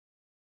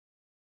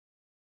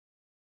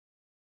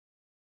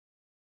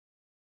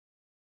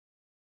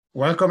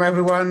Welcome,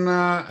 everyone.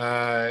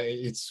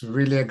 It's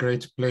really a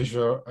great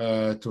pleasure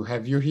to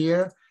have you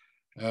here.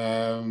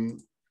 The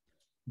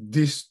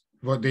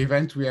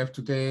event we have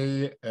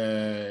today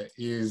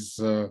is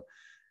a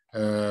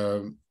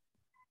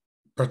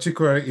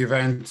particular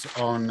event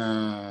on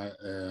a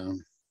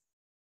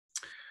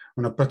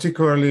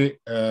particularly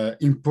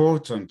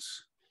important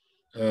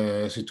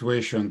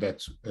situation that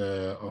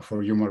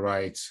for human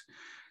rights,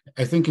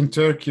 I think in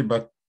Turkey,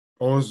 but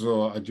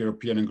also at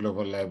European and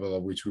global level,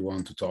 of which we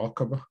want to talk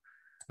about.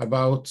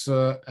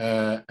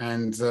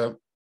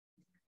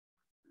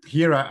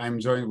 Here I'm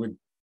joined with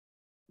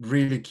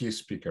really key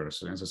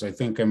speakers. And so I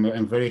think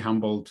I'm very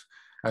humbled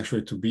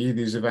actually to be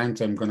this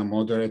event. I'm going to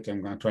moderate.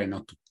 I'm going to try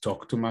not to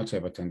talk too much. I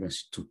have a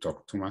tendency to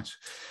talk too much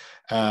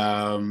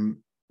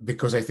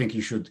because I think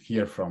you should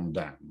hear from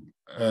them.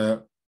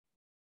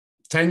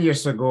 10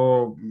 years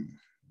ago,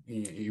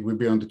 it will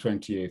be on the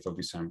 28th of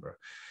December.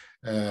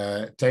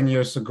 10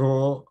 years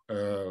ago,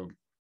 a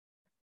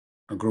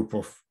group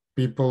of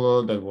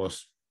people that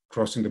was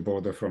crossing the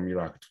border from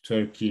Iraq to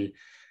Turkey,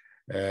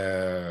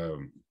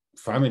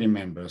 family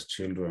members,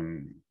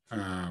 children,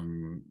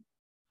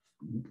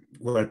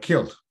 were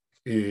killed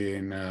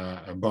in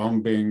a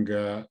bombing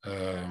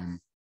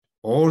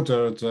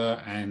ordered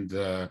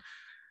and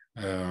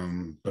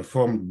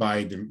performed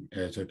by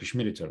the Turkish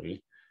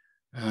military.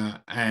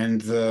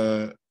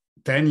 10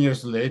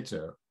 years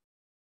later,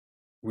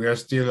 we are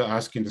still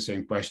asking the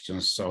same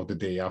questions of the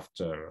day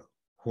after.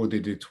 Who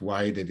did it,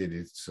 why they did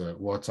it,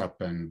 what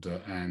happened,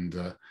 and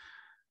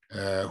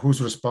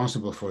who's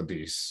responsible for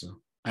this,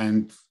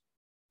 and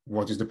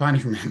what is the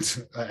punishment,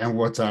 and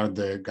what are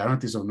the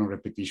guarantees of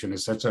non-repetition,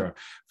 etc.,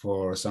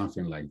 for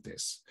something like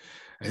this.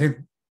 I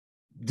think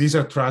these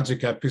are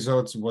tragic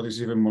episodes. What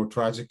is even more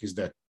tragic is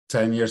that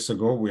 10 years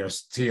ago, we are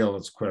still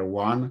at square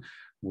one.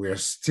 We are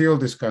still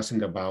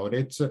discussing about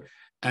it.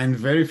 And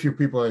very few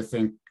people, I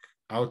think,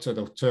 outside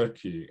of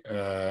Turkey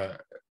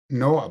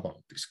know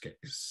about this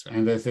case.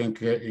 And I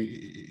think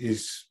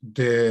is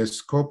the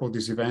scope of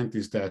this event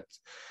is that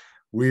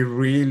we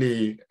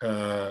really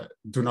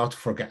do not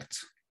forget.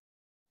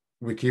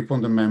 We keep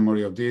on the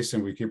memory of this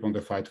and we keep on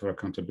the fight for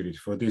accountability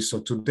for this. So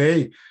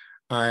today,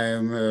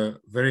 I'm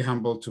very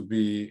humbled to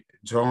be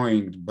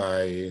joined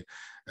by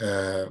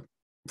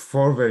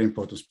 4 very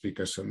important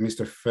speakers. So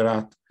Mr.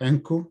 Ferhat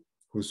Encu,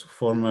 who's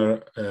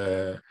former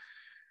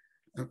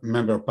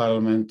member of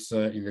parliament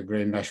in the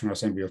Grand National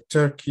Assembly of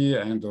Turkey,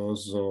 and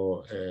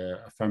also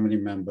a family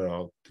member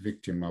of the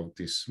victim of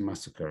this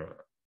massacre,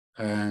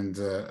 and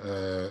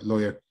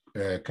lawyer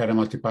Kerem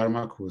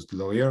Altiparmak, who's the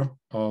lawyer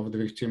of the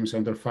victims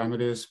and their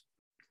families,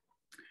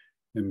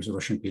 and Mr.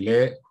 Roisin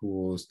Pillay,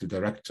 who's the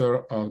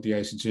director of the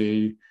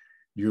ICJ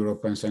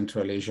Europe and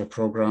Central Asia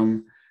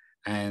program,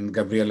 and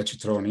Gabriella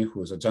Citroni,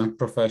 who's adjunct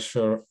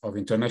professor of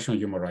international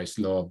human rights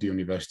law of the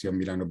University of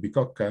Milano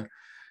Bicocca.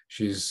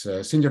 She's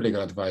a senior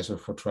legal advisor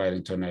for Trial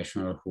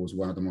International, who's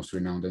one of the most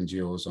renowned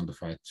NGOs on the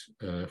fight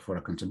for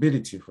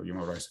accountability for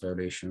human rights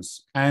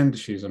violations. And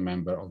she's a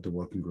member of the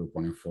Working Group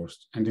on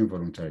Enforced and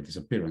Involuntary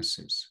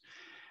Disappearances.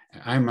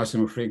 I'm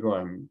Massimo Frigo.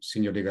 I'm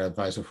senior legal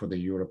advisor for the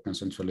Europe and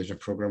Central Asia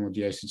program of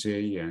the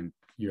ICJ and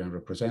UN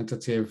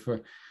representative.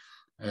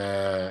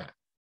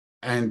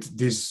 And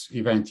this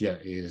event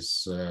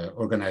is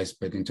organized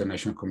by the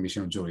International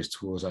Commission of Jurists,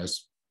 who was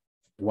as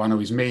one of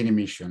his main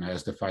missions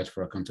as the fight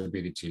for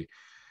accountability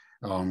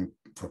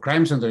for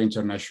crimes under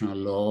international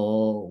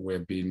law.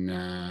 We've been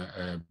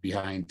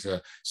behind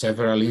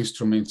several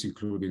instruments,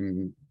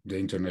 including the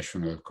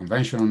International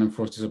Convention on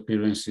Enforced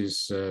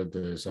Disappearances,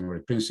 the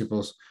summary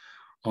principles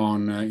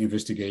on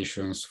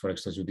investigations for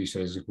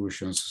extrajudicial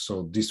executions.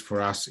 So this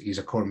for us is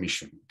a core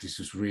mission.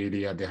 This is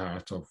really at the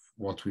heart of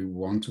what we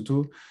want to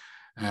do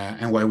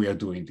and why we are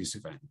doing this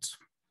event.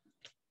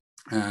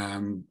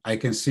 I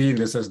can see in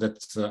the sense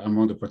that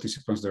among the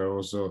participants, there are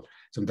also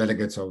some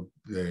delegates of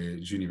the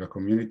Geneva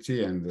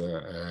community, and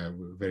we're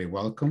very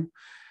welcome.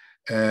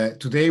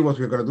 Today, what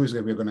we're going to do is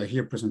that we're going to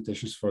hear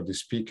presentations for the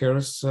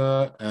speakers.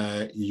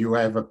 You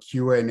have a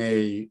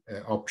Q&A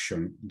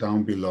option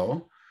down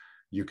below.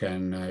 You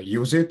can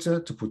use it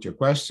to put your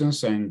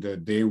questions, and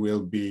they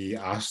will be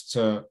asked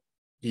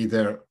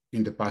either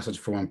in the passage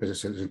from one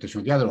presentation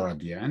to the other or at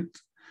the end.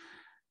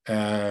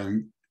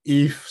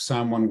 If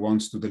someone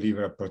wants to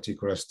deliver a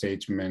particular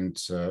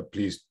statement,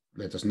 please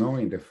let us know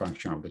in the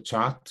function of the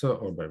chat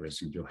or by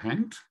raising your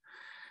hand,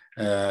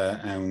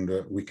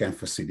 and we can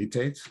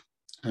facilitate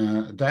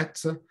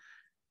that.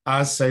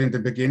 As said in the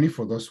beginning,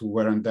 for those who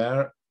weren't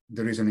there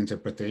is an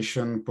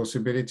interpretation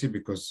possibility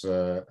because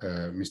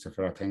Mr.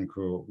 Ferhat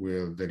Encu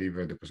will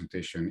deliver the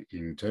presentation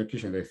in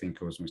Turkish, and I think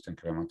it was Mr.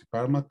 Kerem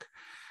Altiparmak.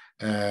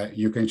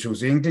 You can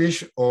choose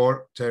English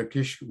or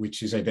Turkish,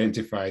 which is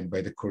identified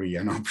by the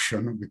Korean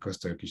option because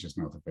Turkish is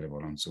not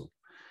available on Zoom.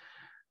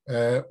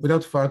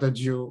 Without further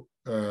ado,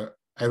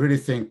 I really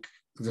think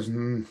there's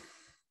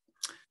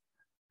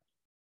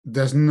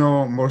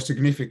no more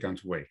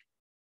significant way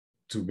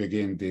to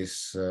begin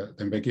this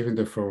than by giving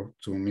the floor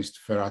to Mr.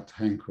 Ferhat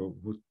Encu,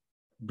 who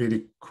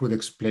really could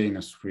explain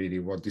us really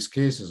what this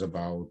case is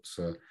about,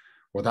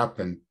 what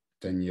happened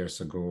 10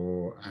 years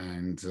ago,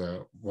 and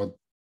what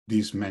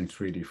this meant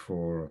really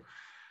for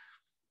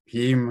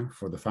him,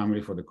 for the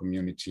family, for the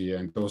community,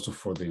 and also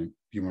for the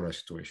human rights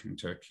situation in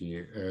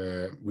Turkey.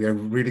 We are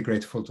really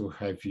grateful to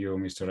have you,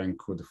 Mr.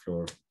 Encu. The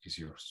floor is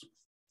yours.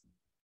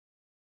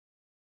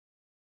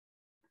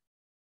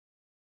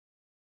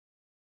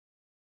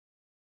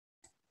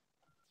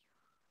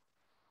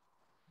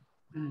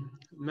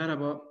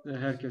 Merhaba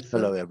herkese.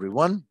 Hello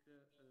everyone.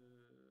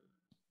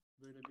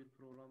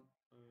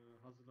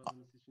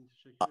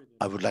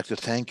 I would like to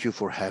thank you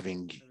for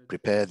having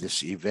prepared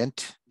this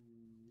event.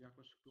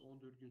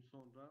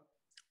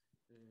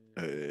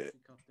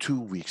 2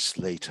 weeks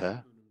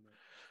later,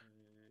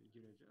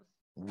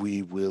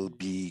 we will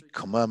be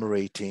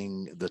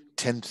commemorating the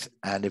 10th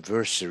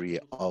anniversary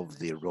of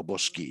the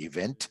Roboski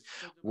event.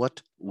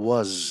 What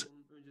was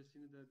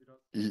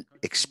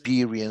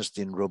experienced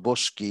in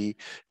Roboski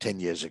 10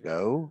 years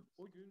ago,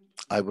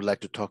 I would like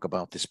to talk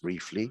about this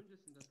briefly.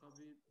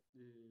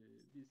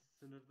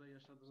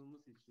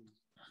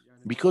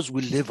 Because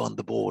we live on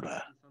the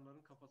border,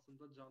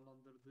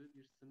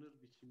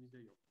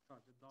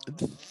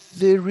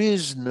 there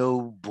is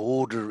no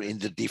border in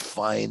the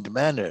defined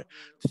manner.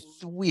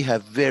 We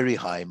have very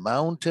high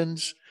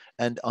mountains,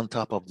 and on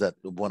top of that,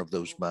 one of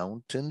those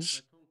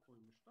mountains,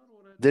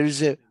 there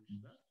is a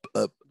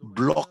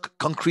block,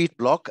 concrete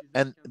block,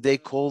 and they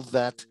call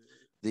that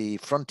the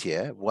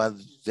frontier. While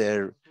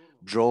they're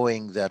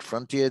drawing that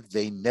frontier,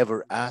 they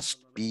never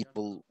asked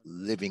people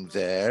living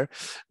there.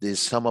 There's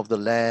some of the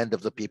land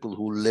of the people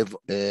who live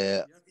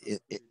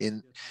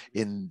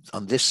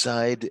on this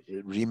side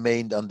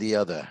remained on the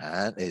other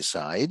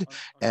side,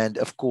 and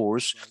of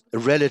course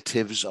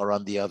relatives are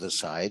on the other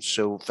side,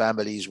 so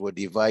families were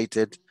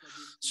divided.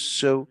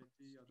 So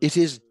it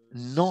is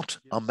not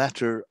a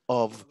matter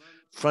of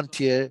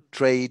frontier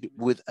trade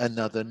with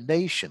another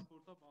nation.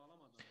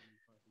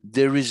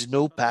 There is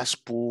no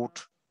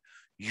passport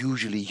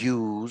usually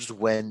used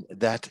when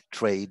that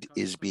trade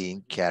is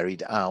being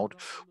carried out.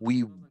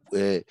 We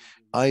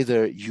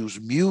either use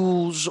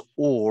mules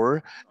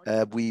or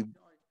we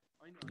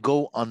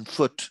go on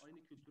foot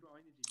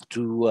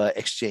to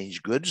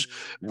exchange goods.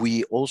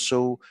 We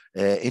also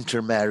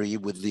intermarry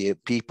with the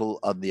people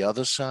on the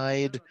other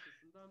side.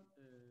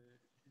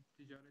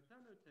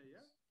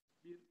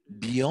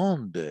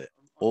 Beyond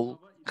all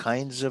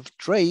kinds of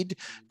trade,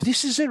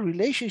 this is a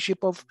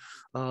relationship of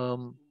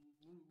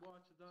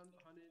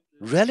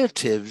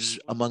relatives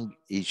among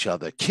each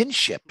other,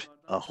 kinship,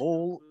 a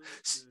whole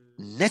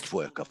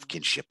network of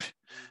kinship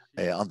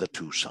on the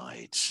two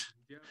sides.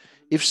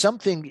 If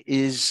something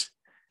is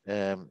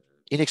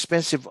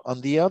inexpensive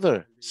on the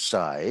other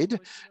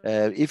side,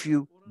 if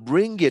you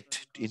bring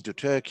it into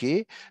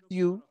Turkey,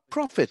 you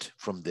profit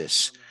from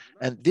this.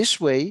 And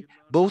this way,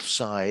 both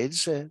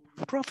sides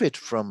profit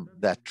from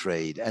that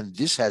trade. And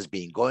this has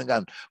been going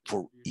on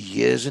for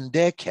years and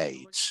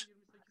decades.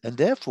 And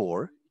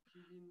therefore,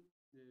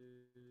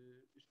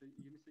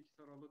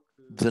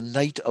 the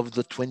night of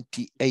the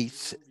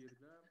 28th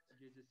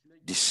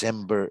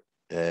December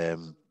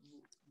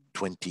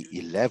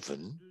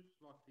 2011,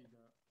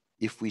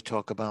 if we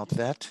talk about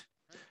that,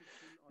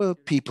 well,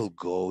 people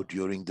go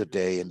during the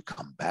day and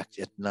come back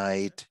at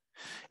night.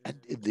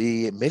 And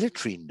the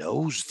military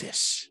knows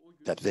this,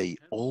 that they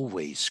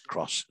always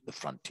cross the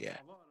frontier.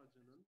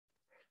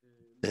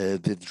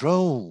 The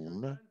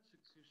drone,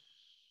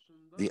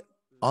 the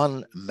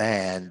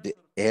unmanned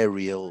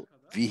aerial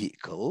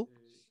vehicle,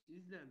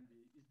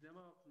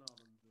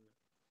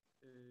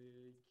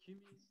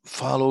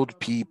 followed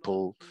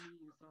people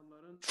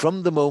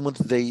from the moment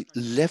they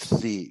left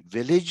the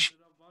village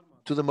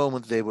to the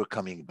moment they were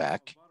coming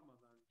back.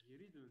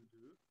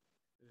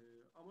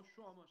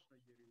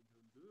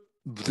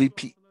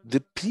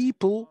 The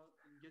people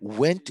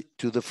went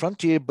to the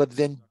frontier, but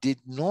then did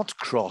not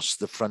cross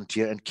the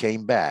frontier and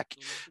came back.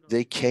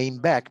 They came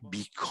back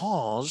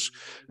because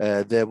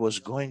there was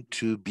going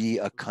to be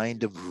a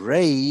kind of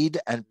raid,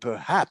 and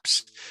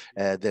perhaps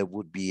there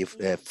would be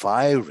a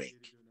firing.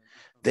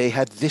 They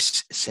had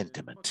this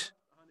sentiment.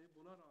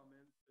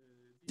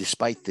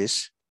 Despite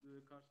this,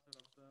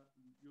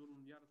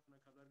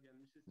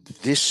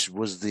 this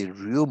was the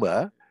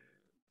rumor,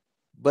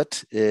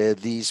 but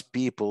these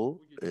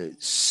people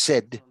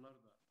said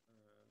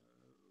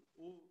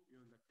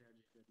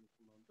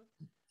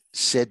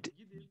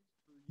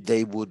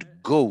they would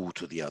go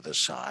to the other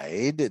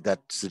side.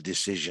 That's the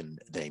decision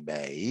they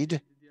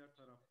made.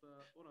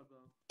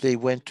 They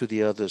went to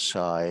the other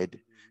side.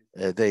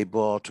 They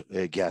bought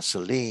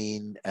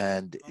gasoline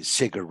and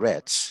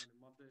cigarettes.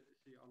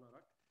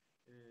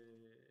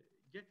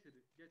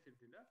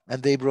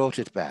 And they brought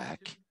it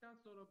back.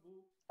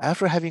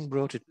 After having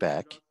brought it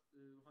back,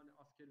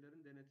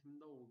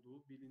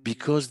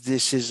 because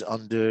this is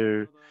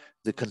under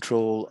the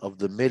control of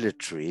the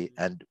military,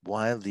 and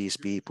while these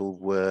people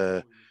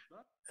were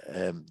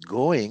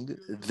going,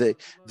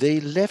 they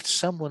left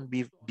someone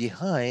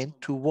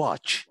behind to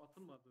watch.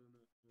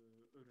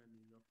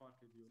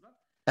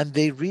 and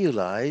they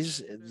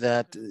realize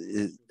that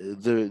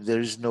there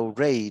is no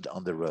raid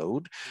on the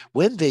road.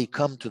 When they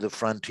come to the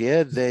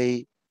frontier,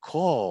 they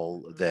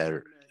call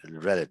their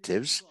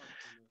relatives,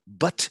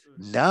 but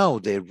now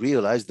they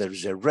realize there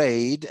is a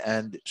raid,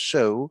 and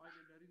so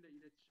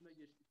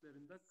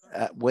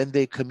when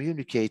they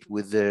communicate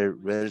with their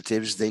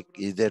relatives, they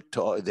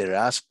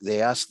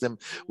ask them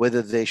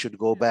whether they should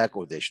go back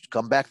or they should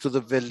come back to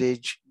the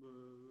village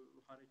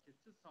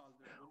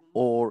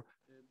or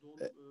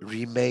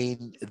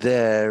remain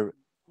there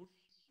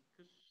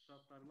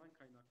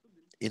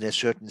in a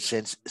certain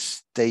sense,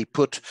 stay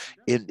put.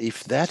 In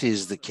if that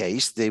is the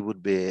case, they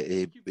would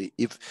be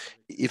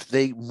if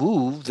they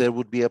move, there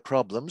would be a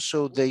problem.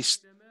 So they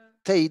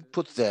stayed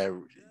put there.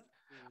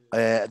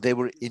 They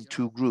were in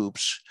two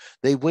groups.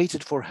 They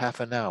waited for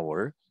half an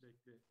hour.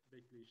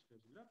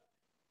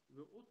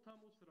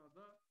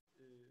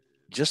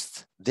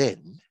 Just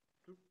then,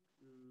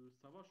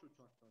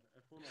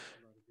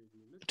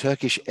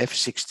 Turkish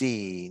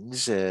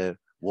F-16s,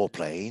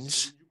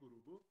 warplanes,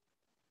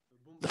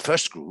 the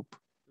first group,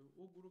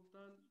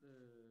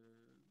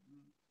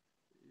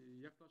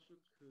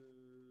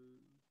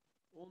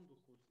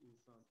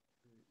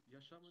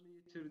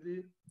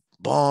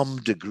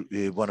 bombed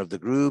one of the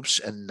groups,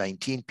 and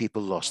 19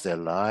 people lost their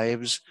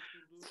lives.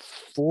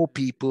 4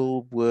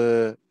 people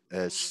were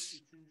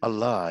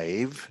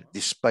alive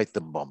despite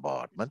the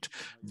bombardment.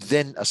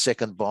 Then a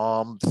second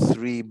bomb,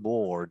 3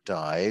 more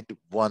died.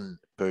 1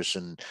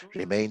 person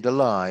remained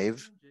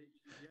alive.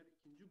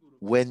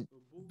 When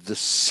the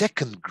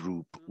second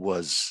group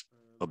was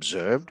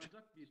observed,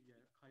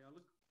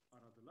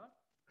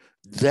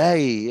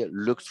 they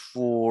looked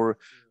for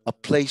a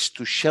place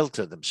to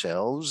shelter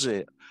themselves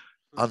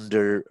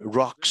under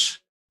rocks,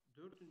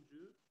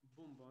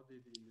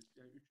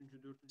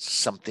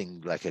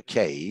 something like a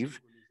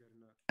cave,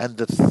 and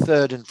the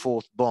third and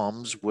fourth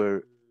bombs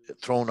were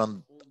thrown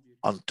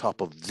on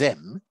top of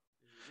them,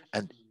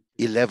 and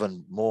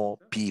 11 more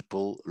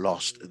people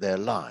lost their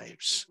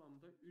lives.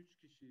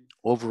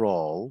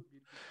 Overall,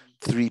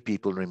 3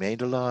 people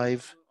remained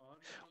alive.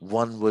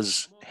 1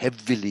 was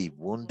heavily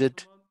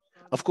wounded.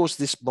 Of course,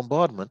 this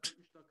bombardment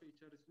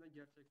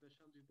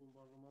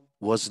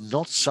was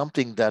not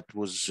something that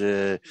was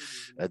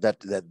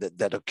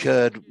that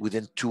occurred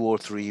within 2 or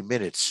 3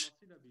 minutes.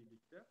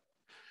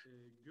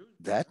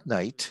 That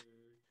night,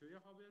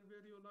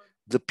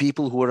 the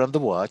people who were on the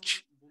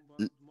watch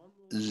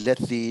let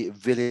the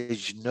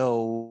village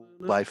know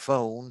by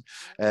phone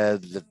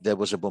that there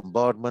was a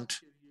bombardment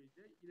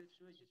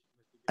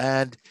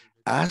and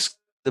asked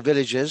the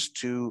villagers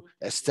to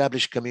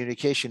establish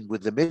communication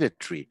with the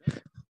military.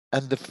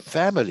 And the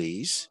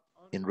families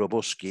in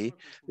Roboski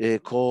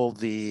called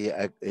the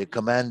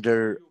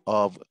commander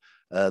of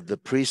the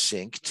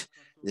precinct.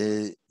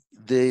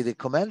 The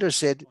commander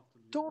said,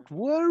 "Don't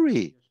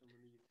worry."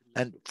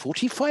 And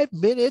 45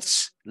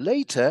 minutes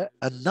later,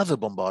 another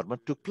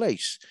bombardment took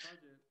place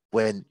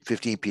when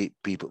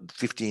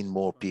 15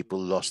 more people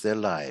lost their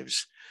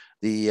lives.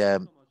 The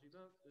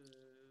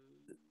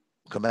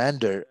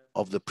commander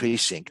of the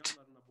precinct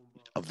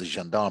of the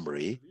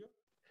gendarmerie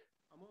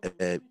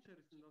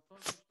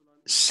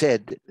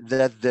said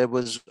that there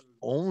was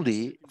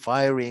only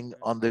firing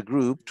on the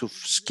group to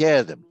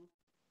scare them.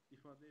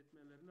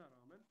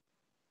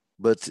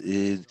 But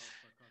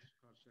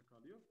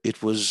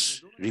it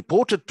was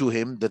reported to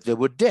him that there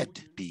were dead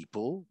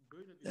people,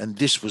 and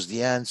this was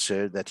the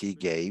answer that he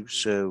gave.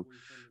 So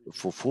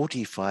for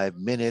 45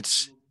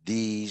 minutes,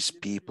 these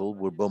people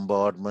were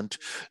bombardment.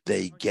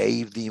 They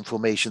gave the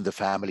information, the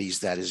families,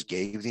 that is,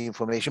 gave the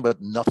information,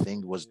 but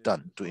nothing was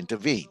done to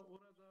intervene.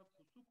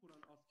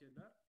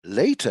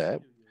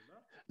 Later,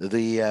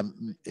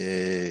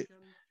 the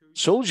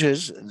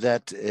soldiers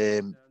that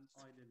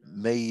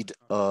made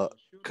a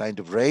kind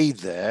of raid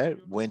there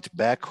went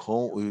back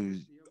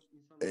home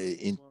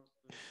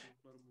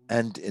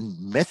and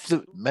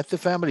met the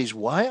families.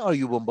 Why are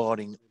you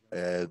bombarding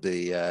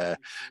the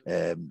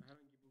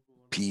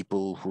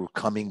people who are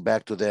coming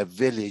back to their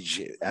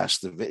village?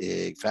 Asked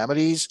the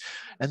families,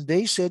 and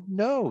they said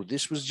no,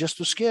 this was just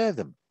to scare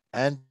them.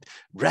 And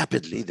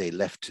rapidly they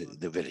left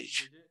the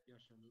village.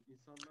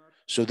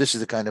 So this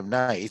is the kind of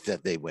night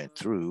that they went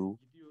through.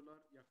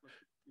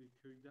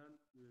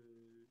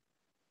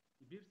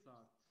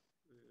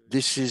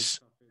 This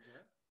is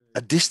a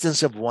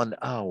distance of 1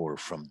 hour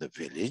from the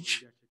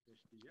village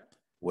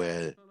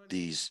where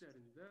these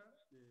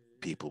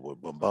people were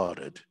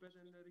bombarded.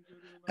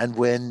 And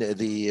when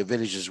the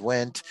villagers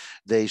went,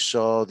 they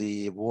saw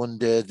the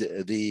wounded,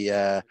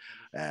 the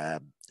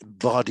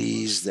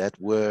bodies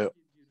that were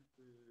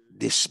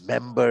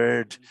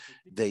dismembered.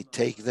 They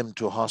take them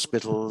to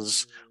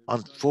hospitals.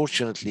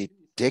 Unfortunately,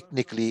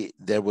 technically,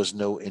 there was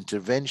no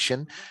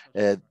intervention.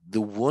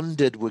 The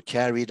wounded were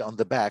carried on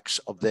the backs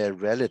of their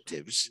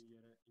relatives.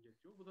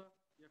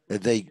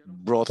 They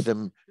brought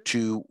them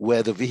to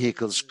where the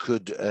vehicles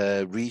could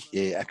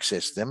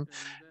access them.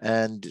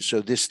 And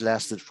so this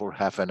lasted for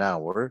half an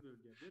hour.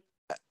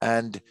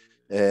 And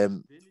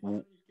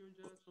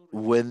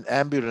when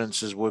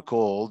ambulances were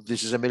called,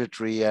 this is a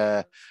military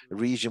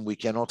region, we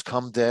cannot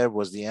come there,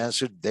 was the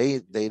answer.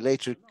 They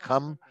later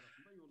come,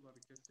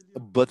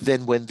 but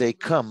then when they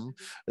come,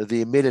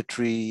 the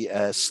military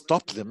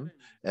stop them.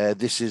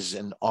 This is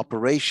an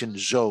operation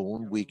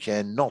zone, we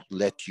cannot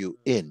let you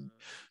in.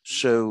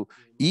 So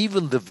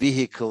even the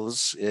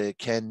vehicles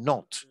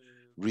cannot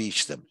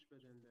reach them.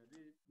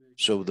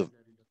 So the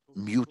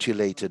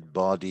mutilated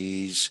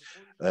bodies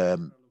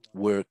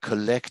were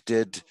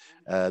collected,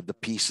 the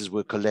pieces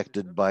were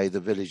collected by the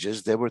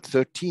villagers. There were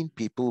 13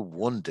 people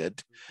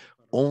wounded.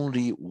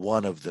 Only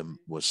one of them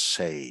was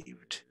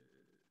saved.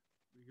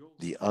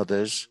 The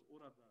others,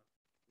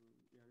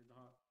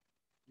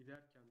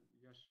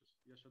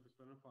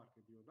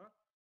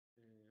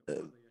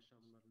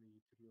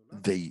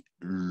 they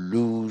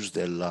lose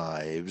their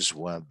lives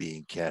while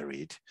being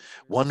carried.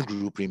 One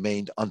group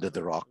remained under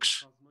the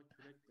rocks.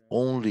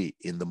 Only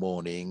in the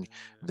morning,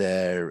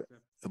 their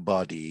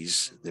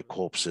bodies, their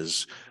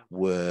corpses,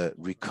 were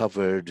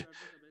recovered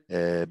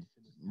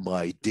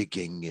by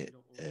digging.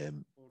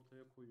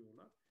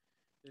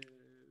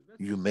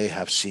 You may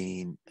have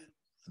seen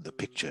the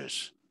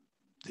pictures,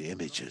 the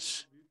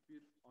images.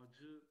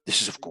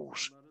 This is, of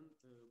course,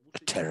 a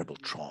terrible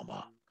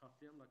trauma.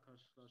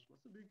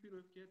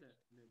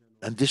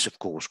 And this, of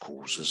course,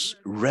 causes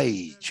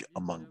rage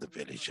among the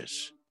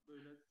villagers.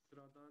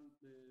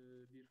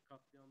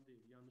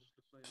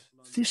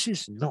 This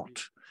is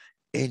not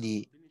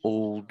any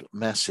old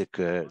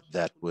massacre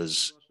that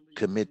was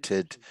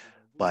committed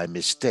by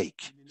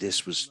mistake.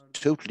 This was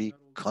totally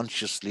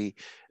consciously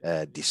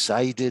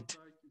decided.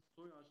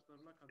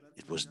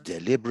 It was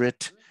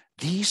deliberate.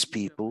 These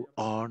people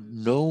are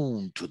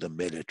known to the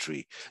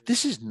military.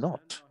 This is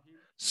not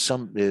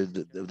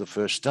the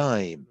first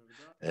time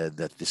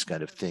that this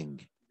kind of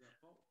thing.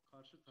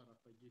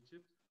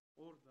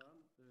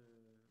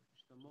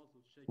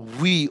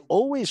 We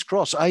always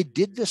cross. I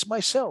did this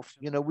myself.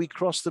 You know, we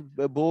cross the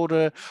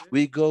border.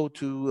 We go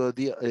to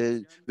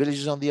the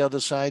villages on the other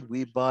side.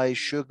 We buy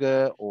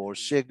sugar or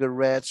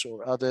cigarettes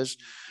or others.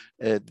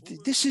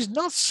 This is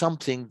not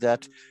something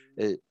that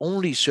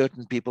only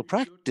certain people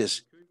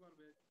practice.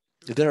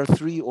 There are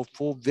 3 or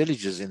 4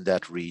 villages in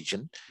that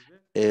region.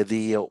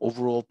 The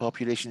overall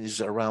population is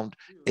around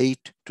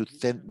 8 to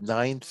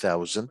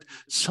 9,000.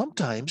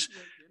 Sometimes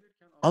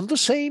on the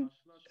same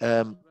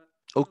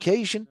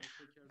occasion,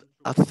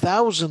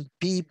 1,000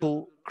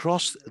 people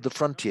crossed the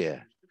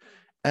frontier.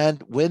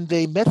 And when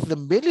they met the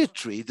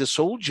military, the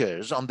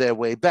soldiers on their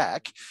way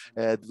back,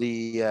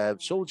 the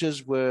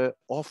soldiers were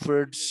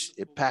offered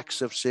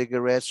packs of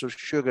cigarettes or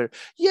sugar.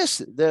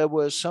 Yes, there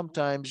was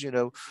sometimes, you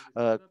know,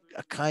 a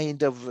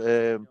kind of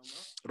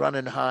run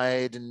and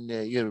hide and,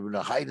 you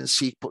know, hide and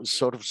seek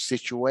sort of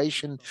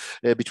situation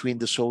between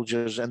the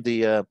soldiers and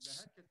the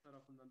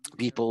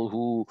people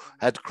who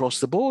had crossed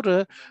the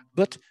border.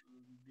 But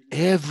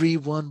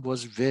everyone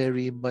was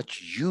very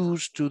much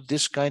used to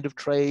this kind of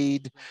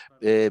trade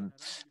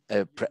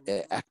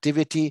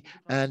activity,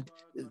 and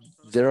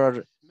there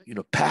are, you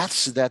know,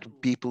 paths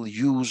that people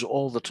use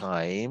all the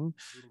time.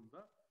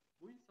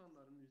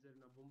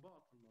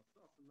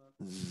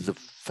 The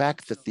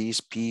fact that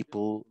these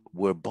people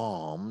were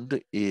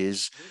bombed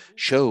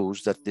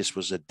shows that this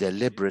was a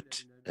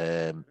deliberate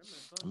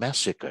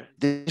massacre.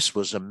 This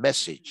was a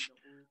message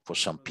for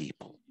some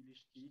people,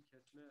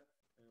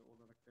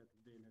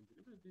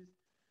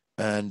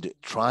 and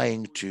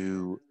trying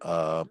to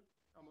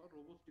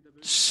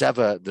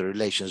sever the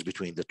relations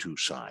between the two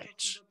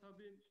sides.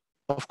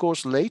 Of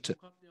course, later,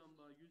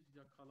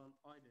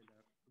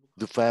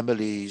 the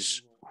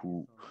families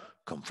who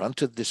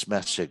confronted this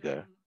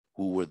massacre,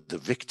 who were the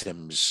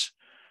victims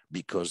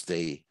because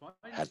they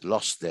had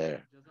lost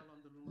their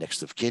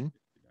next of kin,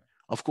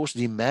 of course,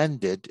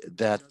 demanded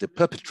that the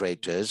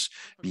perpetrators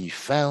be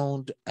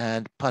found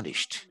and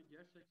punished.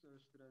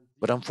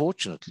 But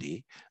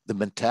unfortunately, the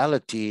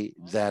mentality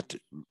that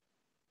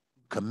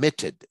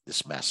committed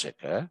this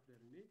massacre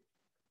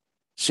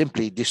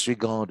simply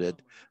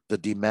disregarded the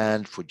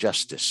demand for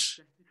justice,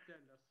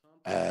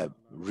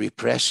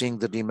 repressing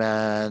the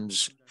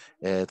demands,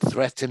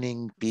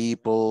 threatening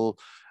people,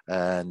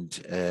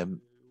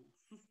 and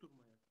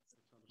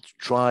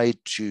tried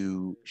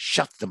to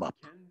shut them up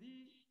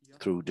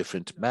through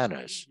different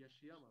manners.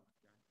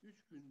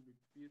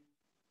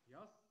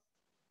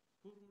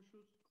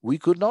 We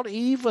could not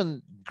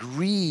even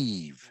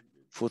grieve.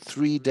 For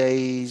 3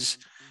 days,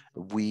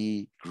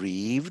 we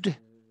grieved.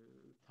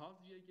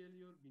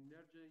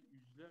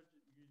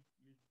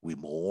 We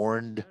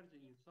mourned.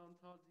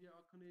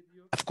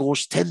 Of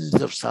course,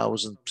 tens of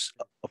thousands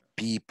of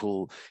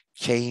people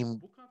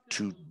came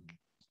to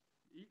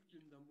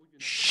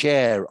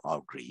share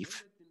our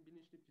grief.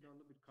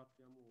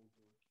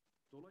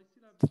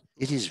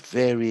 It is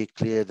very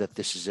clear that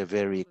this is a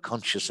very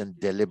conscious and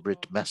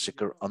deliberate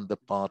massacre on the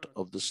part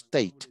of the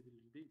state.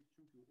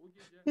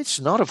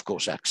 It's not, of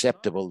course,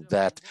 acceptable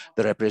that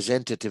the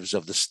representatives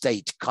of the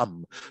state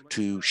come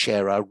to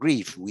share our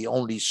grief. We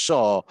only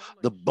saw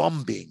the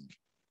bombing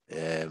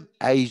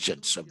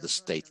agents of the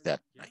state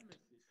that night.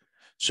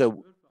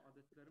 So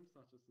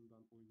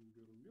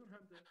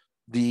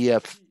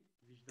the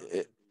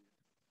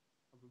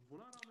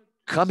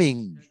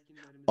coming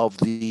of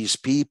these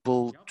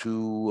people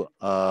to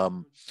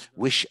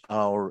wish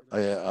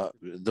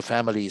the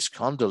family's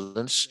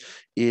condolence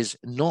is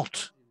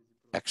not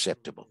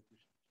acceptable.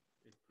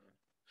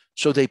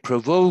 So they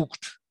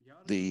provoked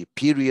the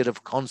period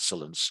of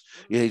condolence,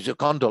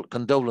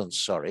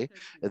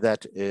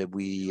 that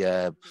we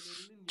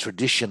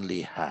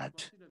traditionally had.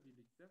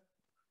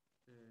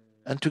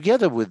 And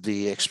together with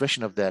the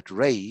expression of that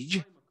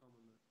rage,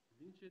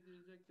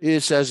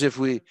 it's as if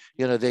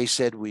they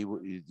said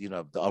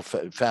our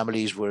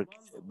families were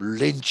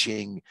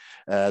lynching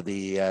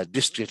the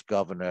district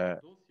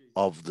governor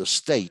of the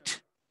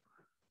state.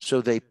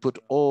 So they put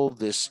all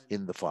this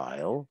in the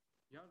file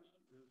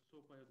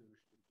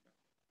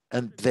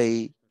and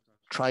they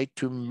tried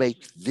to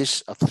make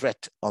this a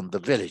threat on the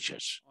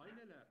villagers.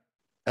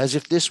 As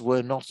if this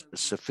were not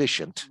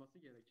sufficient,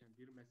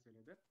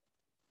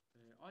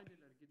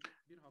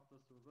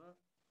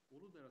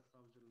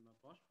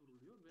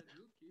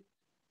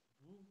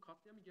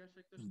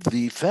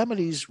 the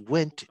families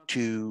went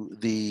to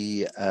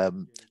the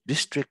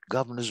district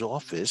governor's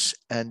office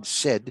and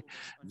said,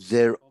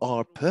 there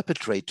are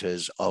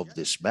perpetrators of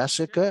this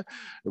massacre.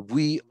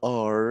 We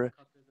are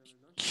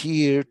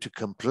here to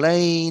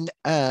complain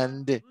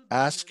and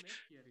ask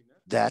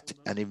that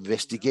an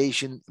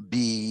investigation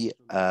be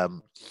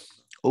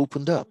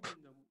opened up.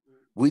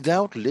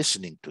 Without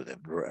listening to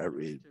them,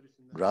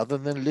 rather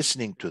than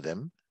listening to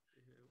them,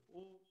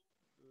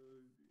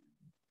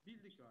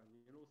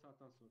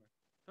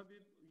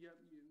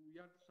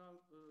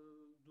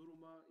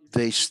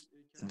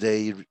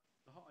 they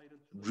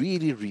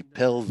really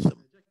repel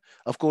them.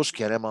 Of course,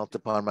 Kerem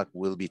Altiparmak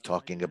will be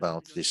talking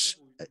about this,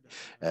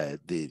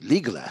 the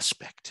legal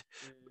aspect.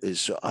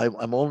 So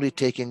I'm only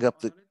taking up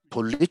the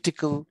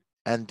political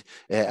and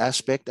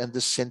aspect and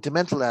the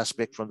sentimental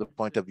aspect from the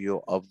point of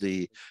view of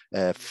the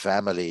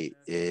family's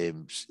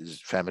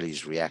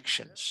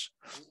reactions.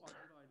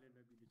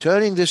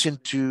 Turning this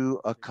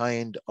into a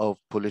kind of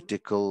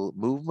political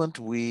movement,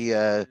 we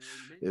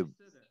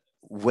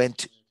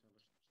went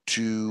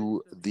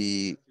to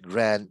the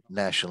Grand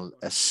National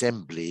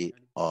Assembly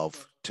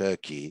of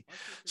Turkey,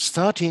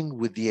 starting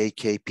with the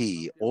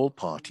AKP, all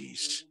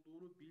parties.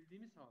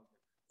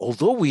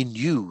 Although we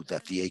knew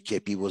that the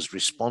AKP was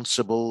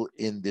responsible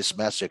in this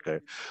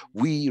massacre,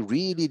 we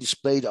really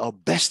displayed our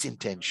best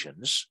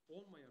intentions.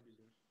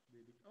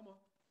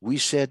 We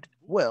said,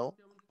 well,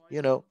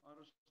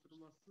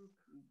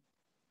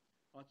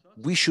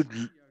 we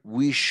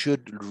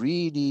should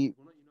really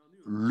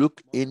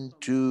look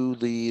into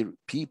the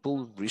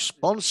people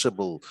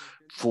responsible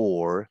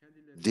for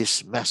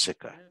this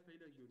massacre.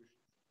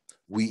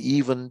 We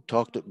even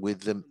talked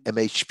with the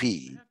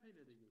MHP.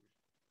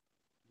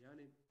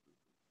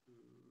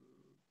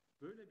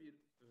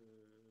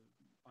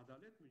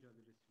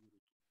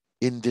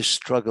 In this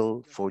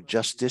struggle for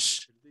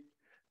justice,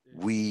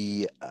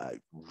 we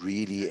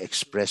really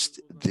expressed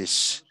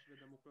this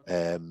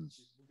in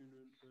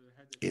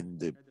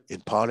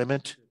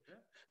Parliament.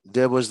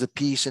 There was the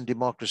Peace and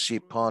Democracy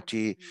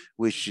Party,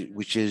 which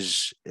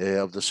is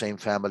of the same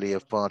family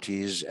of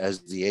parties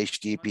as the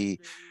HDP.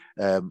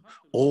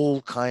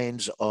 All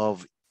kinds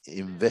of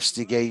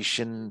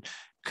investigation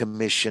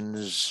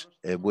commissions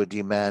were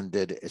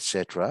demanded,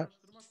 etc.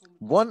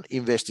 One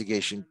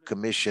investigation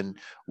commission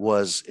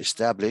was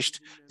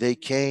established. They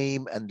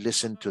came and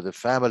listened to the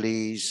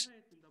families.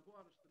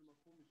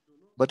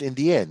 But in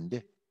the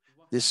end,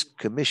 this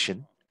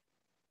commission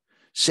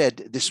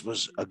said this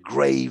was a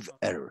grave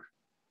error.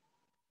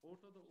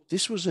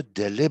 This was a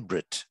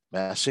deliberate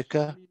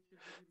massacre.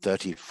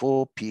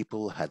 34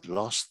 people had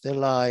lost their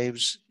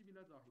lives.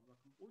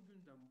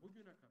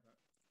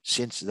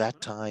 Since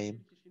that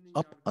time,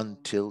 up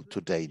until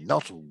today,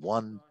 not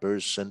one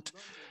person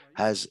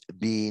has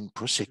been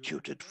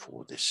prosecuted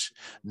for this.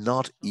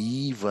 Not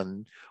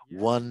even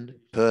one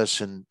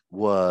person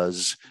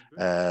was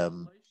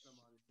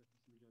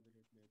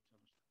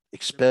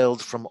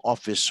expelled from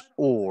office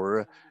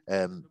or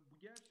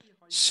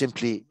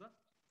simply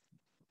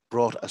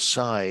brought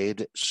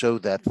aside so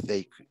that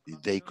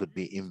they could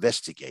be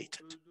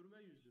investigated.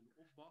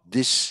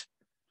 This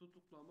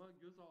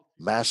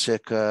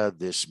massacre,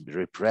 this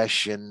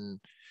repression,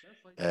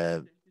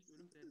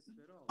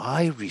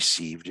 I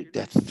received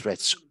death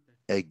threats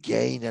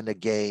again and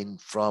again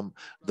from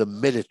the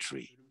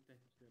military.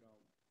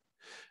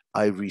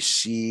 I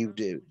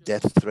received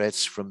death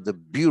threats from the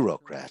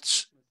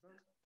bureaucrats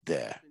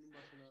there.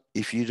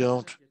 If you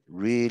don't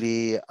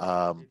really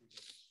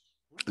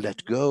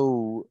let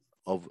go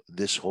of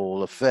this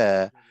whole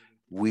affair,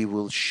 we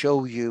will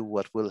show you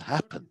what will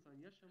happen.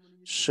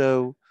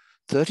 So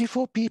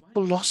 34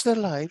 people lost their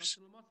lives,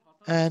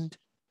 and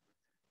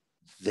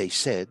they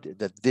said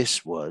that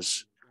this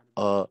was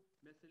a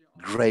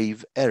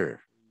grave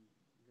error.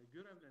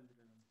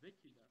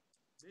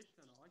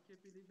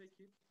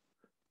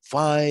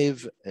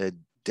 5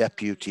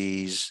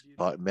 deputies,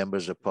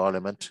 members of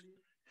parliament,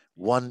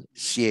 1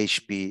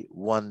 CHP,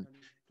 1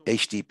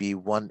 HDP,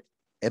 1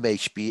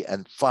 MHP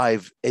and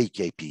 5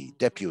 AKP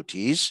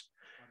deputies,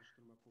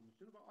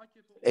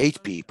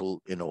 8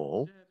 people in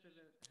all.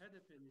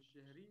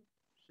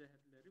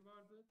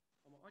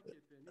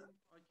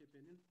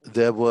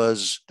 There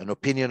was an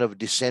opinion of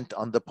dissent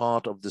on the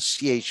part of the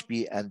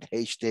CHP and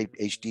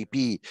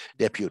HDP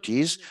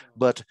deputies,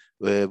 but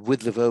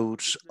with the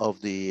votes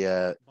of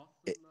the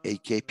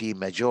AKP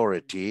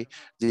majority,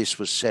 this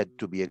was said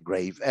to be a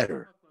grave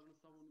error.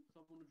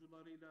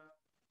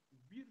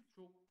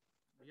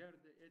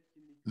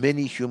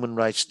 Many human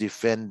rights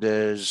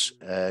defenders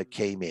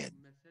came in.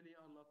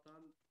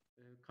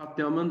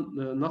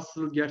 Katliamın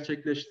nasıl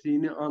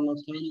gerçekleştiğini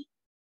anlatan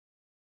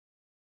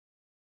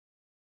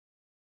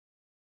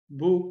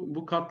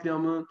bu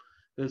katliamın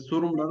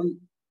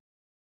sorunların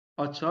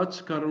açığa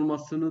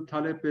çıkarılmasını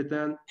talep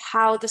eden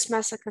how this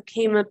massacre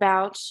came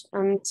about,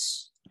 and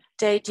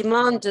they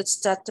demanded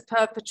that the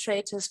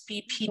perpetrators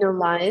be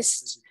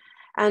penalized.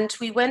 And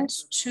we went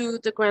to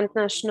the Grand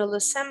National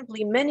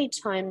Assembly many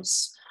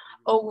times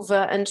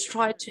over and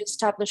tried to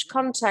establish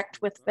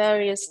contact with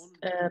various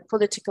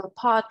political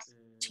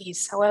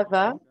parties.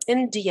 However,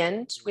 in the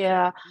end, we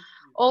are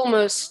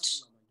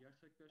almost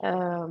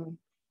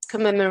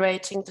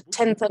commemorating the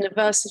 10th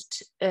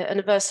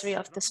anniversary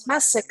of this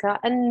massacre,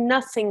 and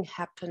nothing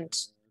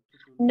happened.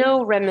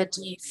 No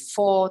remedy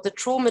for the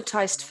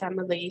traumatized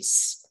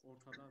families,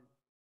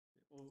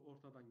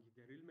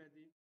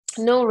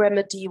 no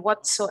remedy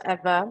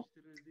whatsoever.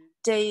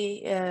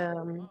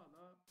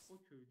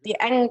 The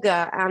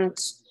anger and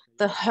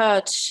the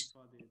hurt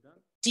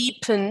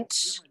deepened,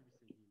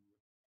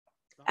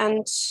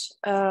 and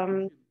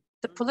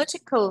the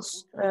political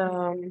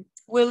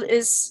will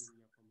is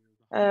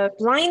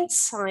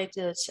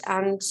blindsided,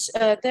 and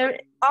there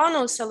are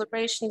no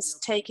celebrations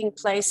taking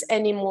place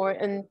anymore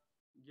in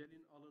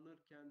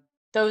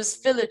those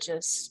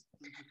villages.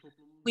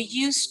 We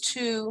used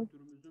to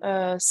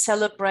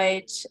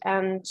celebrate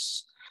and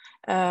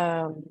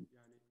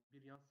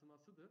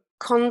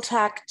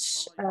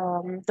contact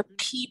the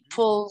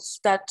people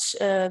that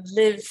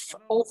live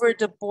over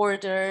the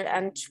border,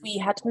 and we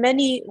had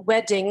many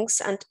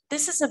weddings, and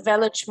this is a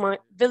village,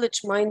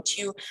 mind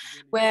you,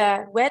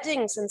 where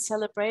weddings and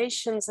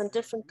celebrations and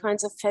different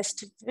kinds of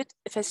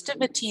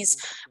festivities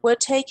were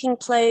taking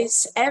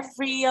place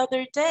every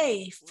other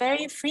day,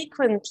 very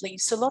frequently,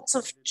 so lots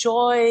of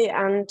joy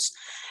and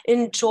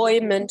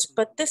enjoyment.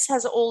 But this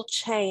has all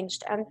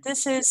changed, and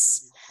this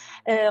is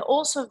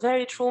also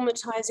very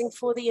traumatizing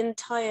for the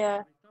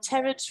entire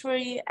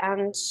territory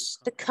and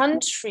the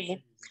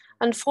country.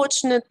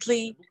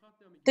 Unfortunately,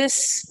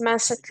 this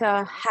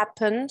massacre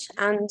happened,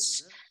 and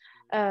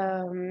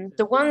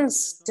the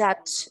ones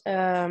that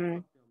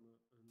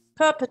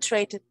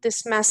perpetrated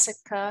this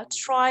massacre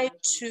tried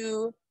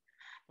to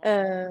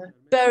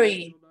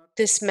bury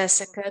this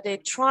massacre. They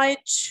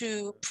tried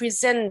to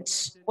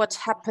present what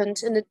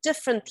happened in a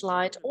different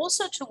light,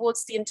 also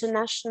towards the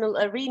international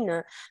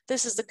arena.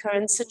 This is the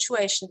current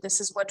situation.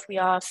 This is what we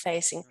are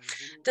facing.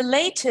 The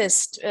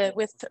latest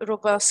with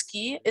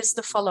Roboski is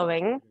the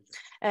following,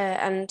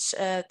 and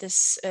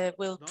this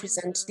will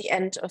present the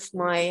end of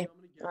my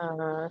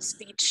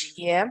speech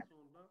here.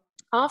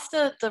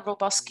 After the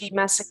Roboski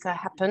massacre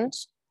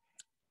happened,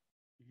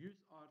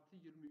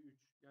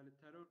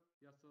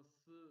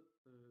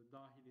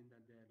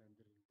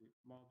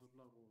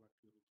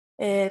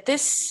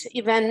 this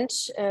event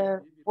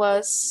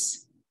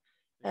was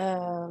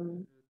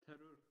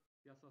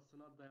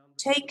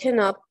taken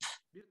up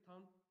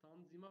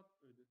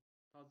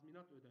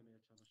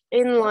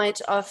in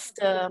light of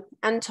the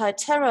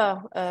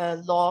anti-terror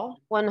law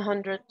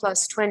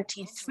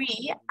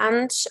 100/23,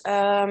 and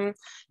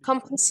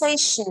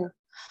compensation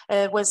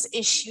was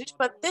issued,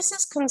 but this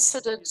is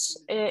considered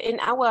in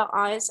our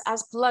eyes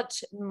as blood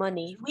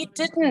money. We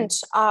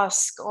didn't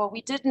ask, or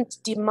we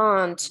didn't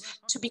demand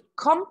to be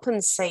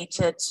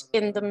compensated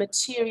in the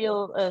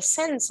material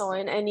sense or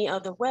in any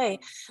other way.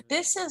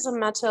 This is a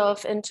matter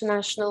of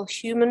international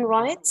human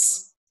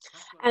rights,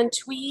 and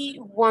we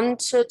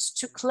wanted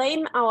to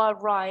claim our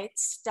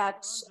rights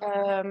that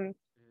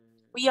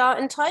we are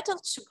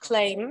entitled to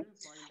claim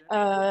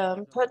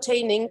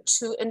pertaining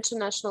to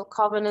international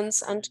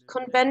covenants and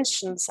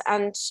conventions.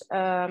 And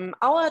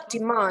our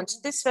demand,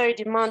 this very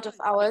demand of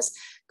ours,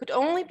 could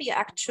only be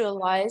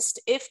actualized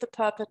if the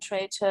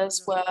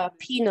perpetrators were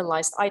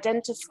penalized,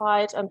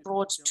 identified, and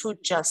brought to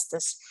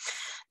justice.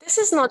 This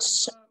is not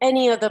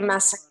any other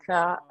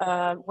massacre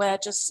where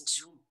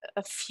just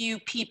a few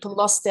people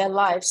lost their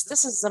lives.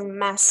 This is a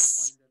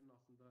mass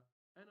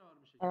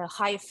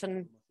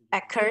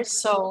hyphen-acre,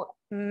 so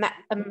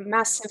a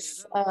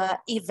massive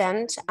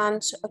event,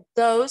 and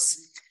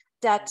those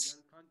that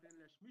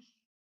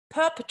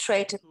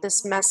perpetrated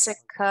this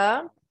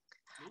massacre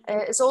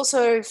is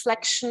also a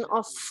reflection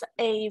of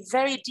a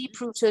very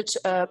deep-rooted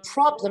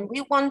problem.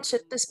 We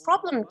wanted this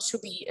problem to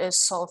be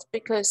solved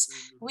because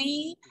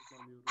we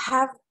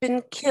have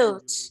been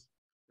killed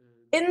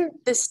in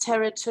this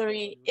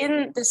territory,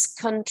 in this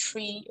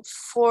country,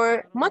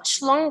 for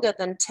much longer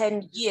than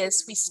 10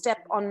 years. We step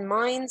on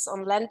mines,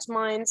 on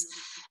landmines.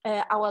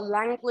 Our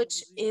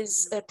language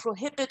is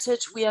prohibited.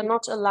 We are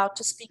not allowed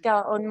to speak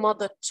our own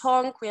mother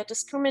tongue. We are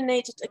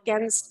discriminated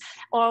against,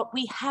 or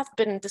we have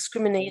been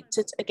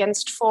discriminated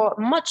against for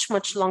much,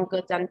 much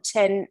longer than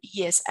 10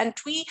 years. And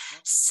we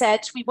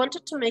said, we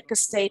wanted to make a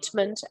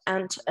statement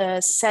and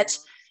said,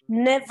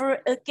 never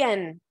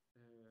again,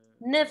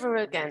 never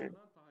again.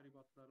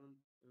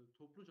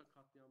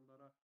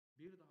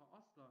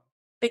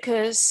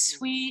 Because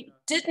we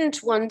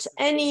didn't want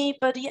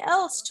anybody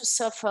else to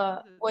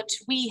suffer what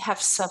we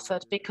have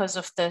suffered because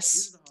of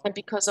this and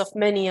because of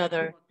many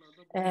other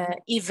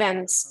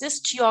events.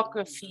 This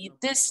geography,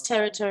 this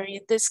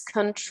territory, this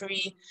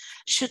country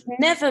should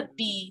never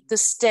be the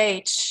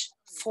stage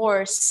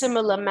for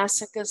similar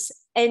massacres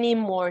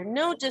anymore.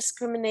 No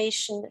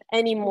discrimination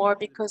anymore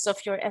because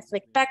of your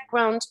ethnic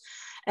background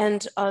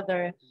and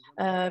other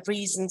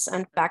reasons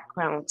and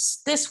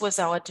backgrounds. This was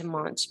our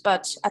demand.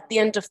 But at the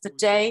end of the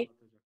day,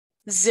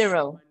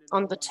 zero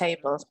on the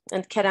table.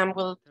 And Kerem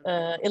will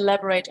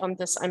elaborate on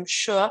this, I'm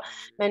sure.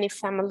 Many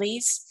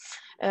families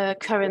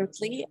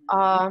currently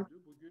are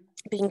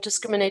being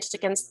discriminated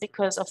against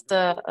because of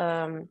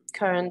the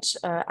current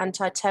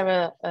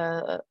anti-terror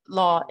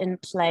law in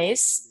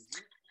place.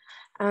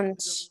 And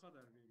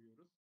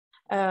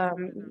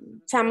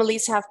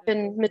families have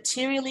been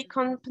materially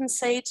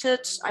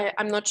compensated.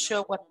 I'm not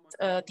sure what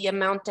the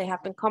amount they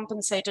have been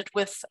compensated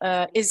with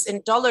is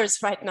in dollars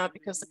right now,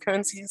 because the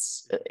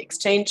currency's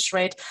exchange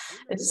rate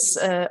is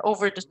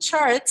over the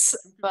charts,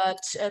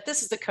 but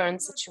this is the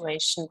current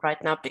situation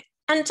right now.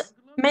 And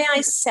may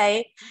I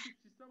say,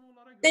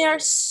 they are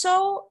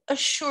so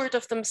assured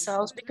of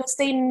themselves because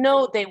they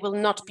know they will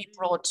not be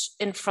brought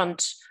in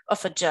front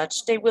of a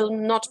judge. They will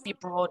not be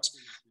brought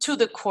to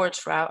the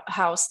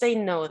courthouse. They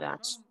know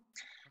that.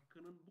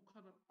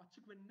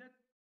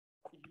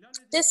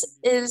 This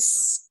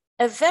is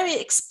a very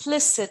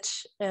explicit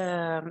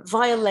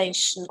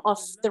violation of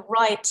the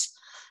right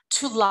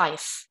to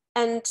life.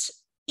 And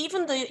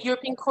even the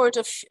European Court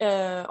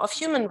of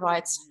Human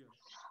Rights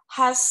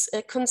has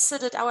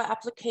considered our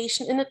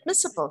application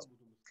inadmissible.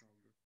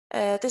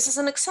 This is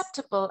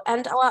unacceptable,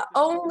 and our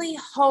only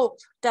hope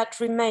that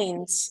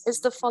remains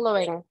is the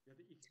following.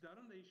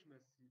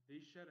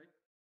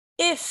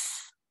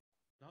 If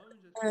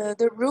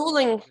the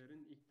ruling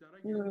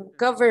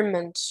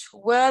government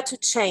were to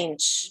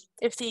change,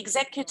 if the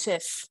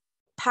executive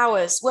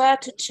powers were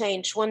to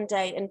change one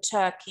day in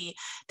Turkey,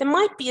 there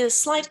might be a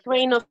slight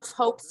grain of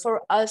hope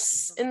for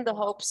us, in the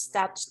hopes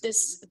that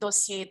this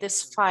dossier,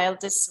 this file,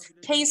 this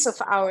case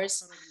of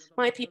ours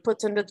might be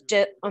put on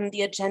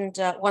the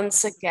agenda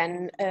once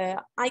again.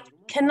 I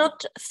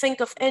cannot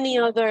think of any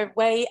other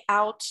way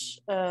out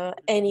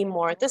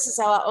anymore. This is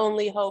our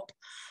only hope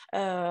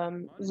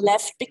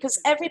left,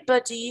 because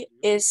everybody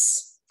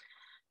is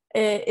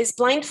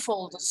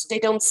blindfolded. They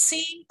don't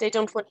see, they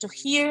don't want to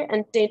hear,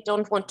 and they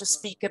don't want to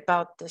speak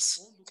about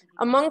this.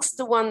 Amongst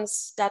the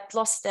ones that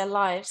lost their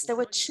lives, there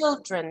were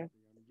children,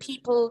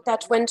 people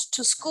that went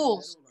to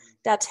school,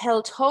 that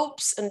held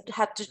hopes and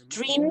had the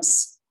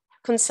dreams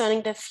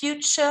concerning their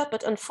future,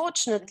 but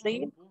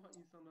unfortunately,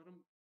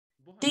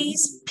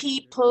 these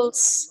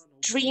people's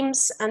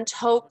dreams and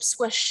hopes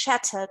were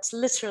shattered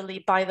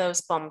literally by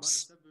those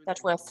bombs that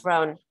were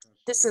thrown.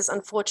 This is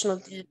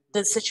unfortunately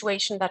the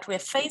situation that we're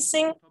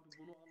facing.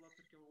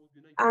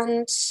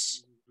 And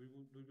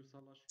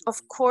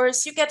of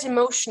course, you get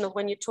emotional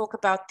when you talk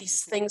about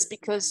these things,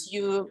 because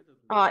you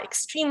are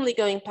extremely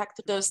going back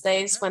to those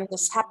days when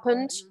this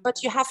happened,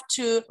 but you have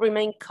to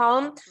remain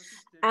calm,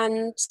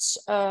 and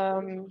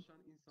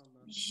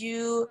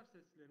you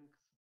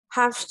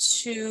have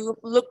to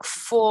look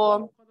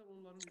for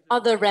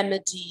other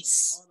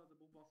remedies.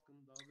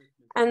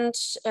 And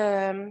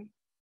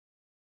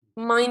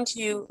mind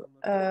you,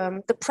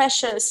 the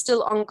pressure is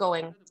still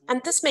ongoing.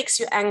 And this makes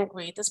you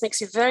angry. This makes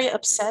you very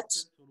upset.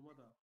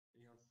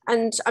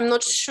 And I'm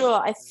not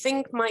sure. I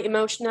think my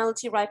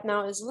emotionality right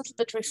now is a little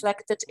bit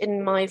reflected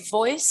in my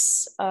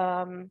voice.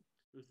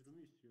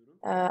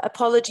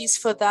 Apologies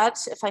for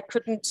that if I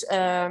couldn't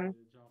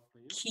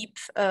keep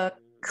a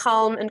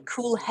calm and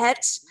cool head.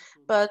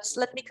 But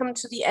let me come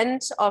to the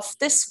end of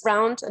this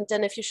round, and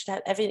then if you should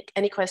have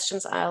any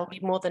questions, I'll be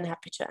more than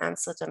happy to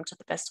answer them to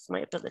the best of my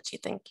ability.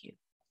 Thank you.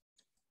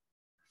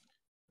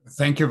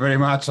 Thank you very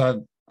much.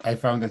 I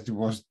found that it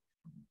was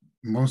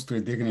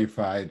mostly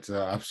dignified,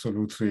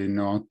 absolutely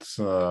not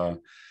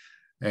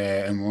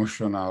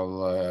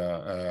emotional.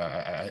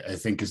 I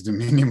think is the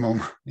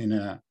minimum in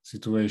a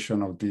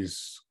situation of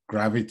this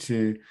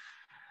gravity.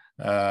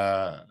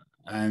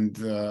 And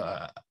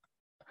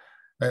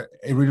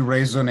it really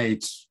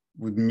resonates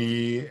with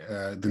me,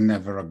 the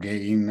never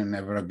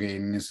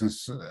again.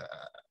 Since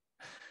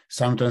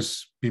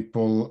sometimes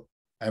people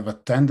have a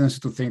tendency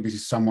to think this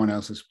is someone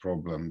else's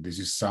problem, this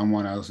is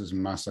someone else's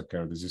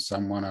massacre, this is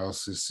someone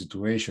else's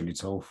situation,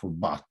 it's awful.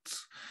 But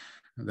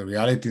the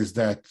reality is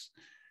that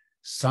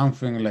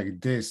something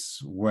like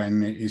this,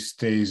 when it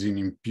stays in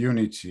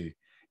impunity,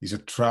 is a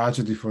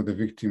tragedy for the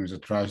victim, is a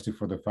tragedy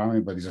for the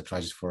family, but it's a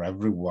tragedy for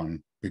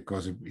everyone,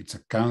 because it's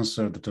a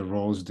cancer that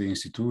erodes the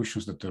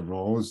institutions, that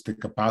erodes the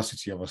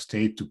capacity of a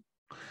state to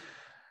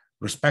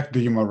respect the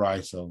human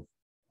rights of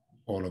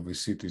all of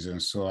its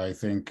citizens. So I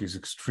think it's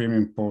extremely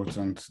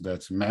important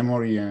that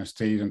memory and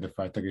state and the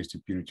fight against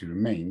impunity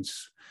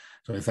remains.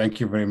 So I thank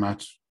you very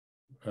much,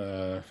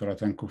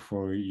 Ferhat Encu,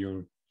 for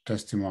your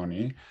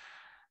testimony.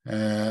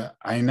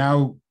 I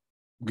now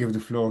give the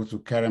floor to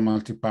Kerem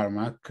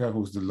Altiparmak,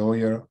 who's the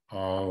lawyer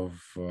of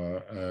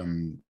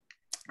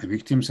the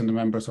victims and the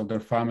members of their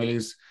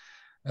families,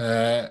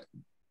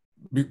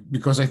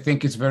 because I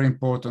think it's very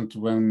important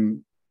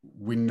when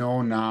we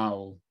know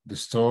now the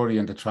story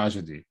and the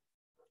tragedy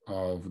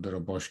of the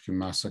Roboski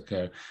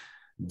Massacre,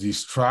 the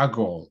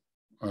struggle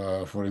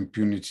for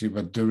impunity,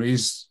 but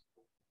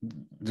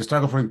the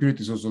struggle for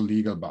impunity is also a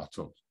legal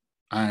battle.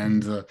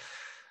 And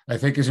I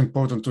think it's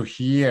important to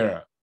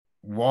hear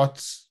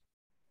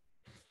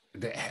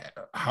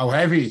how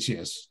heavy it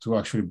is to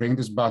actually bring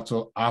this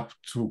battle up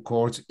to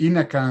courts in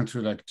a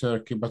country like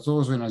Turkey, but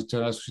also in a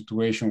general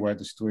situation where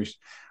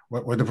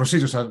the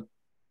procedures are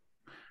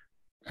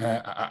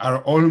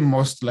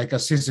almost like a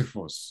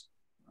Sisyphus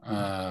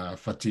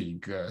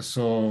fatigue.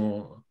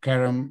 So,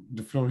 Kerem,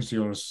 the floor is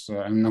yours.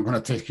 I'm not going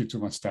to take you too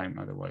much time,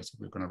 otherwise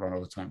we're going to run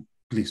out of time.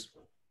 Please,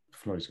 the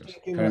floor is yours.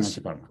 Kerem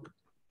Altiparmak.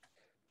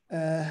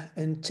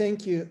 And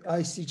thank you,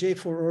 ICJ,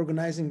 for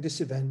organizing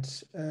this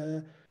event,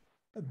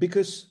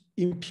 because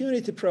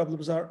impunity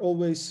problems are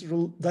always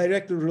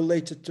directly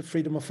related to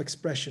freedom of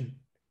expression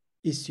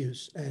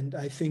issues. And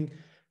I think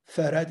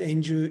Ferhat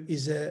Encu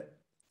is an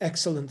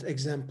excellent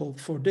example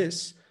for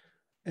this.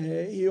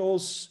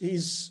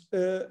 He's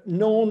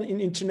known in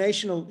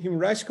international human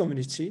rights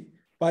community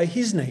by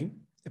his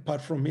name,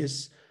 apart from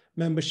his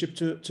membership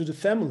to the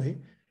family,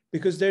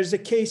 because there's a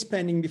case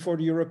pending before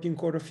the European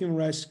Court of Human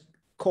Rights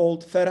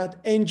called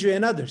Ferhat Encu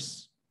and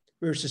others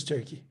versus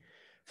Turkey.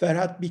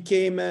 Ferhat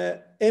became an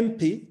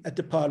MP at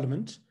the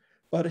parliament,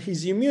 but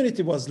his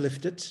immunity was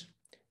lifted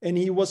and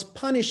he was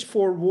punished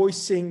for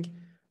voicing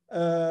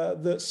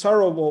the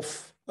sorrow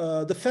of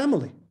the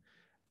family,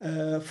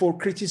 for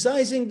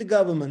criticizing the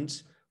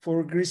government,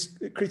 for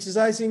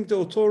criticizing the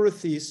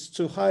authorities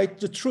to hide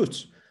the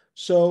truth.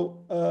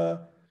 So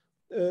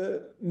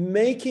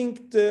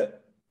making the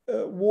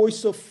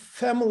voice of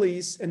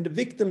families and the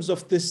victims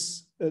of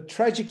this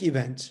tragic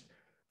event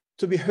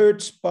to be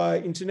heard by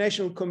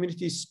international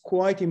community is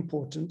quite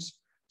important.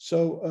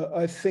 So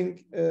I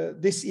think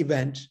this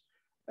event,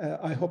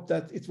 I hope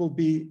that it will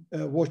be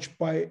watched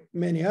by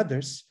many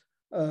others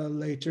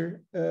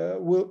later,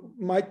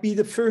 might be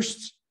the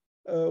first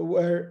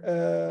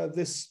where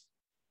this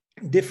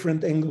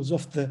different angles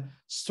of the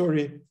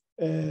story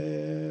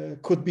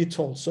could be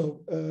told.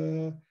 So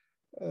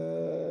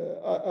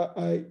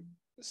I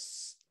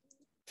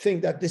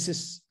think that this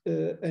is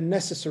a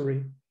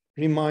necessary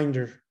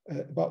reminder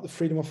about the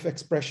freedom of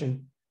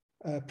expression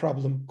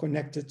problem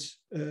connected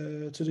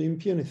to the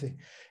impunity.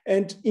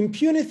 And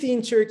impunity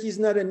in Turkey is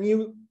not a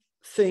new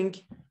thing.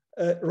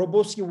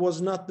 Roboski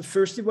was not the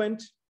first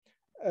event.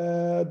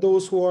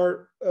 Those who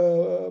are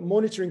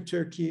monitoring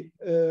Turkey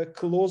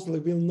closely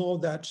will know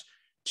that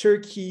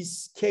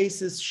Turkey's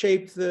cases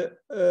shaped the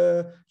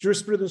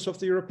jurisprudence of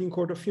the European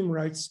Court of Human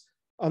Rights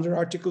under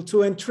Article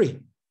 2 and 3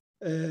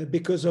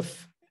 because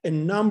of a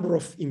number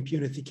of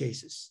impunity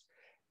cases.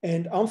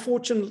 And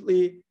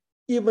unfortunately,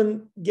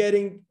 even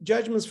getting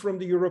judgments from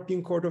the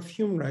European Court of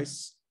Human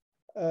Rights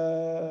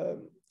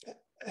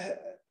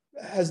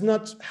has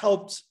not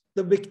helped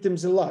the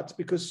victims a lot,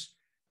 because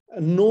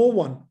no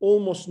one,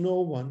 almost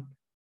no one,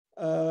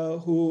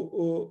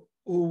 who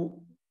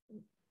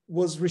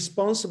was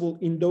responsible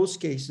in those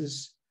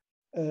cases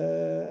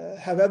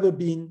have ever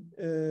been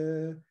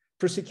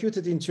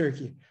prosecuted in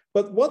Turkey.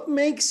 But what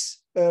makes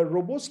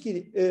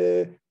Roboski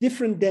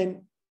different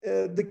than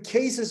the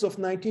cases of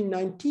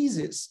 1990s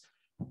is,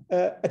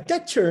 at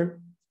that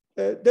term,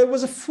 there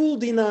was a full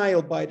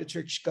denial by the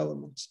Turkish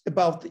government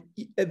about the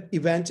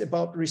event,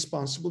 about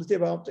responsibility,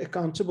 about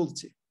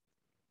accountability.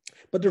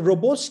 But the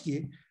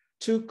Roboski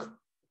took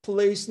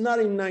place not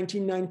in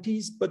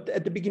 1990s, but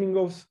at the beginning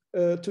of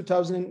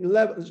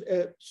 2011,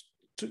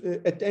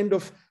 at the end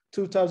of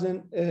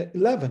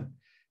 2011.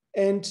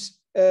 And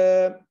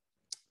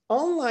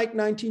unlike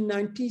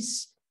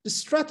 1990s, the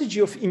strategy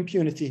of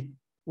impunity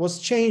was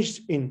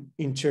changed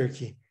in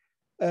Turkey.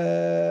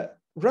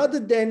 Rather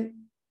than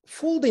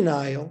full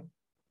denial,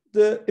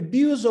 the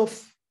abuse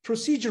of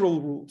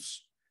procedural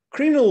rules,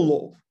 criminal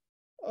law,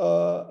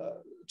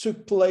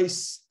 took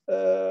place,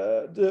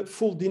 the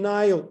full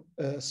denial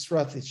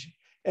strategy.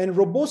 And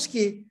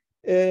Roboski,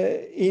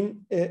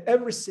 in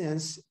every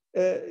sense,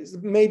 is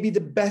maybe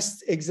the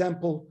best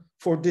example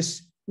for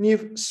this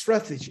new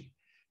strategy.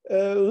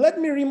 Let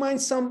me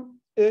remind some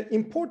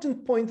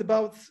important point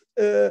about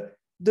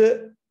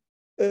the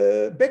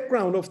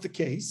background of the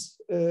case.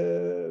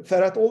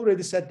 Ferhat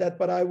already said that,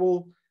 but I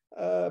will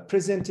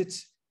present it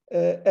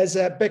as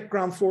a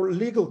background for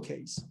legal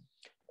case.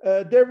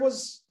 There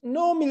was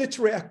no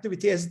military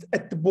activity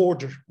at the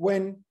border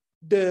when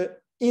the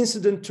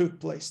incident took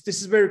place.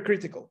 This is very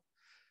critical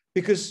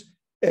because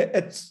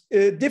at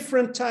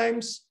different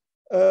times,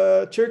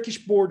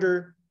 Turkish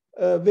border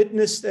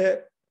witnessed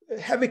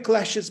heavy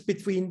clashes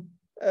between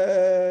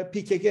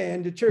PKK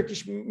and the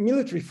Turkish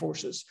military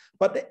forces.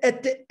 But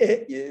at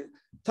the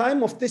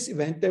time of this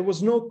event, there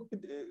was no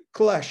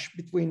clash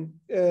between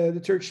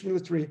the Turkish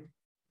military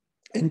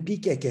and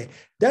PKK.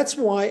 That's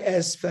why,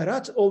 as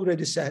Ferhat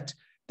already said,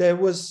 there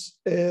was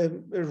a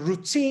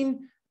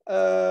routine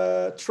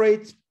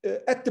trade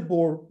at the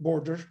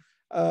border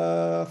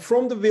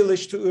from the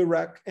village to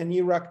Iraq and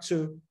Iraq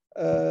to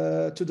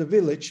the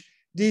village.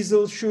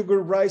 Diesel,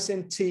 sugar, rice,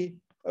 and tea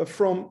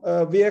from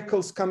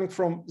vehicles coming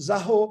from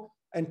Zaho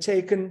and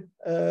taken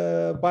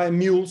by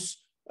mules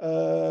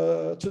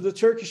to the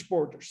Turkish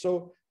border.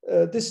 So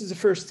this is the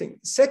first thing.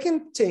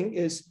 Second thing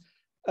is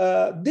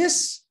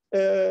this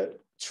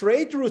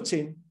trade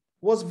routine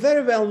was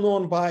very well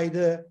known by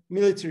the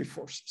military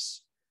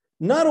forces.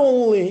 Not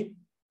only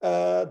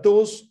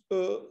those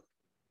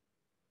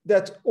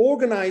that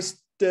organized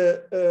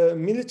the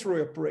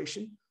military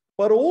operation,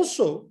 but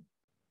also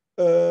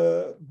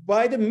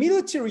by the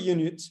military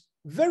units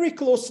very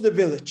close to the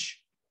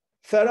village.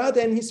 Ferhat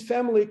and his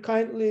family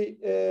kindly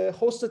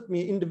hosted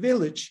me in the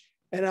village,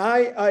 and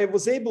I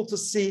was able to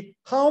see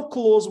how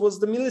close was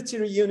the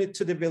military unit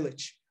to the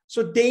village.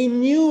 So they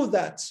knew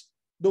that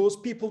those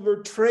people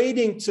were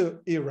trading to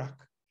Iraq,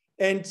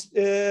 and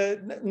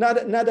not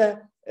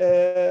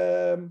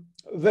a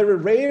very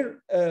rare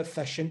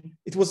fashion.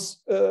 It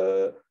was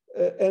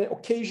an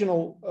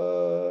occasional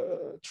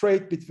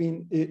trade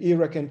between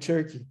Iraq and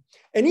Turkey.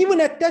 And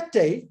even at that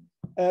day,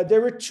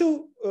 there were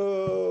two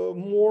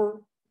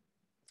more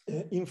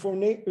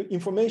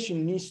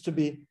information needs to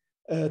be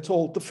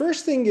told. The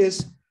first thing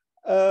is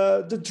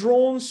the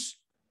drones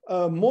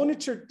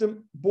monitored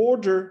the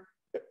border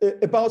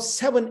about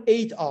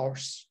 7-8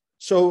 hours.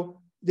 So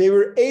they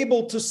were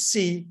able to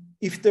see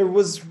if there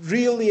was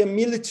really a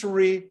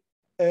military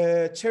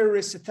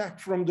terrorist attack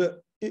from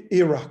the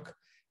Iraq.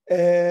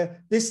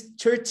 This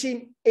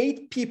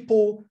 8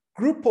 people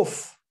group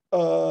of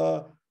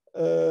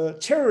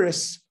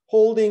terrorists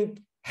holding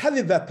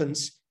heavy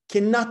weapons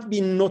cannot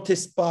be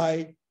noticed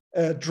by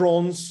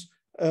drones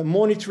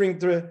monitoring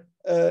the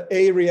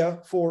area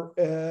for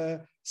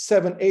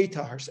 7-8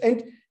 hours.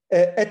 And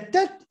at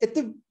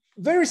the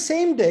very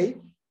same day,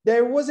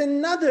 there was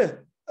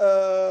another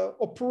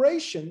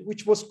operation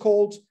which was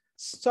called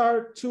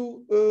STAR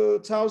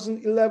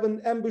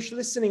 2011 ambush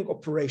listening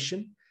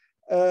operation.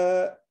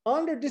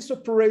 Under this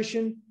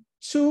operation,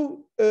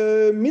 2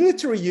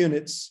 military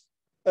units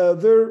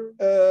were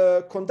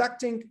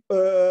conducting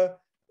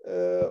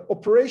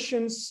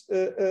operations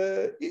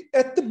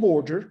at the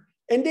border,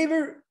 and they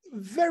were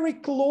very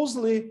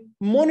closely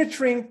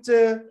monitoring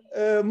the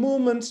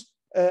movement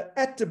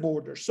at the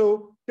border.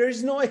 So there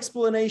is no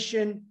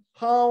explanation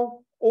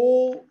how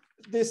all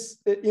this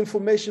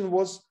information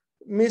was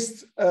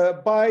missed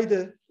by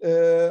the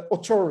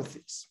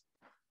authorities.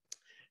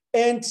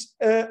 And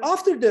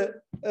after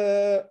the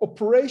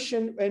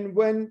operation, and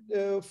when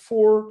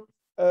 4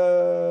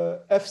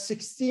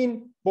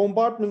 F-16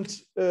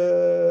 bombardment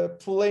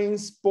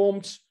planes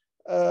bombed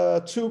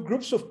 2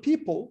 groups of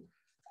people,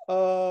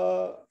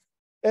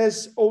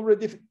 as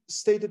already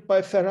stated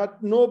by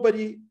Ferhat,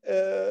 nobody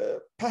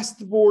passed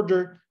the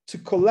border to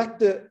collect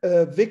the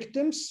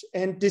victims,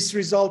 and this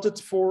resulted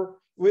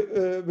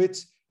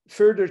with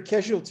further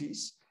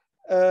casualties.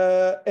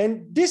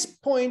 And this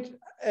point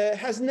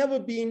has never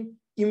been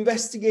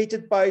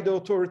investigated by the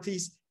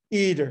authorities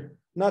either,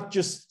 not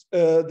just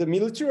the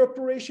military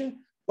operation,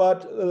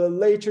 but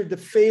later the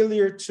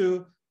failure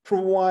to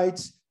provide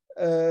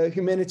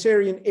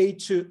humanitarian aid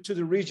to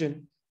the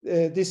region.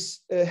 This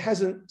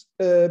hasn't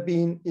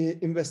been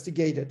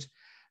investigated.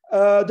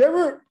 There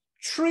were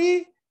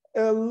 3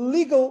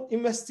 legal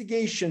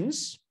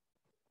investigations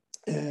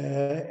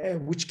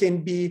which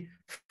can be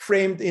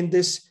framed in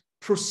this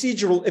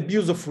procedural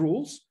abuse of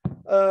rules.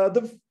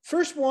 The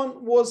first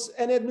one was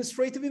an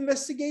administrative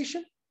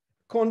investigation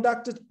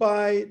conducted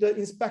by the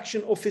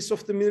Inspection Office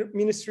of the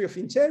Ministry of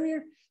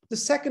Interior. The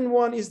second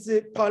one is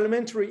the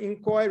Parliamentary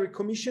Inquiry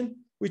Commission,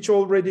 which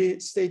already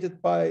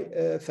stated by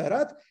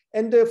Ferhat.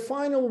 And the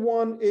final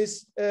one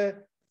is a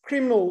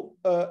criminal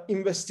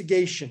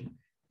investigation.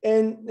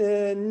 And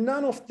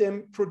none of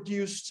them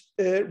produced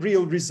a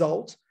real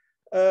result.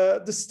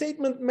 The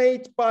statement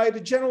made by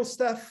the General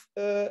Staff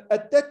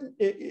at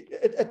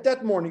that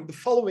morning, the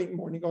following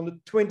morning, on the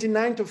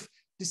 29th of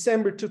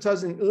December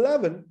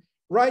 2011,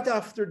 right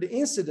after the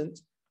incident,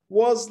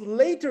 was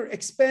later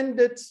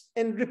expanded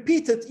and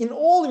repeated in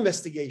all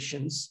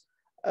investigations,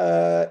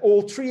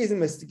 all 3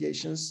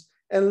 investigations,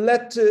 and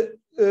led to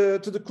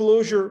the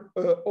closure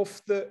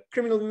of the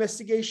criminal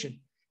investigation.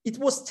 It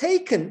was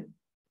taken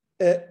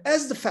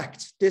as the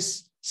fact,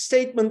 this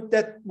statement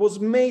that was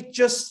made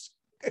just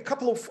a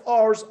couple of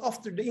hours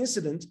after the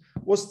incident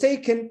was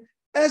taken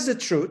as the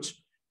truth,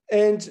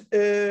 and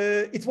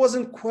it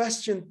wasn't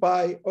questioned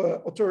by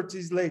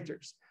authorities later.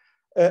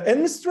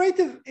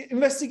 Administrative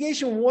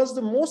investigation was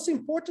the most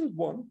important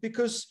one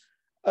because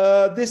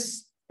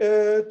this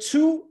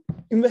two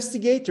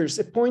investigators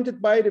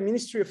appointed by the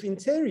Ministry of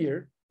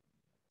Interior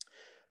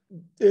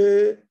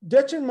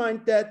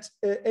determined that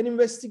an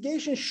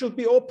investigation should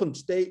be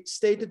opened. They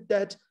stated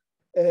that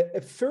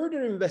a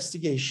further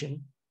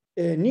investigation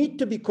need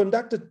to be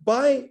conducted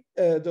by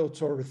the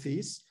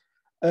authorities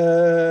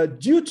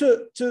due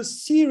to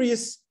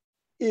serious,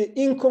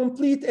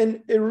 incomplete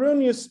and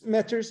erroneous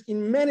matters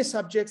in many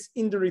subjects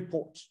in the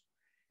report.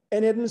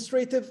 An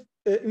administrative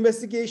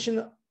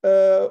investigation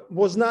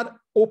was not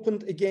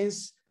opened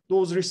against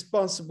those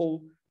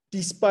responsible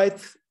despite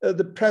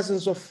the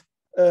presence of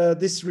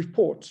this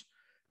report.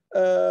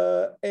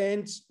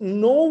 And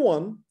no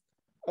one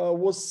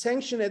was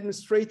sanctioned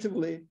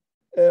administratively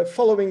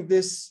following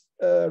this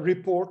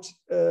report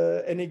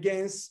and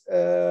against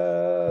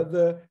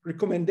the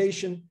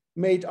recommendation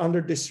made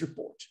under this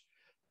report.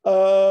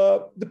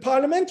 The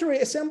Parliamentary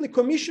Assembly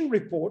Commission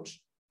report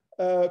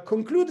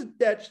concluded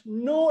that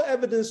no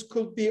evidence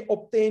could be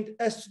obtained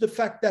as to the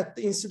fact that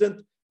the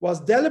incident was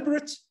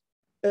deliberate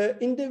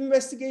in the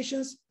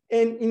investigations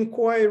and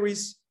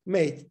inquiries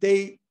made.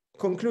 They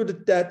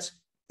concluded that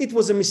it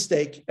was a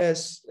mistake,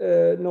 as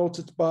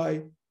noted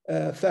by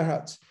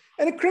Ferhat.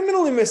 And a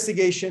criminal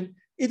investigation,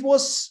 it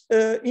was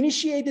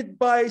initiated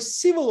by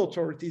civil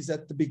authorities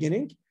at the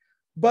beginning,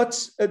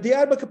 but the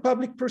Diyarbakır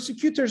Public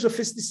Prosecutor's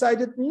Office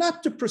decided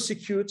not to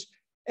prosecute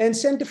and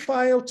sent the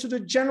file to the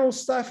General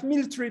Staff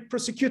Military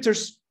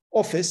Prosecutor's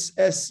Office,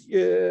 as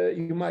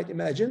you might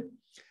imagine.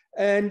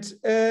 And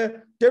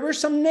there were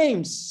some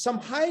names, some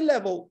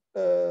high-level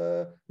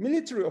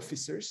military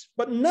officers,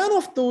 but none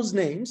of those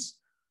names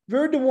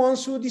were the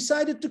ones who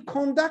decided to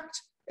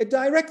conduct a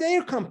direct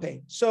air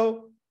campaign.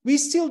 So we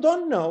still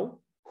don't know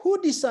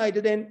who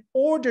decided and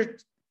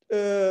ordered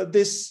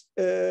this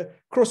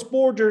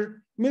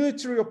cross-border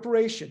military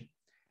operation.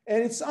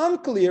 And it's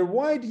unclear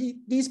why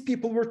these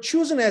people were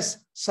chosen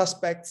as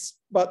suspects,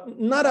 but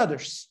not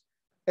others,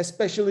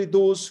 especially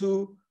those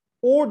who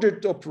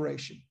ordered the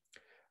operation.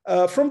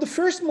 From the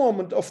first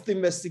moment of the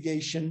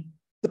investigation,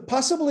 the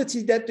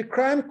possibility that the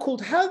crime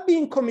could have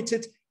been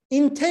committed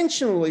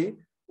intentionally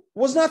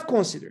was not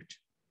considered.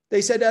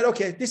 They said that,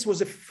 okay, this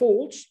was a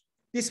fault,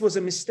 this was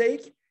a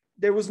mistake,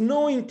 there was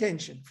no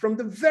intention from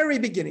the very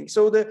beginning.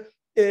 So the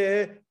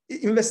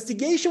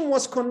investigation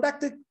was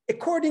conducted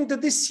according to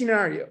this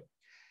scenario.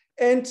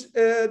 And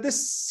the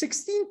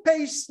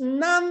 16-page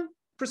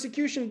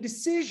non-prosecution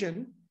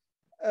decision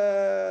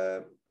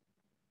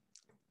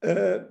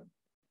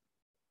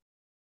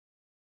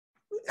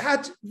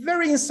had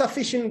very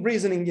insufficient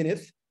reasoning in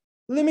it,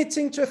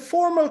 limiting to a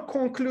formal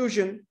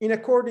conclusion in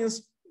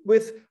accordance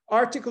with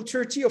Article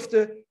 30 of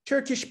the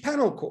Turkish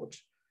Penal Code,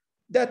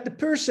 that the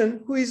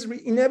person who is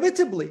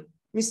inevitably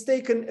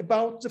mistaken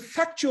about the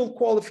factual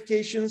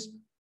qualifications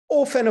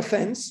of an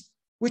offense,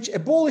 which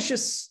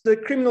abolishes the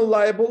criminal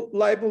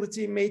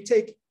liability, may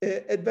take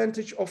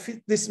advantage of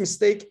this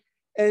mistake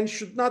and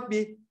should not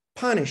be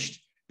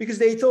punished. Because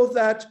they thought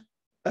that,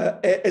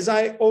 as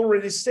I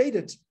already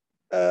stated,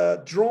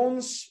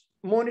 drones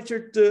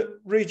monitored the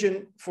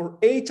region for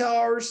 8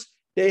 hours.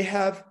 They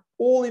have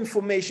all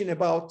information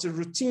about the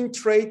routine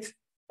trade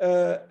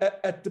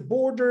at the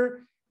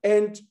border,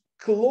 and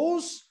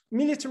close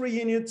military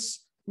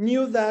units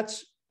knew that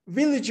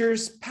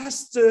villagers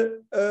passed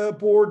the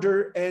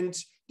border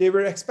and they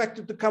were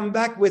expected to come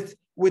back with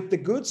the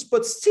goods,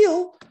 but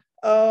still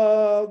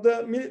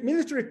the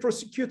military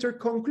prosecutor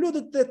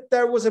concluded that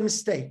there was a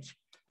mistake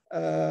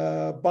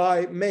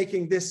by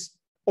making this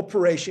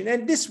operation.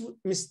 And this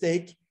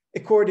mistake,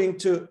 according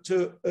to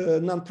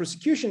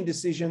non-prosecution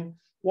decision,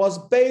 was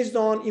based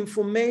on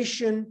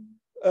information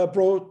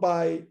brought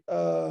by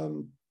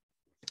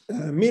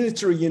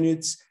military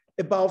units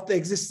about the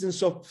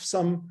existence of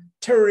some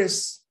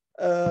terrorist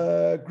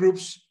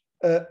groups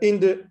in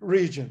the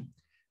region.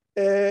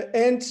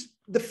 And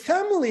the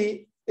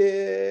family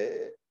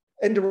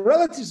and the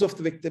relatives of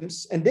the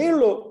victims and their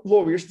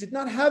lawyers did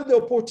not have the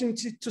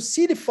opportunity to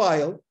see the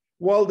file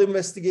while the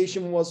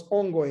investigation was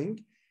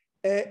ongoing,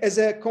 as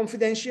a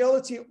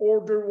confidentiality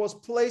order was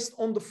placed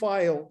on the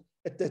file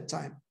at that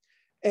time.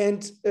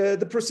 And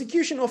the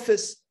prosecution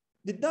office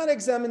did not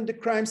examine the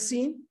crime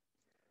scene,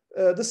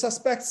 the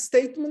suspect's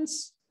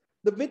statements,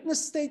 the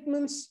witness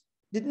statements,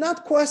 did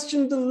not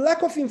question the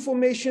lack of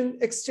information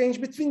exchange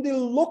between the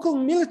local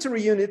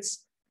military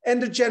units and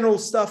the general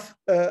staff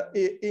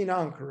in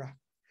Ankara.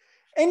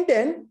 And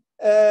then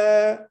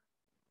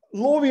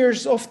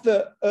lawyers of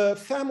the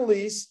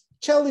families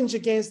challenged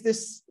against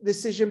this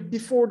decision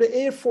before the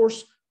Air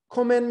Force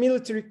Command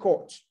Military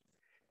Court.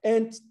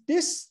 And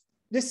this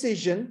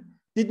decision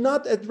did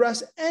not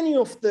address any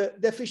of the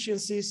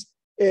deficiencies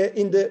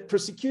in the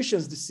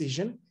prosecution's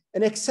decision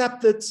and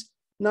accepted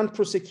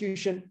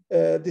non-prosecution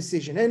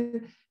decision.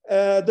 And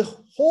the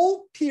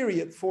whole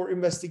period for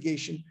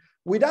investigation,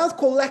 without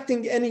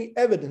collecting any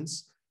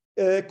evidence,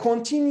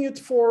 continued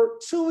for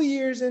 2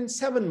 years and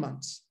 7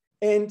 months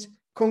and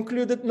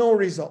concluded no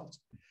result.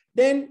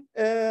 Then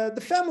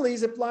the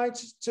families applied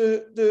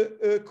to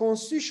the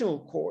Constitutional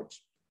Court.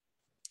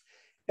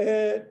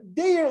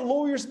 Their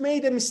lawyers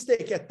made a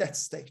mistake at that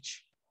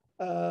stage.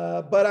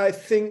 but I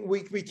think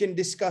we can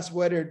discuss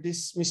whether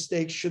this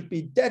mistake should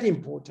be that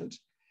important.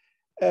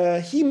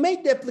 He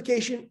made the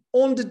application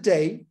on the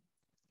day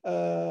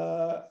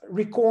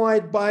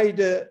required by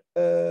the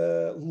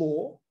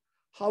law.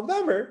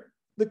 However,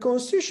 the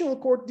Constitutional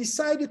Court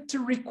decided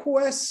to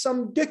request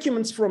some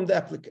documents from the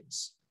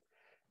applicants.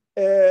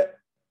 The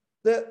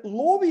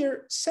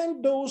lawyer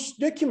sent those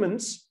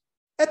documents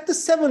at the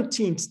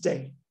 17th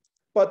day,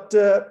 but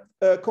the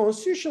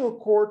Constitutional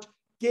Court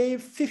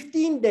gave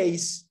 15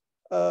 days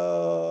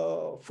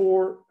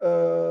for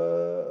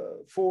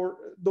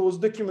those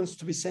documents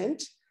to be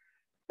sent.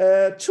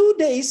 2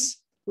 days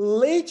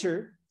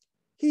later,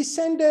 he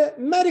sent a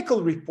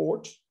medical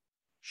report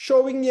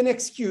showing an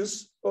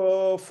excuse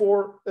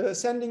for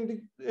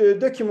sending the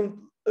document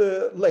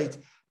late.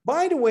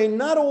 By the way,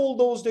 not all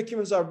those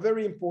documents are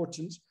very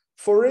important.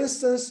 For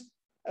instance,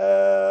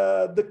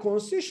 the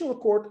Constitutional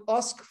Court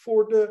asked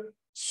for the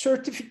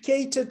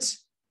certificated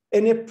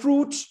and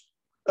approved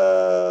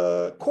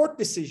court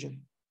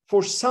decision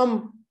for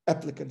some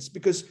applicants,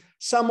 because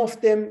some of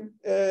them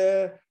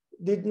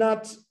did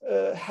not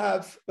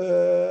have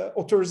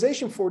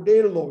authorization for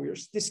their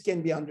lawyers. This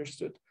can be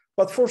understood.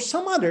 But for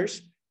some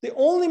others, the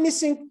only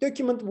missing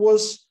document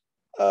was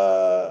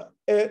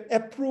an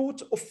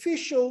approved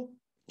official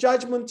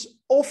judgment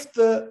of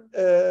the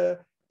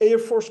Air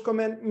Force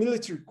Command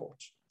Military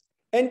Court.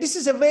 And this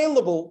is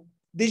available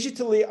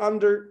digitally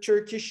under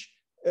Turkish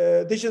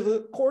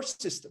digital court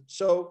system.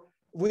 So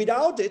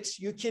without it,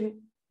 you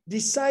can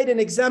decide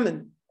and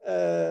examine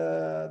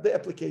the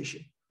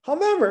application.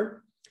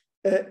 However,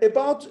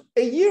 about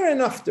a year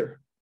and a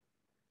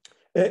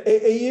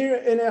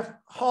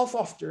half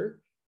after,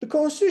 the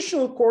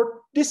Constitutional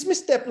Court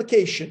dismissed the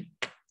application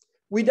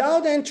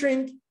without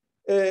entering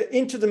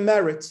into the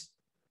merits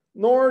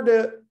nor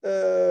the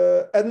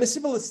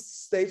admissibility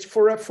stage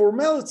for a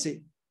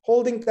formality,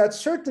 holding that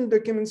certain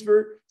documents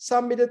were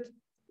submitted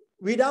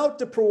without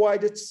the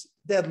provided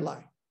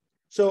deadline.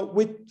 So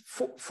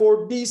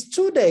for these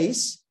 2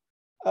 days,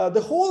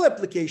 the whole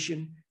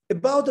application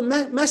about the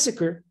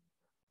massacre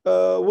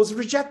was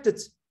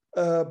rejected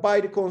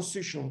by the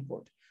Constitutional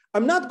Court.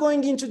 I'm not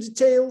going into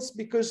details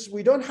because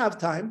we don't have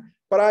time,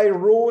 but I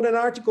wrote an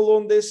article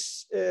on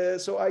this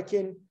so I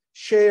can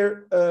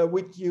share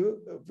with you,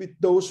 with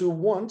those who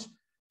want.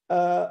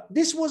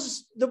 This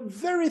was the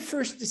very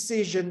first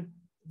decision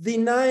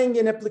denying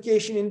an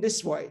application in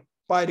this way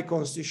by the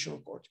Constitutional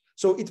Court.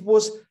 So it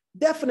was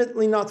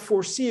definitely not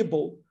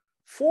foreseeable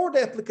for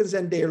the applicants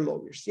and their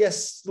lawyers.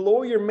 Yes, the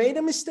lawyer made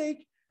a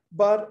mistake,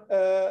 but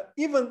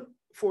even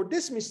for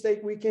this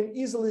mistake, we can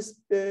easily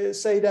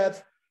say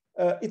that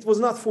it was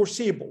not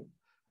foreseeable.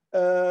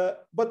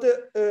 But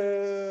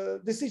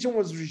the decision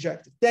was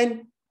rejected.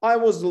 Then I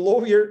was the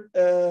lawyer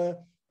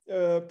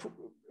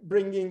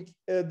bringing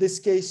this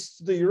case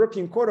to the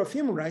European Court of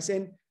Human Rights,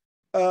 and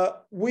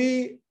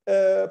we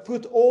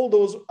put all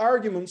those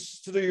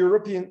arguments to the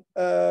European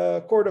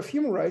Court of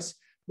Human Rights,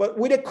 but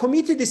with a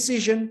committee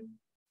decision,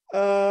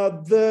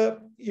 the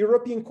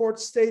European Court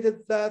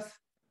stated that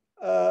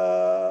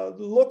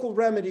local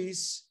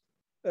remedies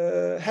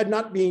had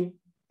not been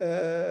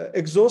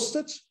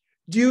exhausted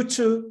due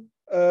to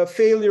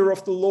failure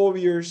of the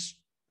lawyers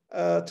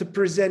to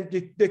present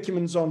the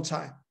documents on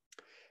time.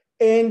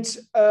 And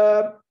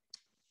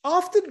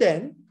after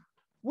then,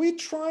 we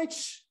tried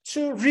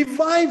to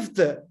revive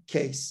the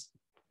case.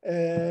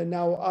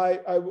 Now,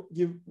 I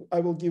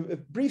will give a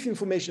brief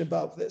information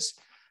about this.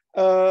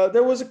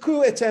 There was a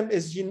coup attempt,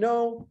 as you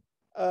know,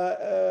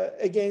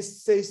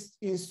 against state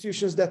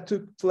institutions that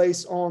took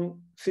place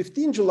on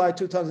 15 July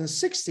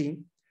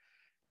 2016.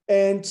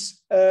 And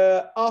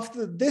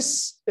after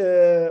this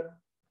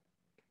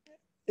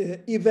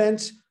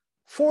event,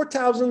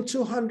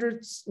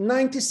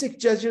 4,296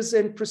 judges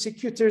and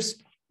prosecutors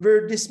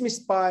were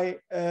dismissed by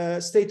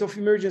state of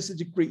emergency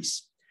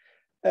decrees.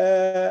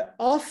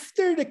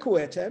 After the coup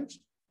attempt,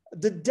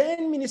 the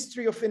then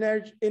Ministry of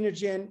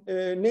Energy and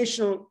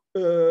National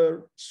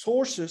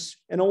Sources,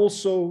 and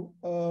also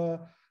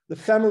the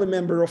family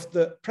member of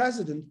the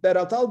president,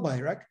 Ferhat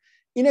Encu,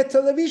 in a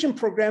television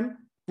program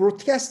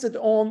broadcasted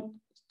on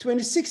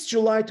 26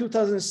 July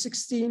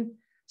 2016,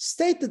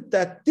 stated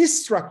that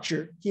this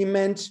structure, he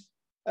meant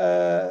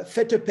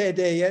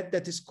FETÖ-PDY,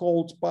 that is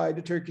called by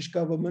the Turkish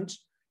government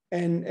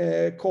and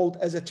called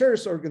as a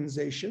terrorist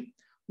organization,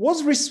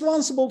 was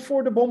responsible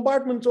for the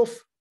bombardment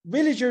of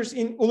villagers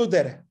in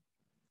Uludere,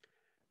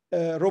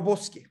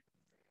 Roboski.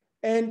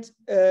 And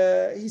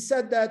he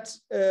said that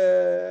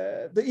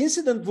the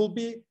incident will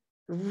be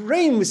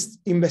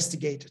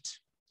re-investigated.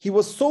 He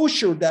was so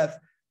sure that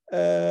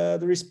the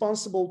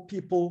responsible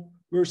people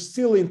were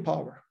still in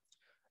power.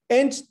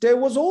 And there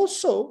was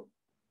also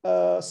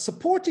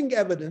supporting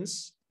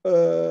evidence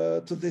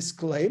to this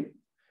claim,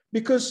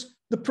 because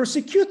the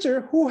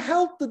prosecutor who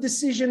held the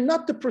decision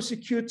not to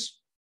prosecute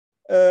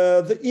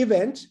the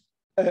event,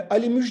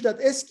 Ali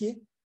Müjdat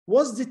Eski,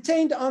 was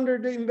detained under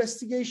the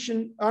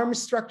investigation army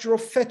structure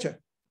of FETÖ.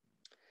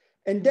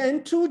 And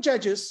then 2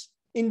 judges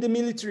in the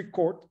military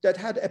court that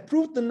had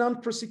approved the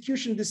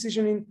non-prosecution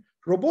decision in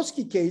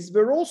Roboski case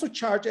were also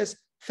charged as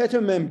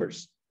FETÖ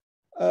members.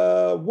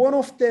 One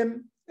of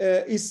them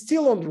is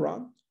still on the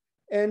run,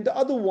 and the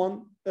other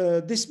one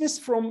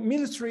dismissed from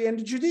military and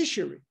the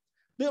judiciary.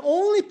 The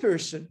only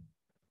person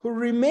who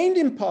remained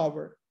in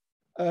power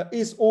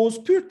is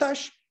Oğuz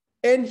Pürtaş,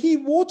 and he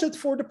voted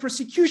for the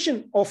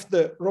prosecution of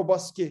the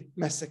Roboski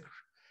massacre.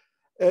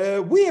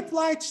 We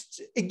applied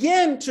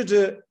again to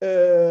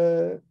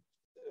the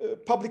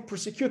public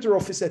prosecutor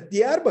office at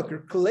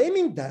Diyarbakır,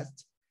 claiming that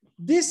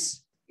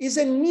this is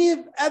a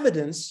new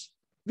evidence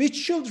which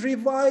should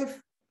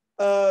revive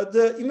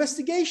the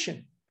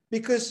investigation,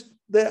 because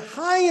the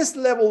highest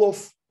level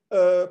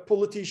of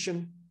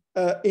politician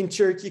in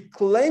Turkey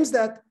claims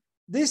that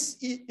this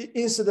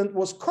incident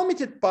was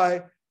committed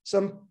by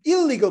some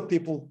illegal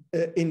people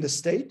in the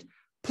state,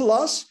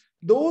 plus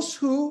those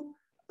who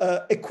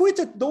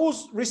acquitted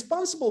those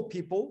responsible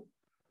people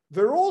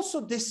were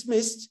also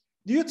dismissed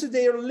due to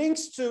their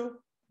links to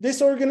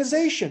this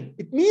organization.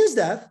 It means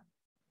that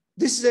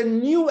this is a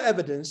new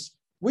evidence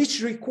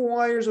which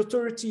requires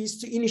authorities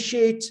to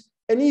initiate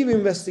a new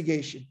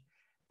investigation.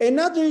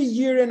 Another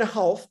year and a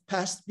half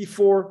passed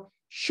before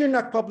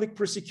Şırnak Public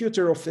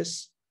Prosecutor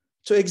Office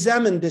to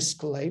examine this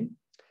claim.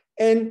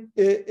 And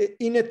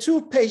in a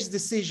two-page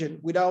decision,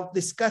 without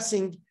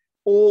discussing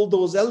all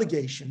those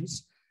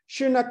allegations,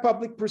 Şırnak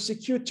Public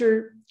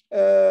Prosecutor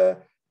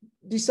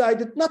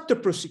decided not to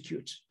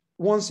prosecute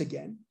once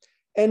again.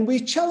 And we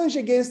challenge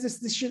against this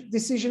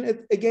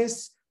decision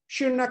against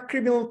Şırnak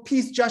Criminal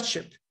Peace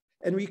Judgeship.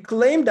 And we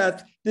claim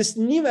that this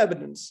new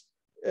evidence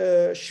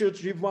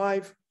should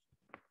revive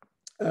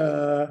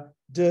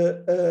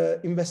the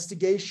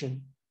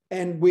investigation.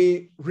 And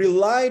we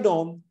relied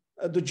on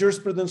the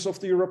jurisprudence of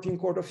the European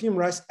Court of Human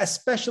Rights,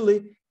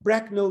 especially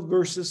Bracknell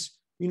versus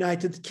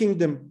United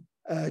Kingdom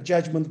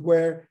judgment,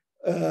 where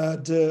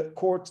the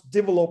court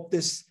developed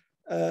this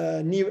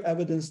new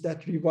evidence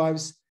that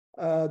revives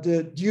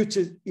the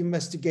duty to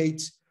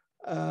investigate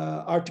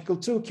Article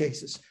 2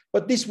 cases.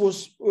 But this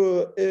was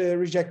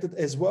rejected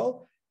as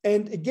well.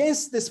 And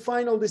against this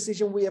final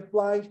decision, we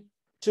applied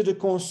to the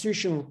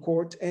Constitutional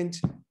Court, and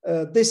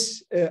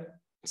this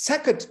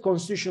second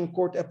Constitutional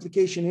Court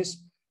application is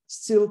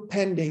still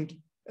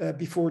pending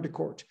before the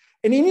court.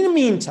 And in the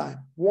meantime,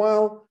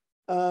 while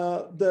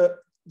the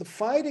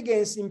fight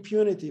against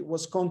impunity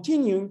was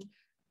continuing,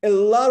 a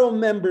lot of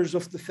members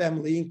of the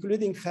family,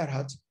 including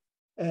Ferhat,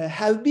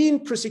 have been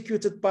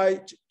prosecuted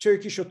by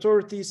Turkish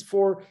authorities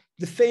for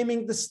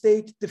defaming the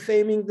state,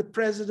 defaming the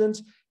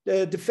president,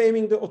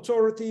 defaming the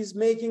authorities,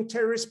 making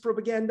terrorist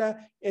propaganda,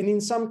 and in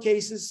some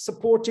cases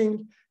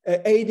supporting,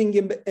 aiding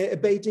and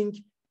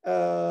abetting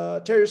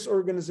terrorist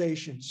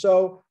organizations.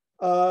 So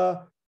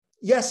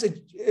yes,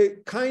 a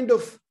kind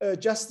of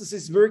justice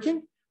is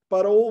working,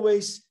 but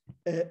always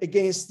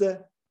against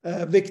the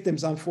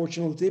victims,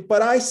 unfortunately.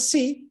 But I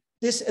see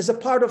this as a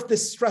part of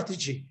this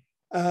strategy.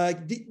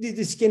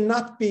 This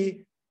cannot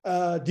be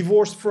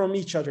divorced from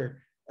each other.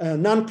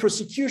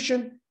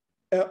 Non-prosecution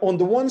on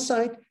the one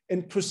side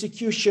and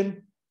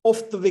prosecution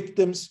of the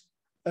victims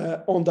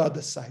on the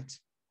other side.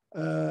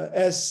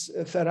 As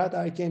Ferhat,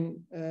 I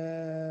can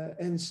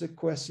answer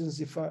questions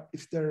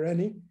if there are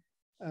any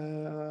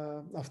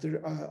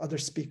after other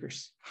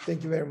speakers.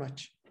 Thank you very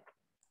much.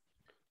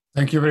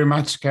 Thank you very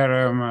much,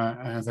 Kerem,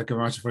 and thank you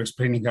very much for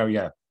explaining how,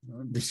 yeah,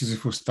 this is the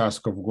first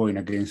task of going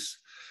against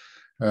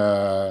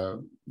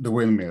the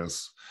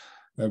windmills.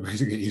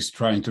 Basically, he's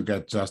trying to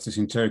get justice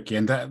in Turkey,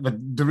 and but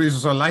there is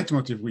also a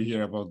leitmotif we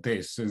hear about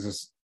this.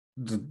 Is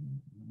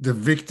the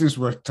victims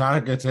were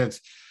targeted,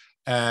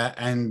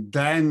 and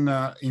then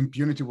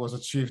impunity was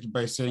achieved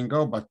by saying,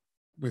 "Oh, but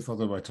we thought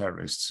they were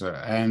terrorists,"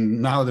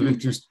 and now the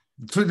victims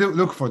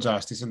look for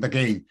justice, and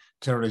again,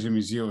 terrorism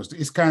is used.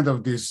 It's kind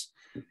of this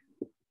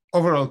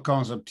overall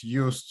concept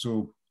used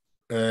to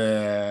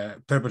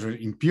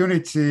perpetrate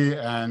impunity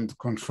and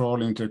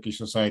control in Turkish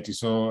society.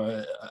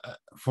 So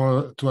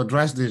to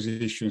address these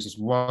issues is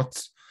what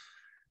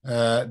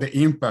the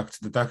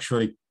impact that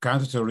actually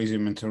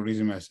counter-terrorism and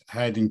terrorism has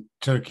had in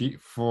Turkey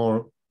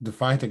for the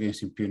fight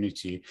against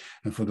impunity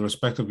and for the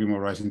respect of human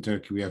rights in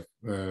Turkey. We have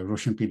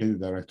Roisin,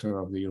 the director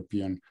of the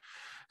European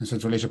and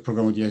Central Asia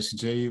program of the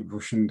ICJ.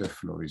 Roisin, the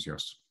floor is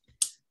yours.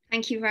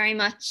 Thank you very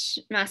much,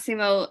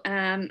 Massimo,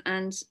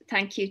 and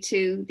thank you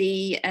to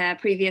the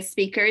previous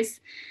speakers,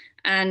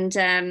 and to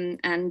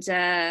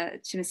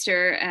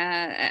Mr.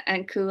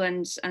 Encu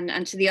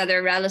and to the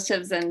other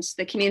relatives and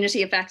the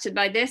community affected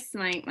by this.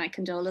 My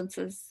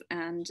condolences,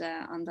 and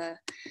on the,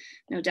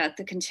 no doubt,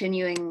 the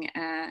continuing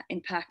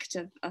impact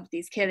of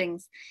these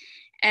killings.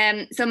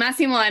 So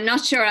Massimo, I'm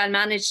not sure I'll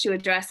manage to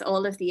address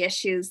all of the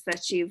issues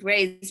that you've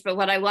raised, but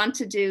what I want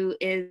to do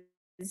is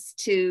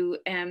to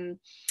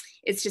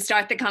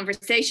start the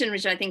conversation,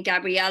 which I think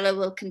Gabriella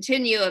will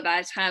continue,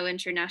 about how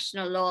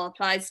international law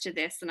applies to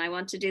this. And I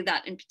want to do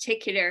that in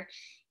particular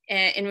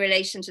in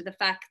relation to the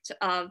fact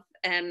of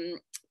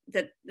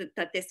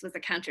that this was a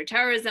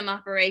counter-terrorism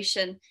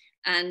operation,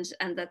 and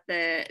that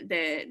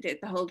the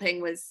whole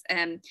thing was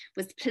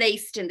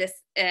placed in this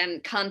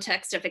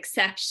context of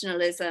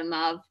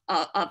exceptionalism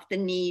of the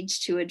need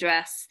to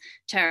address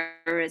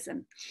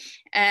terrorism.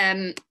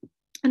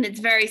 And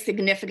it's very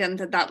significant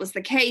that that was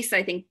the case,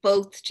 I think,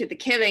 both to the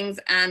killings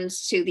and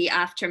to the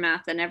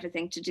aftermath and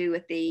everything to do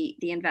with the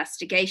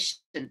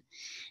investigation.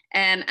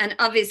 And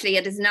obviously,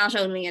 it is not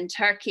only in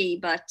Turkey,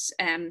 but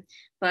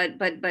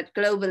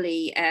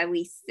globally,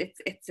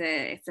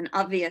 it's an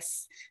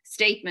obvious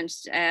statement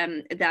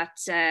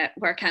that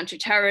where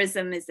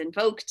counterterrorism is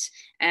invoked,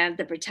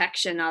 the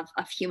protection of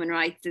human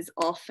rights is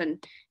often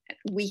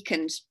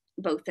weakened,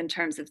 both in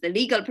terms of the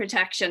legal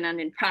protection and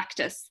in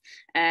practice,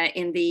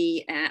 in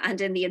the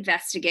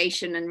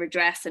investigation and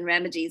redress and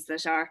remedies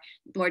that are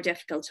more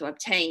difficult to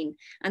obtain.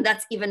 And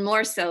that's even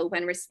more so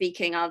when we're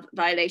speaking of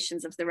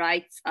violations of the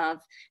rights of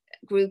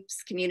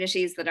groups,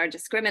 communities that are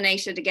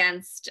discriminated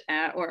against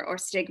or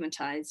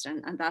stigmatized,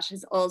 and that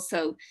has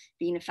also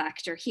been a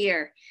factor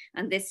here.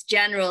 And this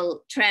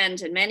general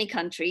trend in many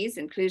countries,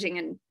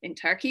 including in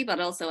Turkey,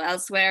 but also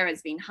elsewhere,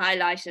 has been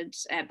highlighted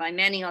by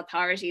many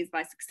authorities,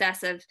 by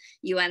successive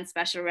UN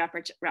special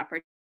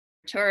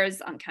rapporteurs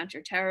on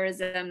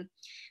counterterrorism,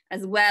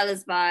 as well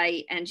as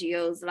by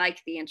NGOs like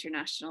the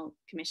International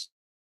Commission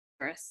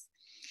for Us.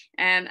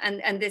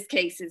 And this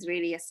case is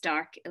really a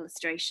stark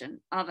illustration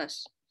of it.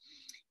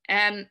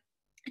 I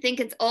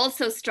think it's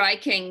also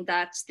striking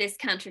that this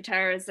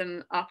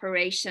counterterrorism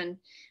operation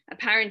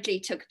apparently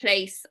took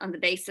place on the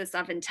basis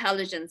of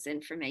intelligence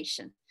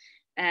information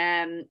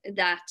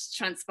that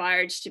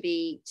transpired to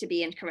be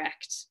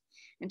incorrect,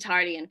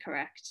 entirely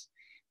incorrect.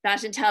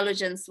 That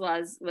intelligence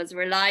was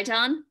relied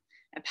on,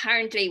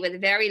 apparently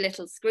with very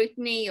little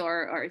scrutiny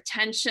or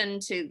attention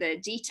to the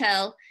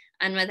detail,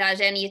 and without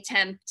any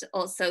attempt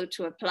also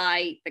to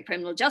apply the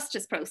criminal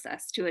justice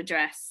process to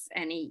address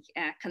any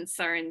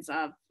concerns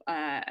of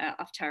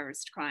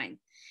terrorist crime.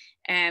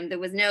 There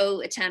was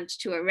no attempt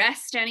to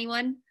arrest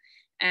anyone.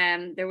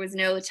 There was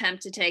no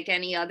attempt to take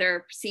any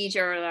other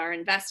procedural or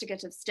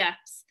investigative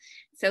steps.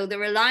 So the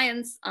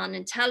reliance on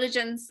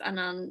intelligence and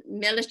on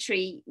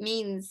military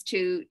means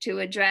to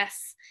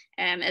address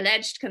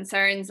alleged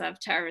concerns of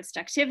terrorist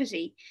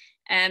activity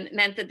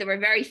meant that there were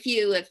very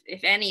few,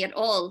 if any at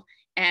all,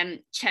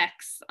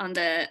 checks on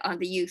the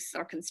use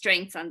or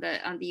constraints on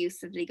the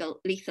use of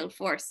lethal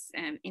force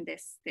in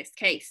this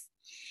case.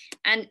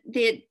 And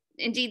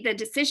indeed the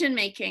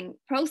decision-making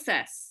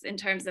process in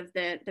terms of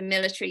the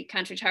military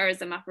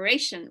counterterrorism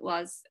operation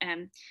was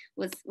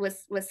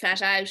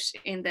set out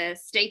in the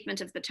statement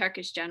of the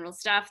Turkish General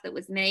Staff that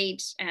was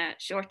made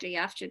shortly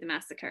after the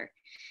massacre,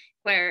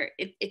 where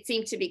it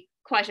seemed to be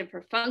quite a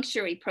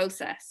perfunctory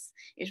process.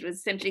 It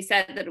was simply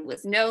said that it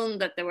was known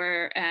that there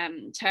were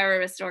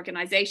terrorist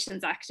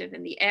organizations active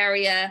in the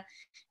area,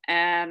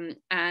 and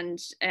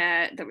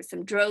there was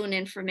some drone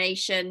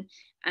information,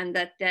 and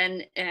that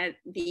then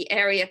the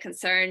area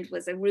concerned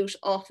was a route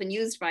often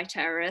used by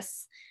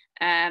terrorists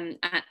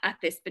at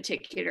this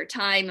particular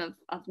time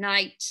of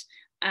night.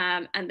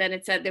 And then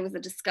it said there was a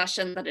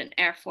discussion that an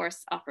Air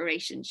Force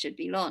operation should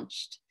be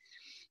launched.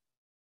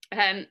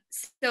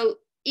 So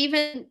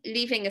even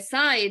leaving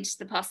aside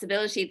the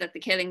possibility that the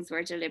killings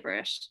were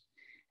deliberate,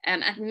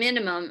 at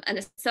minimum, an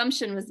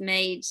assumption was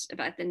made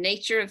about the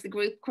nature of the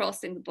group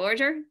crossing the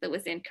border that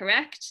was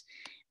incorrect,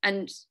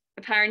 and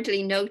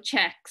apparently no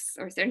checks,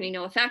 or certainly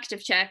no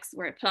effective checks,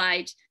 were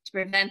applied to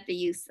prevent the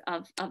use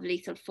of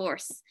lethal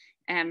force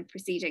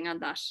proceeding on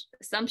that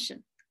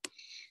assumption.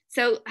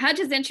 So how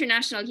does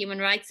international human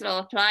rights law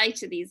apply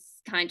to these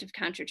kind of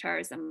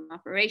counterterrorism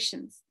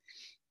operations?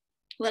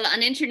 Well,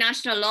 on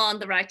international law on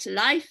the right to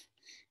life,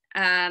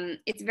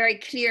 it's very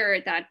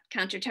clear that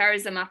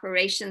counterterrorism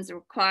operations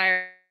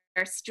require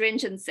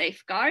stringent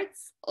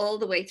safeguards all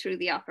the way through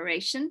the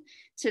operation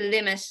to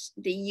limit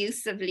the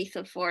use of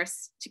lethal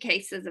force to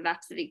cases of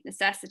absolute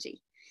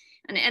necessity.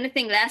 And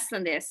anything less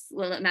than this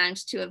will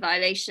amount to a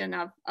violation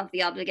of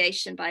the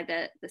obligation by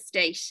the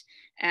state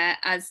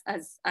as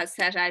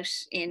set out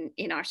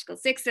in Article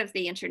 6 of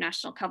the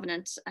International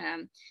Covenant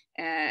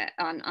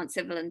on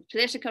Civil and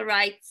Political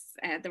Rights,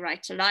 the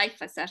right to life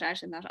as set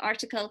out in that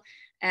article,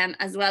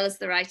 as well as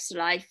the right to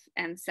life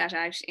set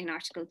out in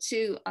Article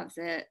 2 of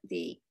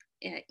the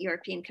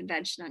European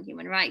Convention on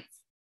Human Rights.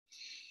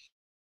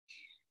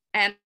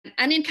 And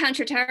in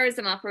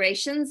counterterrorism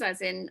operations, as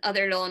in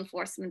other law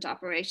enforcement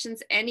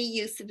operations, any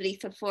use of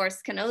lethal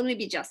force can only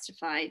be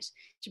justified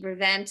to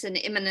prevent an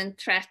imminent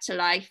threat to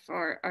life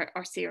or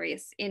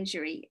serious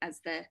injury, as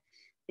the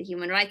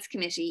Human Rights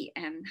Committee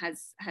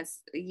the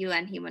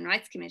UN Human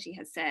Rights Committee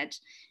has said.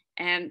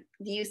 The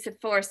use of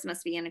force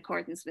must be in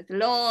accordance with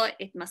law.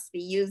 It must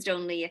be used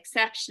only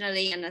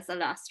exceptionally and as a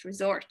last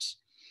resort.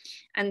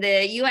 And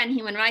the UN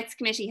Human Rights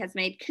Committee has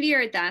made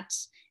clear that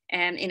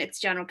in its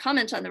general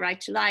comment on the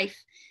right to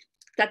life,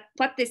 that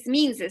what this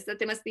means is that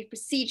there must be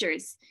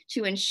procedures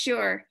to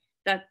ensure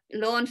that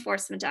law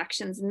enforcement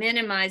actions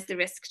minimize the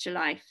risk to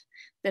life,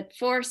 that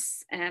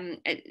force and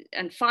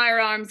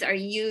firearms are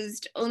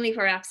used only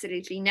where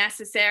absolutely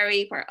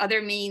necessary, where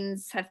other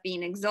means have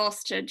been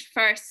exhausted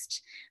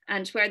first,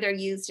 and where they're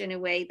used in a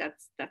way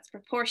that's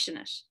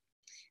proportionate.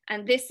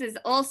 And this is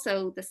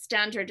also the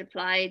standard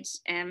applied,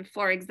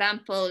 for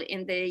example,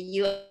 in the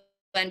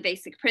UN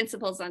Basic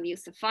Principles on the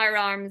Use of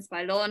Firearms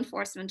by law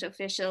enforcement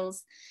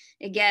officials,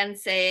 again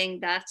saying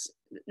that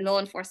law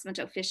enforcement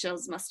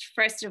officials must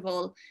first of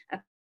all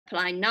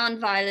apply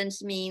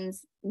non-violent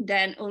means,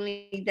 then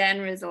only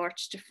then resort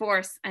to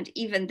force, and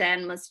even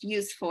then must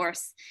use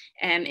force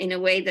in a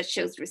way that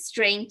shows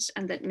restraint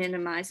and that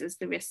minimizes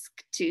the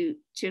risk to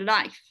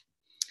life.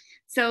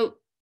 So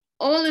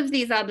all of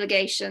these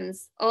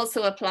obligations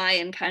also apply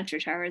in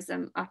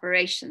counterterrorism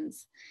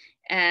operations,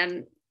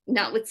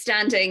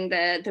 notwithstanding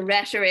the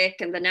rhetoric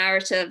and the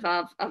narrative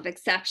of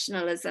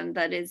exceptionalism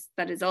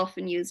that is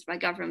often used by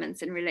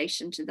governments in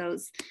relation to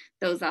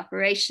those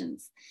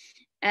operations.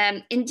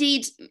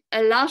 Indeed,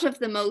 a lot of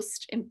the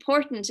most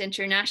important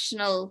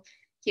international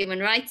human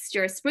rights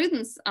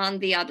jurisprudence on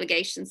the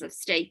obligations of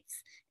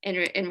states in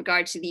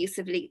regard to the use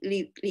of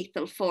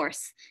lethal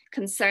force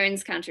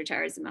concerns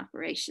counterterrorism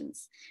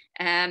operations.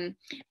 And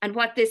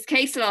what this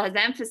case law has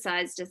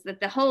emphasized is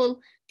that the whole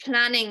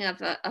planning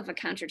of a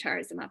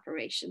counterterrorism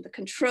operation, the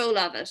control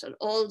of it at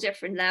all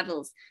different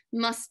levels,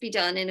 must be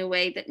done in a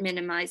way that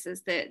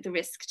minimizes the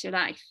risk to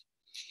life.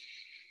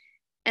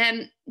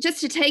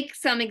 Just to take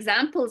some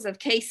examples of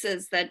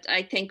cases that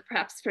I think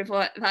perhaps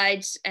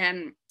provide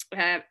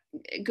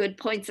good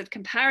points of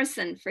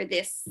comparison for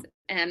this,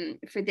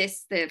 for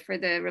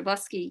the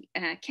Roboski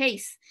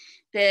case,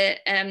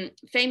 the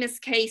famous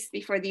case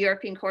before the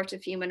European Court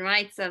of Human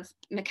Rights of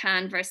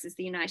McCann versus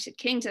the United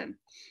Kingdom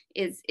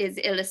is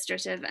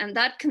illustrative, and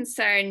that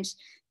concerned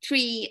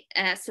 3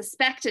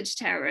 suspected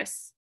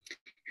terrorists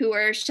who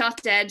were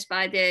shot dead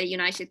by the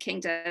United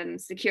Kingdom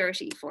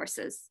security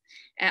forces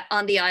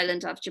on the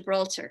island of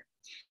Gibraltar.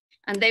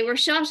 And they were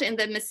shot in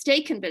the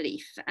mistaken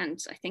belief,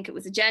 and I think it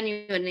was a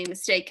genuinely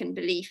mistaken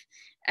belief,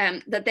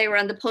 that they were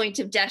on the point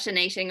of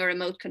detonating a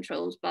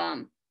remote-controlled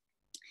bomb.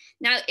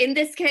 Now, in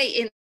this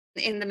case,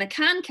 in the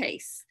McCann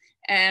case,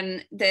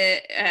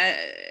 the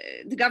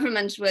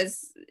government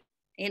was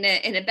in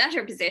a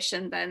better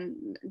position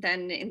than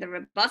in the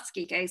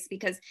Roboski case,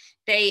 because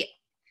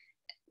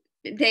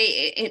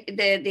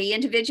the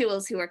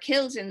individuals who were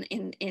killed in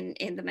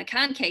the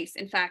McCann case,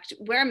 in fact,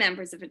 were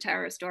members of a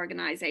terrorist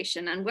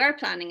organization and were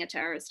planning a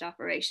terrorist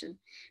operation,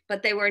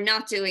 but they were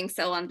not doing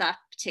so on that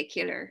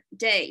particular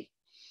day.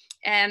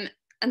 And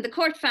the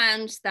court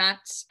found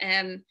that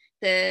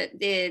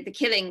the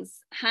killings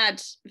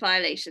had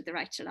violated the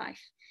right to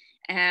life.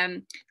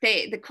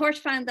 The court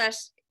found that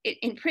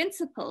in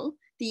principle,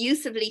 the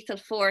use of lethal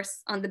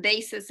force on the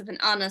basis of an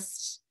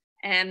honest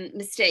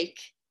mistake,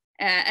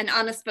 an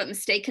honest but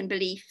mistaken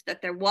belief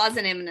that there was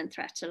an imminent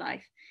threat to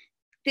life,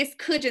 this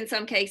could in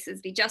some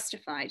cases be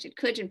justified. It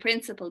could in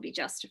principle be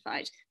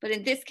justified, but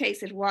in this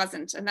case it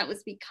wasn't. And that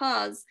was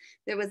because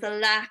there was a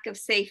lack of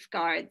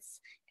safeguards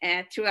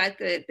throughout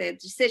the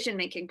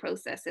decision-making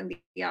process in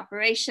the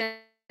operation,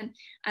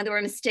 and there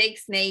were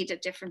mistakes made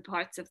at different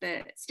parts of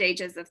the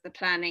stages of the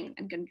planning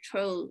and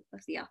control of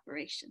the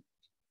operation.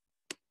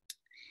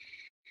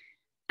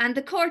 And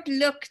the court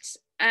looked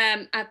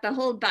at the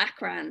whole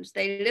background.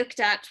 They looked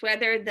at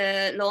whether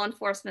the law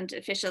enforcement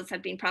officials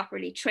had been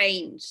properly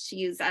trained to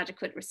use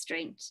adequate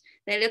restraint.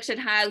 They looked at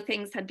how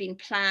things had been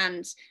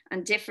planned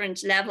and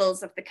different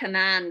levels of the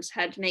command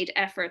had made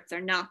efforts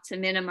or not to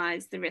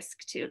minimize the risk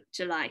to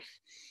life.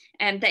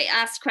 And they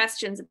asked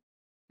questions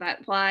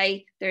about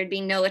why there had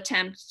been no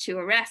attempt to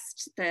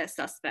arrest the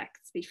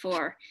suspects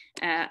before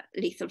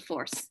lethal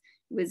force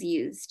was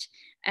used.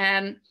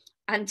 And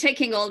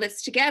taking all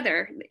this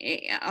together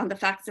on the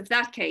facts of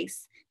that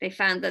case, they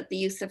found that the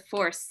use of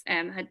force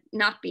had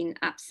not been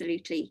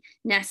absolutely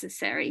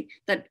necessary,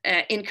 that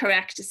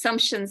incorrect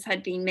assumptions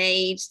had been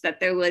made, that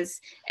there was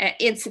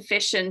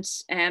insufficient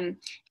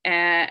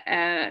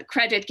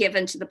credit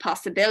given to the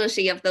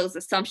possibility of those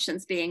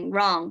assumptions being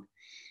wrong,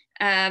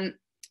 and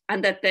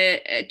that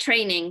the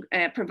training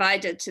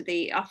provided to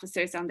the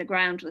officers on the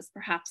ground was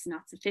perhaps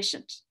not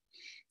sufficient.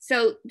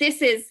 So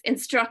this is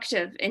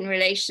instructive in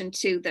relation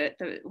to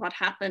what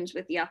happened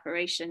with the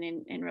operation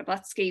in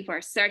Roboski,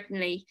 where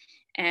certainly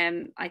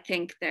I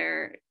think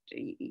there,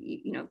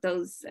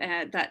 those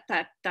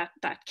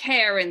that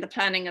care in the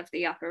planning of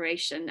the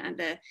operation and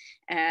the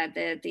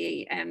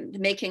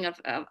making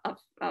of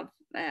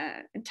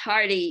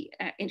entirely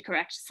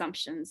incorrect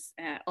assumptions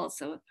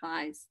also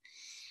applies.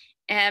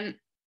 A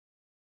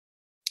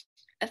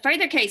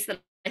further case that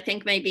I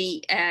think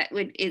maybe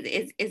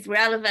is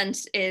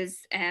relevant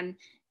is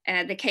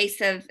the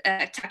case of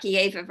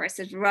Takeyeva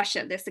versus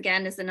Russia. This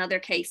again is another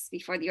case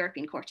before the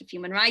European Court of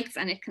Human Rights,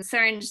 and it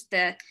concerns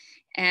the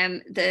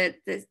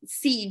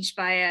siege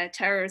by a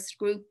terrorist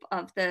group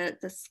of the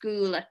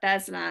school at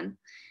Beslan,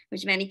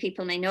 which many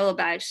people may know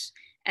about.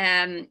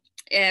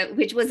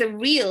 which was a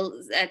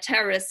real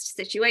terrorist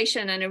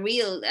situation and a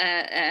real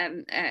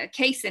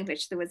case in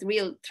which there was a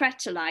real threat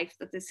to life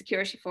that the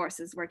security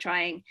forces were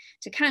trying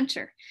to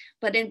counter.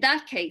 But in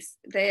that case,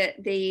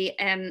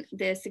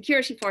 the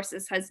security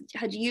forces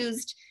had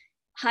used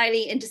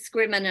highly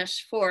indiscriminate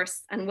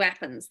force and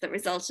weapons that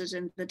resulted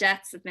in the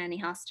deaths of many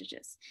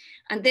hostages.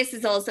 And this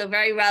is also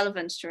very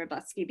relevant to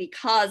Roboski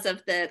because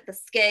of the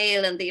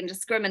scale and the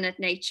indiscriminate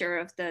nature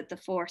of the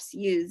force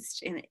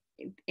used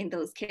in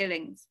those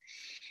killings.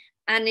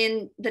 And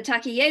in the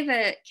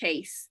Takeyeva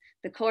case,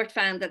 the court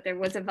found that there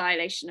was a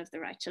violation of the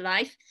right to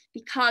life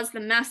because the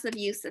massive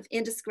use of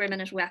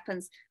indiscriminate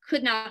weapons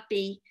could not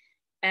be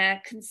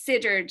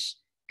considered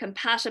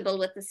compatible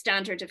with the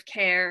standard of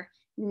care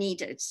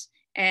needed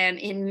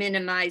in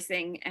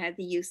minimizing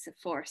the use of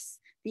force.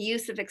 The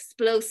use of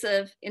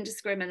explosive,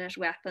 indiscriminate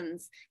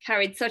weapons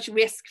carried such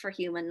risk for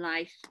human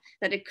life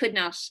that it could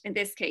not, in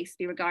this case,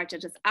 be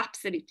regarded as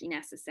absolutely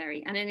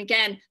necessary. And then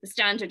again, the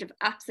standard of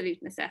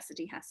absolute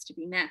necessity has to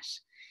be met.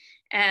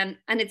 And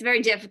it's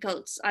very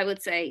difficult, I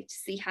would say, to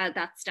see how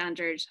that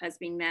standard has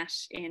been met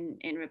in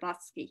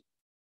Roboski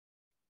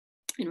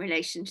in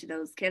relation to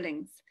those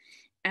killings.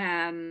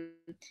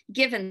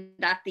 Given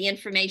that the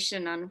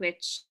information on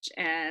which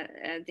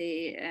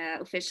the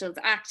officials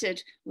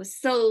acted was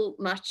so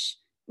much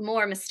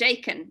more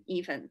mistaken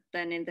even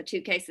than in the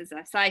two cases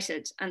I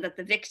cited, and that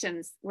the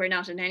victims were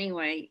not in any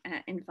way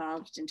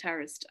involved in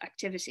terrorist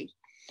activity.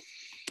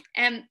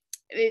 I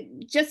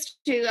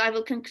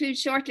will conclude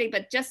shortly,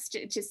 but just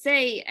to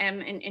say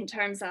in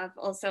terms of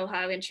also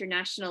how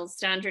international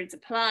standards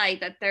apply,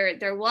 that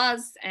there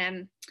was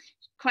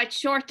quite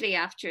shortly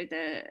after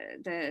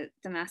the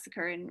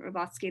massacre in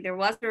Roboski, there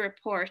was a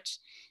report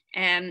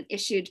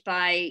issued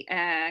by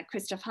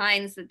Christoph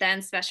Heinz, the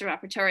then Special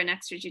Rapporteur on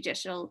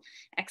Extrajudicial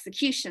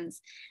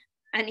Executions.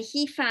 And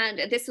he found,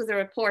 this was a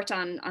report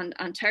on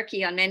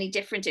Turkey, on many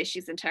different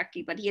issues in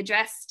Turkey, but he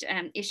addressed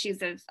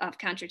issues of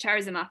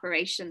counter-terrorism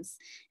operations,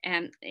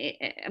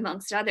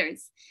 amongst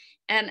others.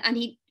 And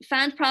he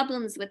found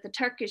problems with the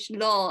Turkish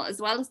law as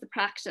well as the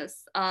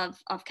practice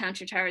of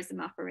counter-terrorism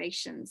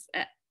operations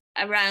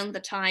around the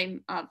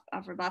time of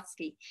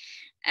Roboski.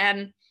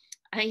 And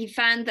he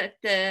found that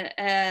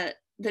the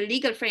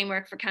legal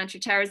framework for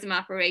counter-terrorism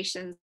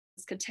operations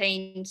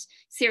contained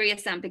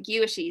serious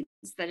ambiguities,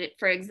 that it,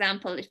 for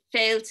example, it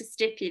failed to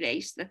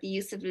stipulate that the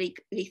use of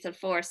lethal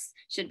force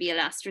should be a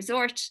last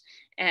resort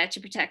to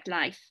protect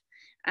life,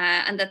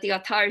 and that the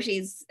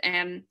authorities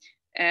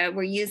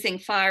were using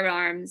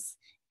firearms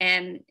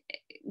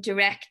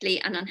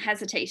directly and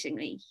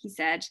unhesitatingly, he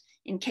said,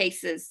 in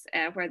cases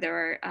where there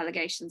were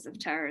allegations of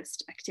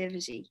terrorist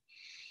activity.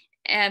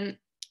 And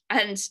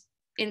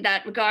in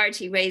that regard,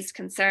 he raised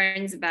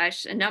concerns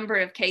about a number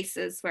of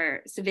cases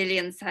where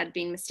civilians had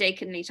been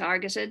mistakenly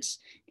targeted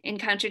in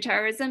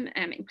counterterrorism,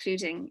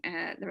 including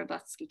the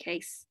Roboski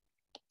case.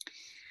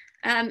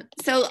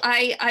 So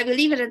I will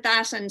leave it at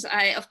that. And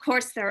of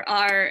course, there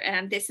are,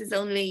 this is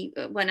only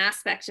one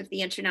aspect of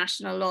the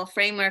international law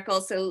framework.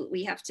 Also,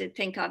 we have to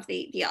think of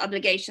the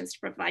obligations to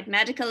provide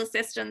medical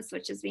assistance,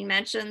 which has been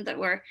mentioned, that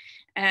were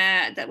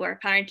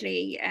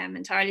apparently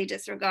entirely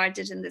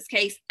disregarded in this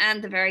case,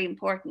 and the very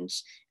important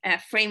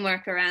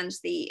framework around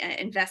the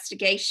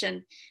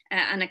investigation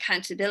and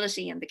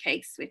accountability in the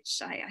case,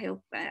 which I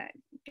hope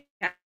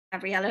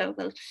Gabriella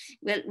will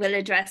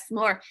address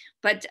more.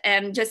 But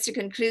just to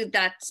conclude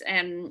that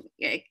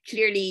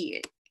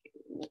clearly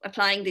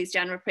applying these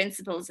general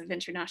principles of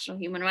international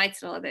human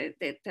rights law,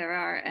 there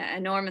are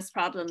enormous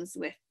problems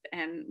with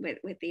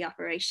the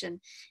operation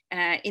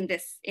in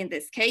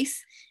this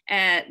case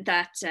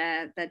that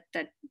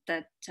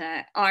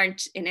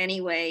aren't in any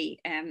way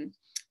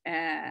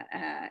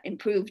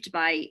improved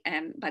by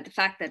the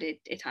fact that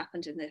it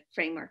happened in the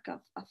framework of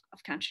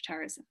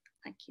counterterrorism.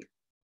 Thank you.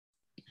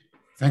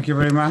 Thank you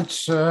very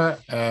much.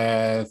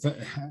 And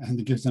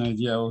it gives an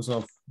idea also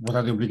of what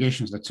are the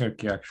obligations that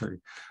Turkey actually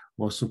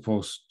was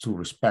supposed to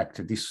respect,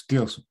 it is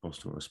still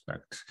supposed to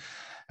respect.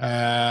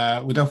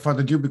 Without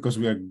further ado, because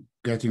we are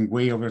getting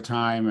way over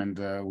time, and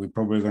we're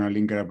probably going to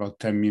linger about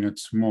 10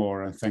 minutes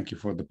more, and thank you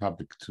for the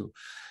public to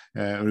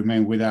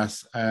remain with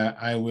us.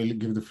 I will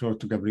give the floor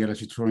to Gabriella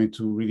Citroni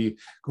to really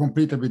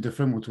complete a bit the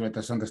framework to let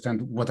us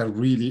understand what are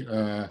really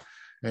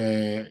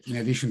in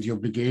addition to the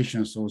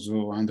obligations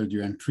also under the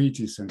UN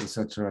treaties and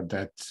etc.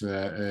 that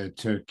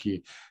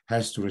Turkey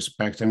has to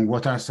respect, and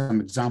what are some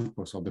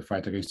examples of the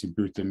fight against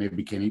impunity that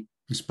maybe can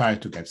inspire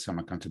to get some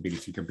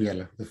accountability.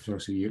 Gabriella, the floor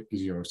is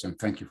yours, and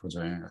thank you for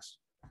joining us.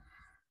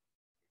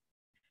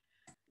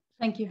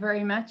 Thank you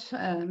very much,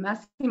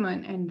 Massimo,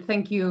 and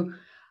thank you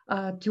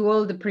to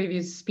all the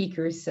previous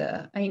speakers.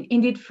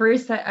 Indeed,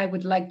 first, I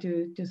would like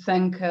to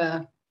thank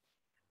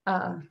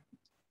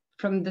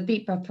from the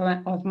deep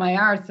of my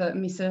heart,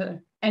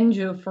 Mr.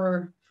 Encu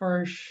for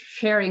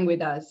sharing with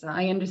us.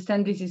 I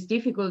understand this is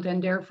difficult,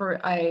 and therefore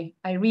I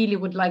really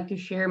would like to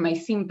share my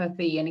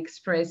sympathy and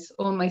express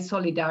all my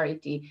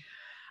solidarity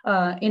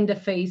in the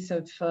face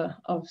of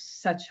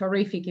such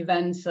horrific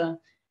events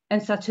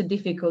and such a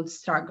difficult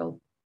struggle.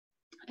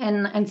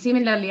 And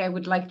similarly, I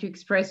would like to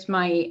express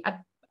my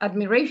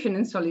admiration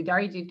and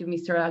solidarity to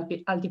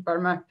Mr.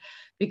 Altiparmak,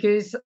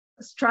 because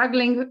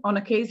struggling on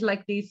a case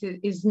like this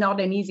is not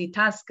an easy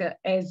task,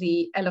 as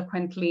he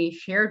eloquently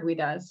shared with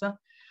us.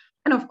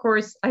 And of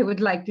course, I would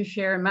like to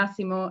share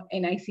Massimo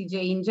and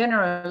ICJ in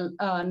general,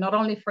 not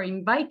only for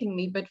inviting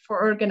me, but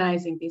for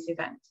organizing this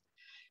event.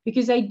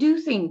 Because I do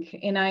think,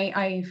 and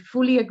I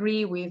fully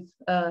agree with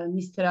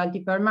Mr.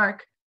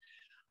 Altiparmak,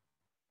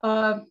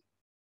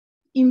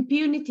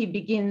 impunity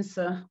begins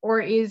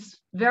or is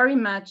very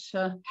much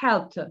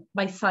helped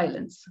by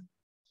silence.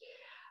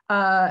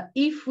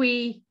 If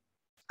we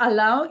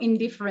allow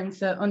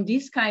indifference on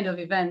these kind of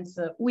events,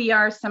 we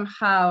are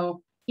somehow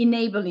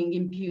enabling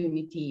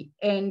impunity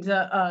and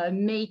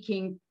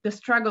making the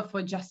struggle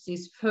for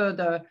justice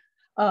further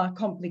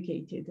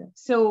complicated.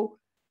 So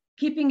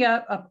keeping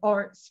up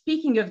or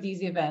speaking of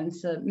these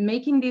events,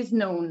 making this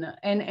known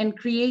and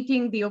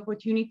creating the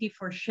opportunity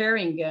for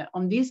sharing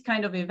on these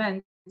kind of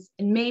events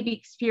and maybe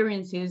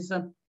experiences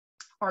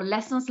or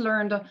lessons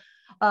learned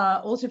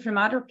also from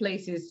other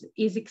places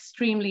is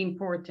extremely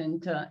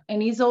important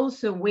and is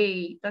also a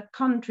way that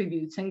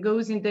contributes and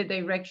goes in the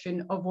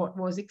direction of what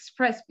was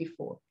expressed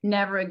before,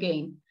 never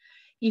again.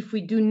 If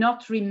we do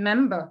not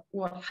remember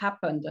what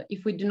happened,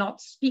 if we do not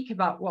speak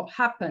about what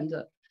happened,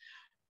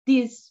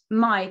 this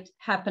might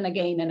happen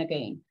again and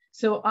again.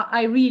 So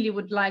I really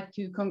would like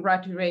to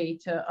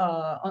congratulate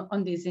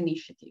on this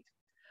initiative.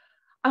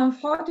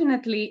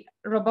 Unfortunately,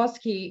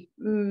 Roboski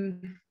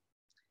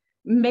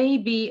may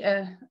be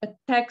a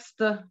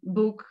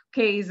textbook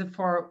case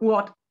for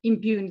what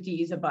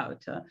impunity is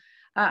about.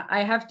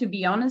 I have to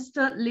be honest,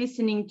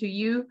 listening to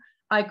you,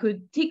 I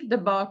could tick the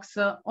box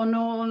on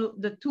all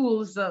the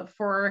tools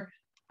for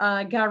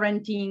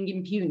guaranteeing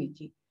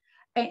impunity.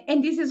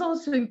 And this is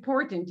also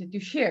important to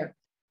share.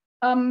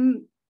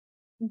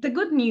 The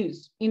good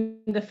news in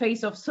the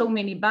face of so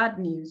many bad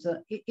news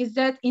is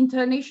that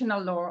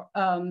international law,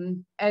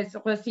 as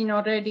Roisin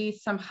already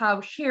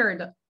somehow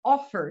shared,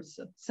 offers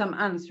some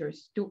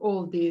answers to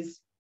all these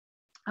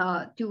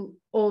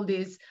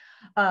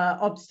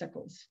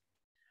obstacles.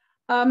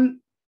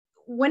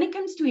 When it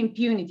comes to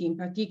impunity in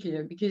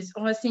particular, because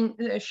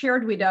Roisin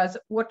shared with us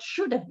what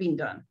should have been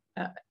done.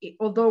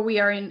 Although we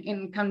are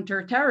in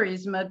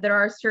counter-terrorism, there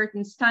are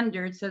certain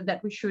standards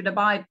that we should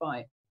abide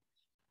by.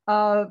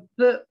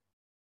 But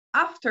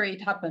after it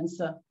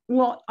happens,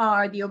 what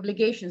are the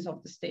obligations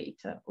of the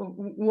state?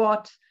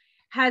 What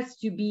has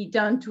to be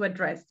done to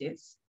address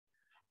this?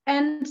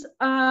 And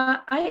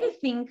I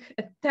think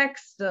a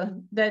text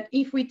that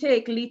if we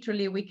take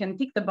literally, we can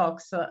tick the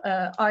box,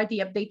 are the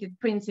updated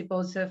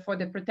principles for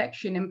the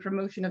protection and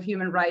promotion of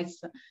human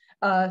rights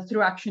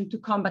through action to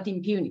combat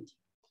impunity.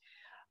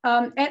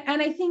 And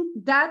I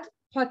think that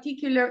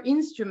particular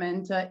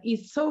instrument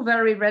is so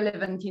very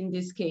relevant in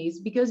this case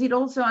because it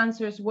also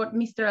answers what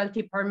Mr.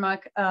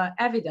 Altiparmak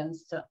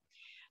evidenced.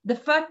 The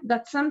fact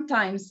that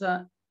sometimes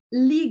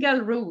legal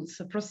rules,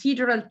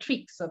 procedural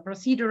tricks,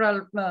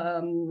 procedural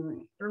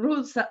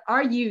rules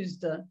are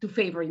used to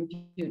favor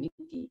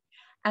impunity.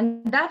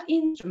 And that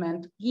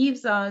instrument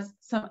gives us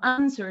some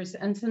answers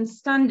and some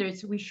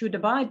standards we should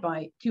abide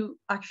by to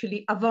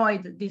actually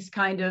avoid this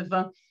kind of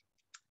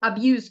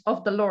abuse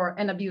of the law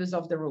and abuse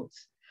of the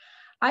rules.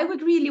 I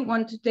would really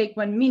want to take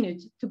 1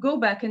 minute to go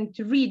back and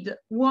to read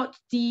what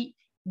the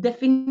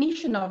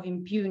definition of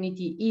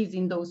impunity is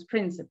in those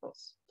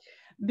principles.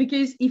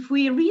 Because if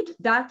we read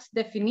that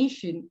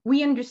definition,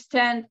 we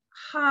understand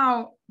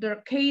how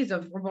the case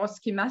of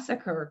Roboski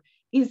Massacre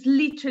is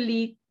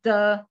literally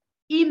the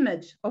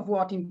image of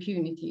what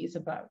impunity is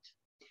about.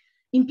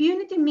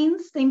 Impunity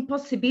means the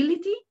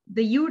impossibility,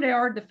 de jure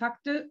or de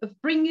facto,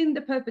 of bringing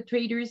the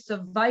perpetrators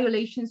of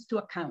violations to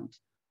account,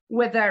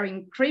 whether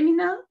in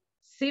criminal,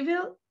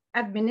 civil,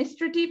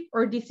 administrative,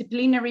 or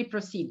disciplinary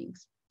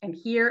proceedings. And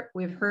here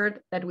we've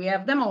heard that we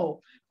have them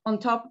all, on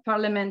top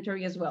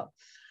parliamentary as well.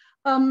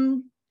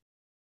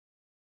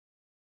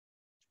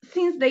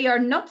 Since they are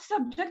not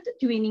subject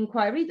to an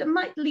inquiry that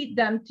might lead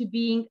them to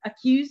being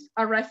accused,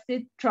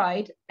 arrested,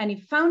 tried, and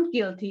if found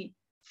guilty,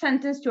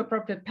 sentenced to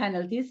appropriate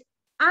penalties,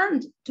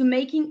 and to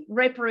making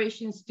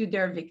reparations to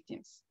their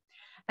victims.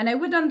 And I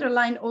would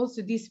underline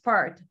also this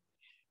part.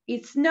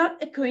 It's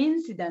not a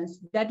coincidence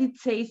that it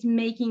says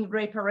making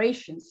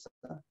reparations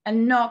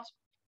and not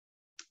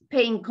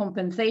paying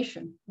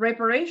compensation.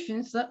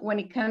 Reparations, when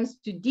it comes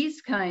to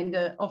this kind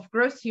of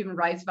gross human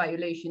rights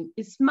violation,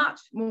 is much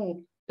more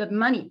than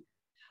money.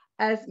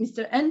 As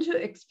Mr. Encu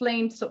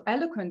explained so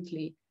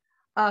eloquently,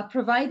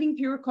 providing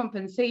pure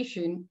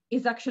compensation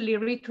is actually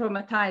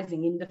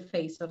re-traumatizing in the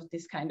face of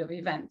this kind of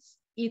events.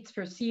 It's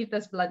perceived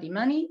as bloody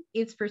money.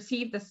 It's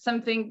perceived as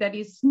something that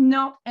is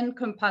not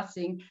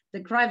encompassing the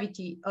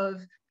gravity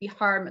of the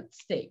harm at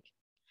stake.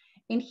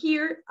 And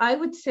here, I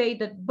would say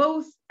that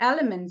both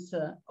elements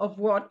of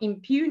what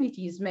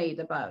impunity is made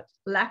about,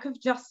 lack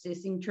of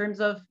justice in terms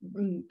of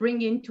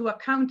bringing to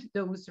account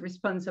those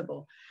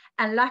responsible,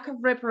 and lack of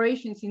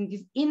reparations in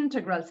this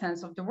integral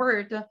sense of the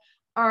word,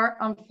 are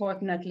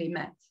unfortunately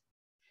met.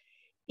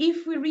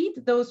 if we read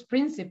those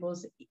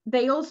principles,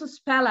 they also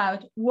spell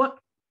out what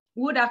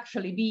would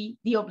actually be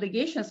the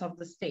obligations of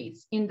the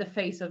states in the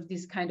face of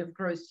this kind of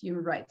gross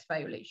human rights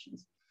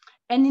violations.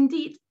 And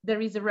indeed,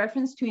 there is a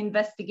reference to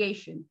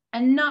investigation,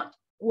 and not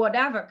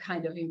whatever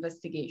kind of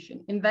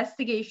investigation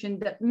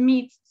that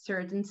meets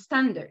certain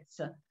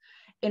standards.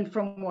 And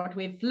from what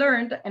we've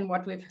learned and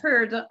what we've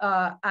heard,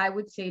 I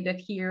would say that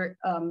here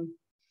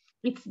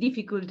it's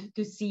difficult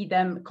to see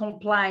them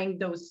complying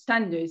those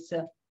standards,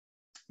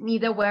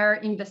 neither were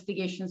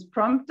investigations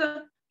prompt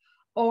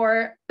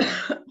or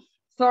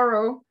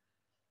thorough.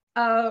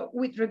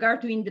 With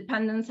regard to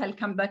independence, I'll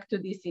come back to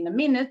this in a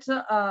minute,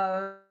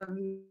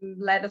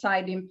 let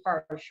aside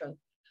impartial.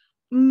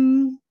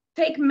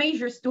 Take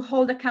measures to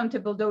hold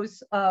accountable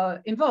those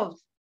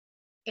involved.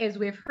 As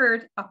we've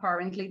heard,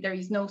 apparently there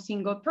is no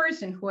single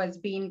person who has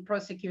been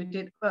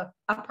prosecuted,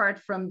 apart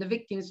from the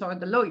victims or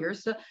the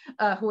lawyers,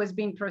 who has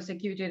been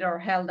prosecuted or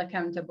held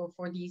accountable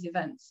for these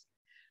events.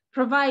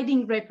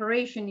 Providing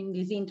reparation in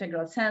this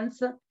integral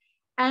sense,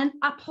 and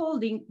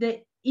upholding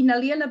the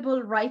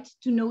inalienable right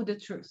to know the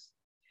truth.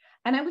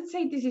 And I would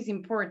say this is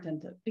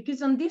important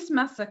because on this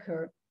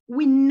massacre,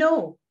 we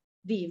know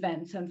the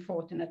events,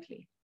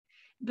 unfortunately,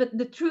 but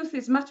the truth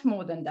is much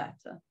more than that.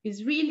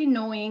 Is really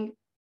knowing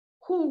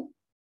who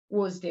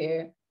was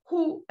there,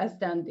 who has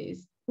done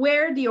this,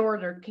 where the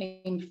order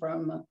came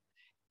from.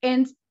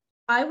 And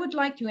I would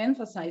like to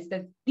emphasize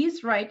that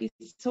this right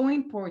is so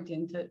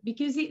important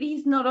because it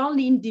is not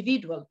only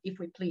individual, if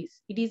we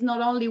please, it is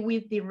not only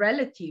with the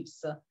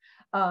relatives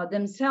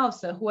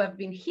themselves who have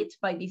been hit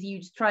by this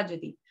huge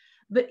tragedy,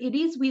 but it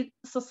is with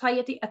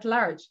society at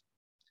large.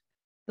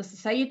 The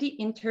society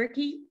in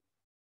Turkey,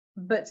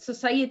 but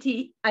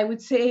society, I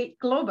would say,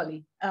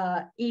 globally.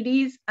 It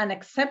is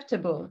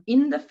unacceptable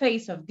in the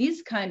face of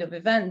these kind of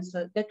events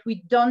that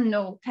we don't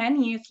know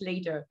 10 years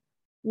later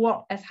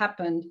what has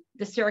happened,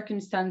 the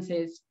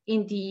circumstances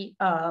in the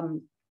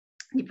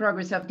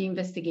progress of the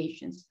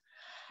investigations.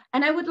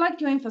 And I would like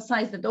to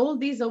emphasize that all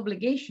these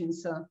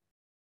obligations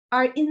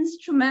are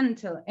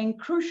instrumental and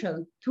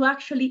crucial to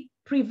actually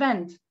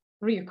prevent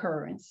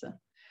reoccurrence.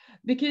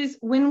 Because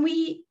when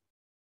we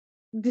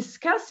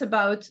discuss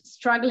about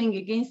struggling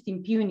against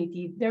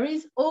impunity, there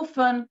is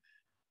often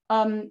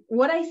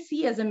what I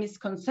see as a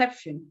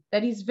misconception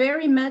that is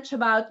very much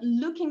about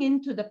looking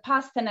into the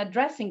past and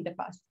addressing the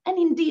past. And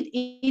indeed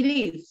it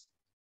is,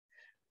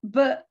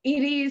 but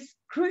it is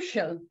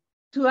crucial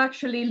to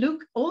actually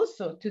look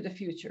also to the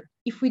future.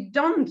 If we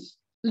don't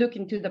look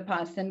into the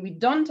past and we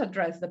don't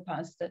address the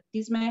past,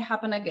 this may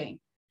happen again.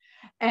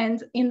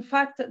 And in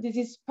fact, this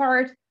is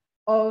part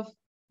of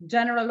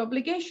general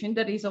obligation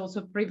that is also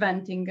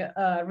preventing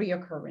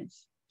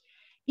reoccurrence.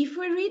 If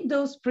we read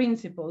those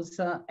principles,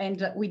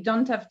 and we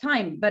don't have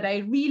time, but I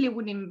really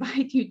would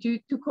invite you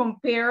to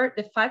compare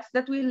the facts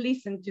that we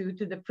listen to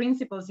the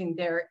principles in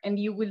there, and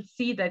you will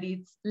see that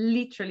it's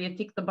literally a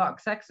tick the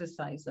box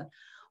exercise.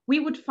 We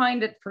would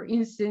find that, for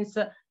instance,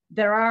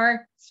 there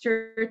are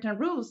certain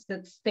rules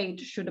that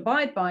states should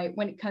abide by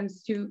when it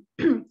comes to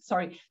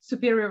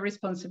superior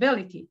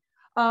responsibility.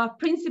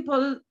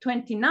 Principle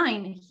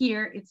 29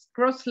 here, it's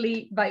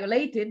grossly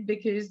violated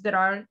because there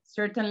are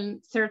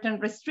certain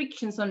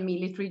restrictions on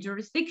military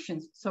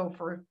jurisdictions. So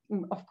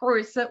of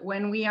course,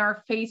 when we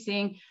are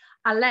facing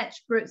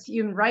alleged gross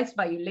human rights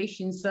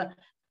violations,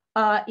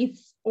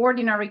 it's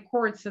ordinary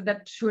courts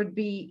that should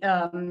be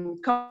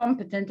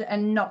competent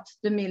and not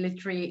the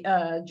military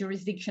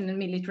jurisdiction and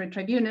military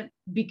tribunal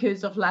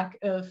because of lack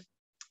of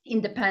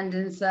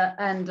independence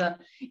and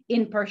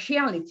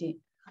impartiality.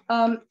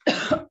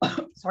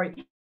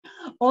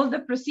 All the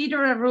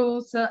procedural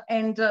rules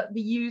and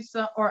the use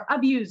or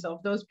abuse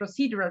of those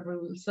procedural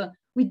rules,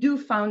 we do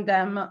find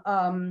them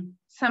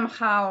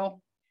somehow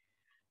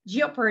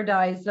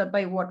jeopardized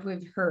by what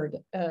we've heard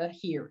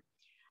here.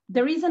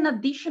 There is an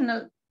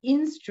additional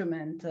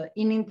instrument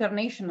in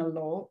international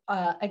law,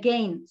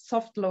 again,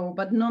 soft law,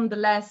 but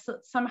nonetheless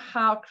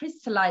somehow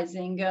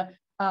crystallizing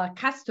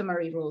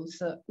customary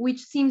rules, which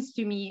seems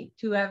to me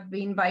to have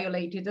been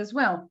violated as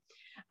well.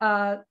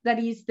 That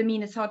is the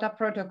Minnesota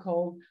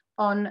Protocol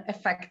on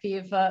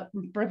effective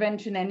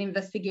prevention and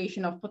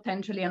investigation of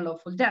potentially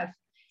unlawful death.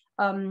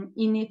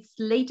 In its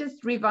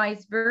latest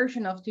revised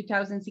version of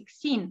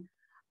 2016,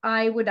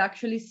 I would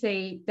actually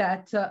say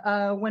that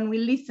when we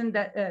listen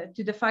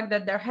to the fact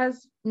that there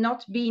has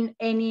not been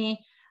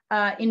any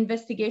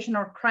investigation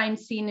or crime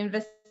scene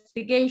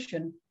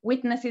investigation,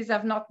 witnesses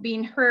have not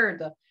been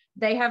heard,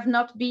 they have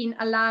not been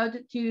allowed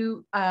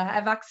to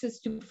have access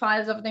to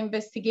files of the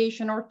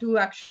investigation or to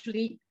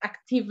actually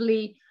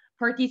actively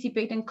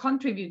participate and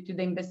contribute to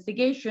the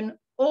investigation,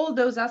 all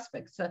those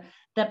aspects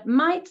that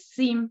might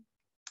seem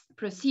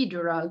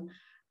procedural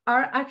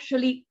are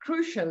actually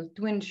crucial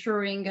to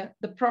ensuring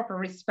the proper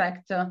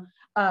respect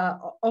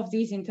of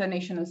these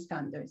international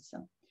standards.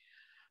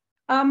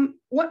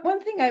 One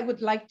thing I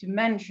would like to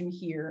mention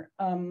here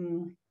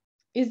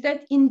is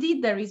that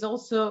indeed there is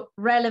also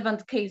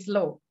relevant case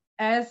law.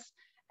 As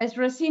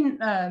Roisin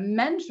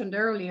mentioned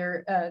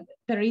earlier,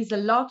 there is a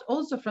lot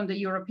also from the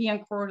European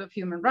Court of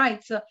Human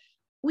Rights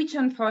which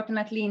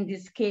unfortunately in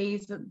this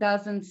case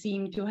doesn't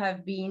seem to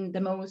have been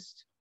the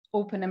most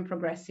open and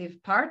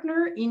progressive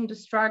partner in the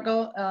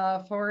struggle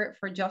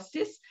for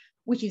justice,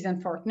 which is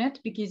unfortunate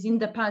because in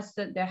the past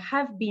there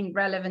have been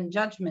relevant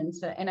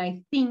judgments, and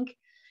I think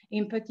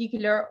in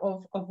particular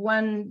of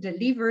one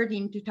delivered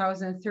in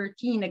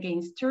 2013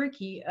 against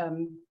Turkey,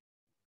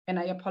 and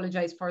I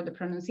apologize for the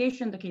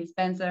pronunciation, the case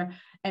Benzer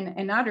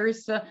and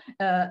others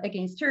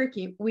against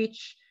Turkey,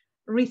 which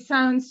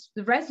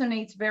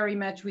resonates very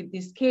much with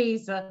this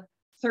case,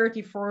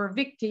 34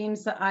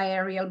 victims,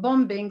 aerial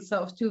bombings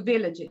of 2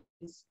 villages.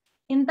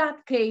 In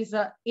that case,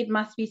 it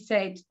must be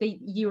said, the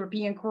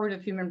European Court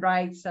of Human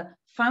Rights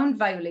found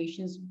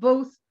violations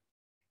both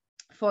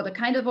for the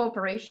kind of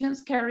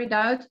operations carried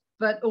out,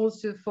 but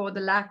also for the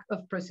lack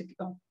of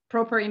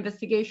proper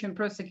investigation,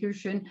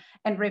 prosecution,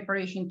 and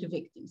reparation to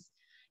victims.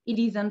 It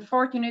is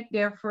unfortunate,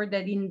 therefore,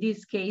 that in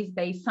this case,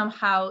 they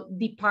somehow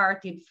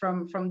departed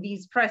from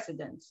these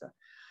precedents.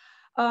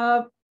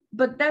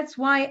 But that's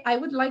why I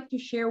would like to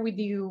share with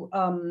you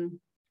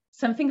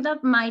something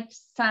that might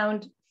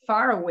sound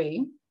far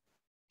away,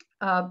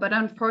 but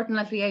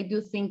unfortunately, I do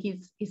think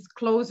it's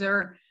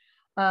closer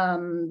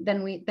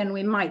than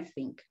we might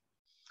think.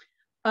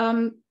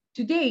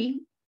 Today,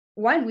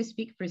 while we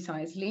speak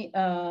precisely,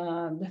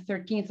 the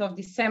 13th of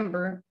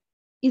December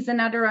is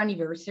another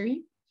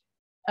anniversary.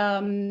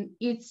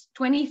 It's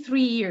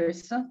 23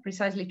 years,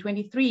 precisely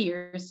 23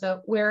 years,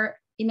 where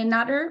in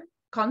another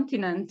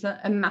continent,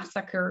 a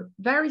massacre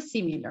very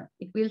similar,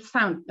 it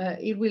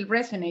will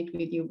resonate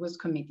with you, was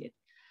committed.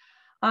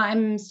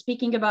 I'm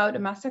speaking about a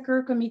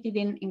massacre committed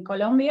in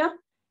Colombia,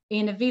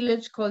 in a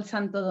village called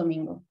Santo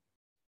Domingo.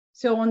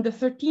 So on the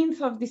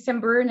 13th of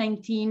December,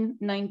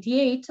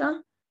 1998,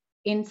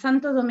 in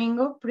Santo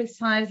Domingo,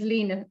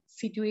 precisely in a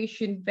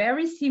situation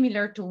very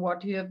similar to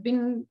what you have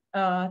been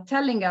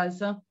telling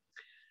us,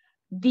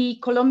 the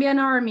Colombian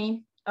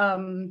army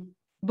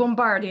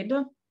bombarded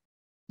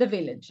the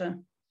village.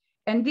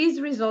 And this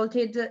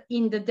resulted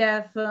in the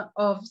death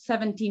of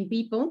 17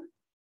 people,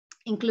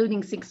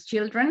 including 6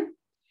 children,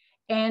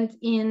 and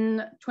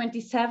in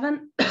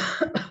 27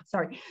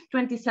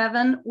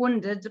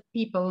 wounded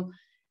people,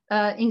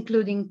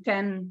 including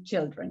 10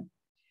 children.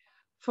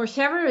 For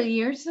several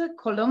years,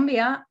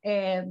 Colombia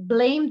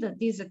blamed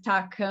this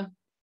attack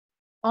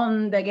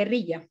on the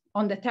guerrilla,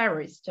 on the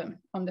terrorists,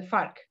 on the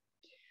FARC.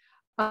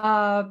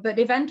 But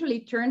eventually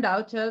it turned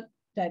out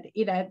that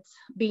it had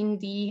been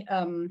the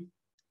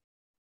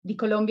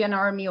Colombian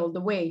army all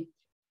the way.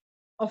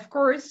 Of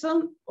course,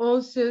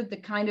 also the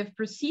kind of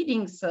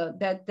proceedings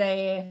that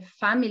the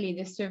family,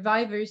 the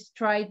survivors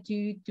tried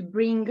to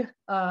bring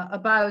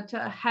about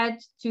had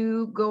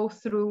to go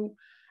through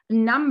a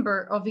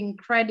number of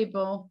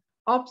incredible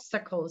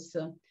obstacles,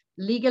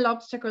 legal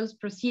obstacles,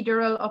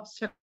 procedural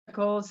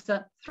obstacles,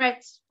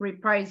 threats,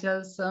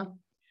 reprisals.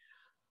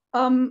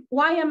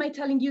 Why am I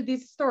telling you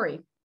this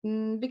story?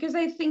 Because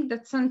I think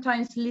that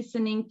sometimes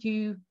listening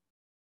to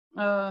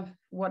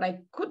what I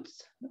could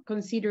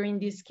consider in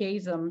this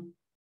case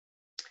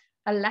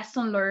a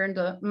lesson learned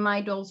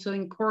might also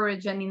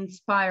encourage and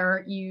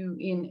inspire you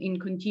in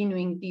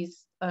continuing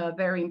this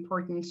very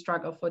important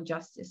struggle for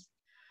justice.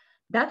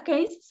 That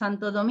case,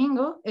 Santo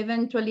Domingo,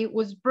 eventually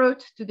was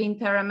brought to the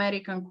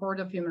Inter-American Court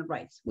of Human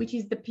Rights, which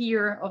is the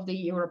peer of the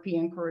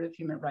European Court of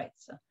Human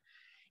Rights.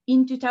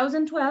 In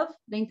 2012,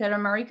 the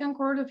Inter-American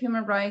Court of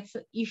Human Rights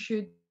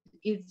issued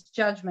its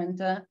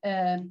judgment,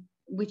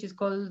 which is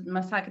called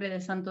Massacre de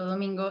Santo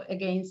Domingo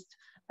against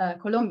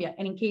Colombia.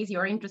 And in case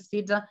you're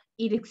interested,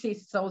 it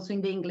exists also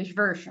in the English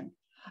version,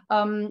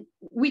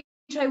 which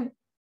I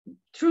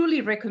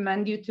truly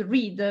recommend you to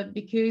read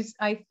because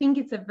I think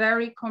it's a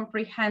very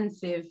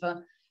comprehensive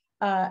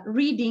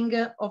reading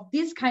of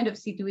this kind of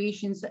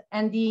situations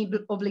and the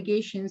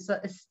obligations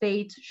a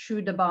state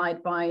should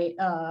abide by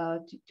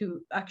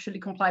to actually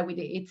comply with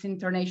its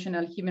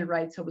international human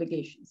rights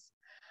obligations.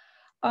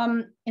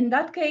 In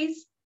that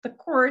case, the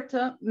court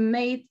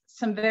made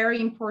some very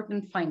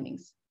important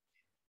findings.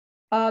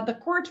 The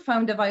court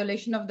found a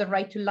violation of the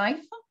right to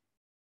life,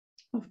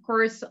 of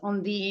course,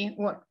 on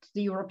what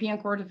the European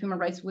Court of Human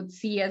Rights would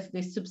see as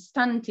the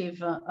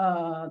substantive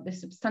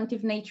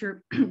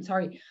nature,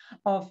 sorry,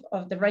 of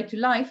the right to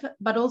life,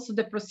 but also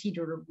the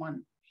procedural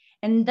one.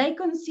 And they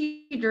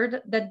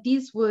considered that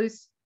this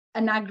was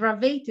an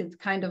aggravated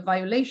kind of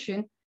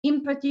violation,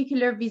 in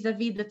particular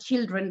vis-a-vis the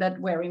children that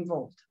were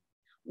involved.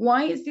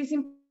 Why is this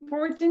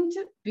important?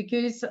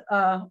 Because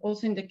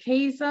also in the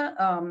case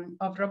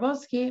of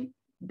Roboski,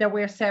 there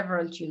were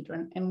several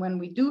children. And when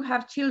we do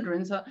have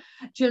children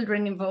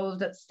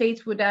involved,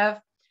 states would have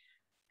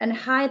and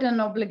had an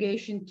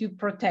obligation to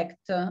protect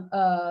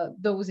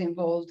those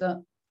involved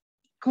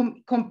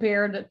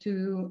compared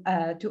to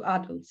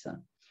adults.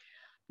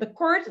 The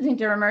court, the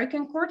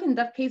Inter-American Court, in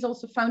that case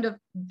also found a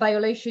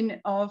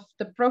violation of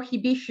the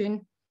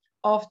prohibition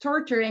of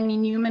torture and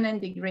inhuman and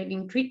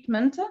degrading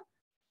treatment.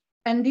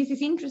 And this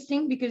is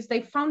interesting because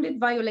they found it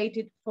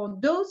violated for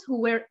those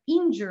who were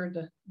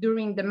injured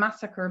during the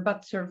massacre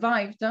but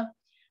survived,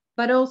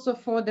 but also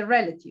for the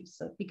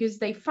relatives, because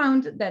they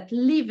found that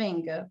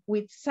living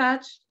with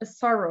such a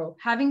sorrow,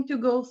 having to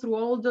go through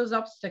all those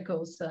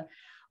obstacles,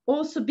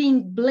 also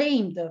being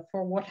blamed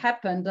for what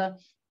happened,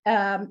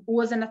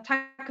 was an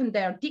attack on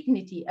their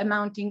dignity,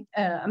 amounting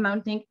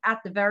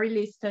at the very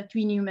least to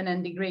inhuman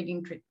and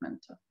degrading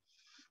treatment.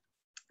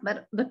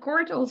 But the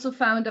court also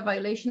found a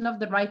violation of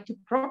the right to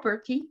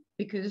property,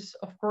 because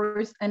of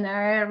course an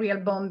aerial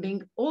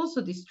bombing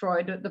also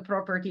destroyed the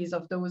properties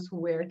of those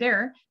who were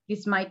there.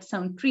 This might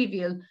sound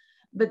trivial,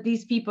 but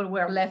these people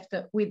were left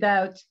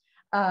without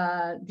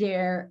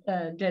their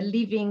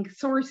living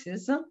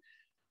sources.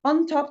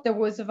 On top, there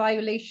was a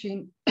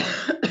violation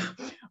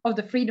of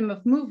the freedom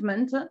of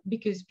movement,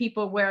 because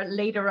people were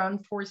later on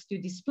forced to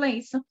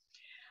displace.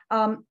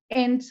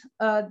 And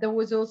there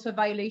was also a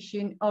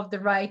violation of the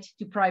right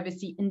to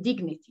privacy and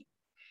dignity.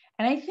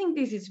 And I think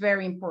this is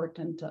very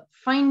important.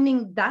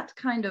 Finding that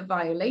kind of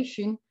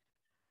violation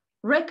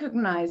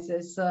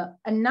recognizes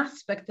an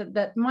aspect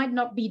that might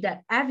not be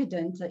that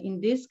evident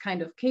in this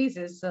kind of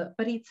cases,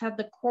 but it's at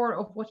the core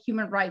of what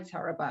human rights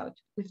are about.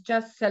 We've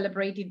just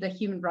celebrated the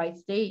Human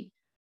Rights Day.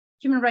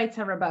 Human rights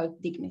are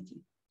about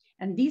dignity.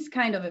 And these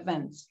kind of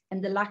events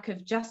and the lack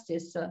of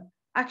justice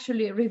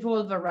actually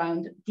revolve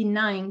around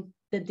denying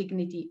the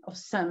dignity of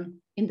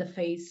some in the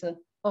face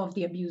of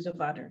the abuse of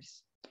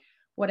others.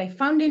 What I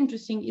found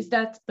interesting is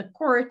that the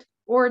court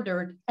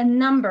ordered a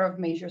number of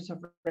measures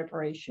of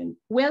reparation,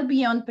 well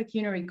beyond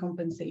pecuniary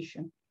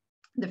compensation.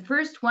 The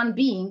first one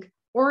being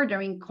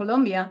ordering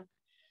Colombia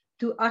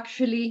to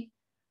actually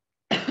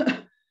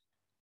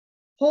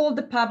hold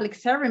a public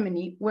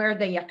ceremony where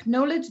they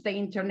acknowledge the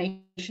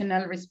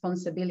international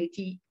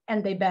responsibility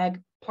and they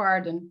beg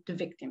pardon to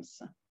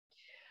victims.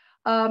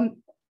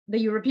 The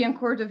European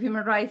Court of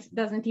Human Rights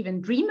doesn't even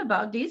dream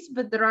about this,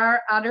 but there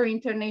are other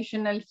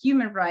international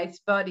human rights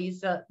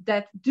bodies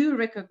that do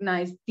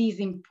recognize these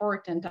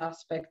important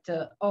aspects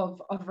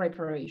of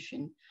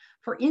reparation.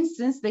 For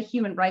instance, the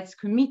Human Rights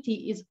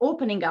Committee is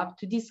opening up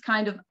to this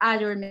kind of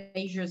other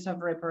measures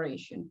of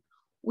reparation,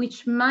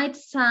 which might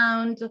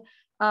sound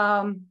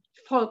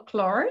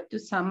folklore to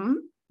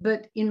some,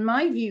 but in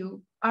my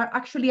view, are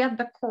actually at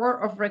the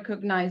core of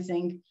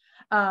recognizing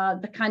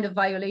the kind of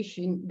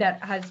violation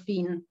that has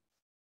been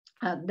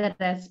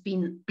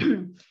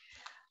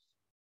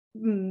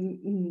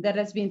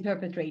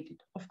perpetrated.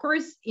 Of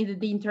course,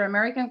 the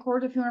Inter-American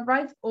Court of Human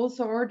Rights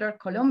also ordered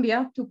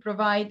Colombia to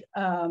provide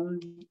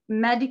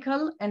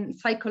medical and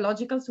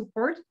psychological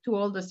support to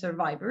all the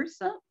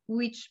survivors,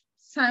 which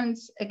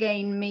sounds,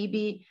 again,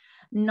 maybe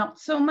not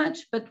so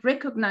much, but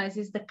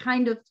recognizes the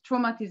kind of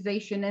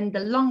traumatization and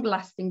the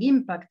long-lasting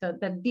impact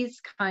that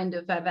these kind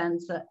of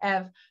events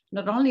have,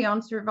 not only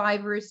on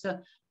survivors,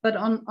 but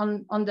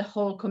on the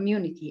whole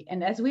community.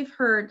 And as we've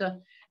heard,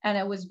 and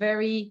I was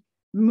very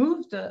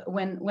moved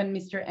when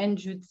Mr.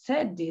 Encu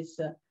said this,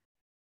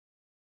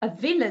 a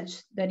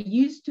village that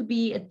used to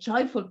be a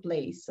joyful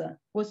place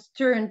was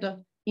turned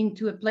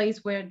into a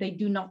place where they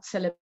do not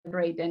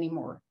celebrate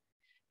anymore.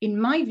 In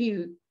my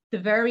view, the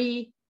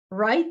very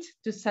right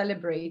to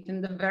celebrate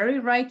and the very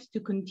right to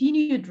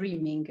continue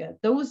dreaming,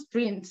 those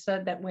dreams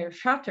that were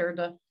shattered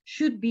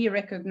should be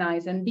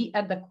recognized and be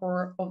at the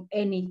core of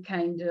any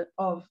kind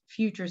of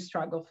future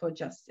struggle for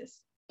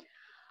justice.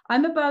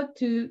 I'm about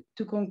to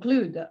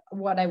conclude.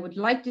 What I would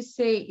like to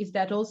say is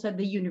that also at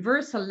the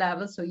universal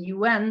level, so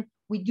UN,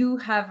 we do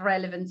have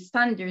relevant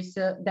standards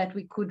that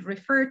we could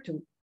refer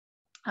to.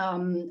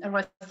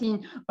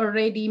 Roisin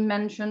already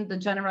mentioned the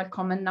General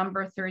Comment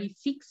number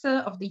 36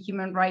 of the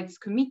Human Rights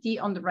Committee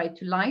on the Right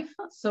to Life.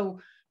 So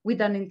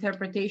with an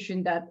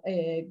interpretation that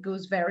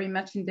goes very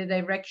much in the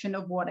direction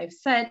of what I've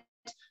said,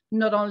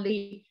 not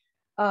only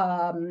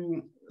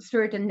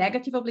certain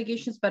negative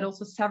obligations, but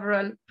also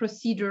several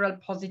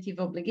procedural positive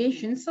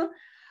obligations.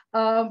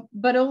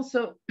 But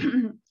also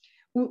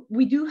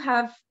we do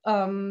have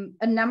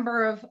a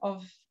number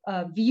of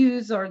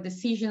views or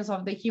decisions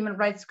of the Human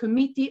Rights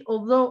Committee,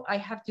 although I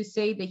have to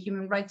say the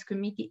Human Rights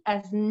Committee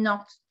has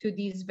not to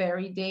this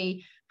very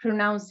day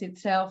pronounced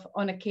itself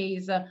on a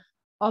case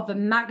of a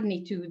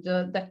magnitude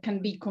that can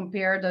be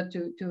compared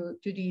to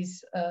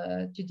this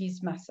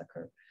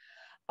massacre.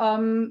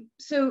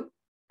 So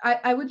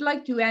I would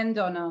like to end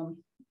on a,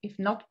 if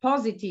not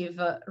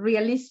positive,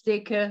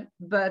 realistic,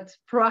 but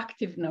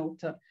proactive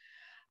note.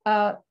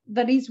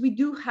 That is, we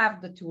do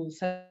have the tools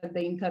at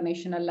the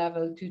international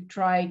level to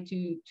try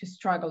to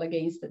struggle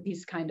against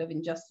these kind of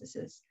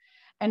injustices.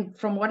 And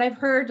from what I've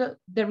heard,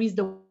 there is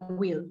the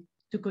will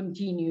to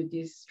continue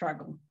this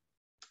struggle.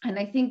 And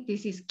I think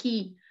this is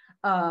key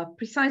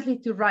precisely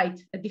to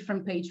write a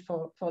different page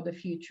for the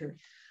future.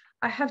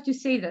 I have to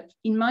say that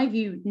in my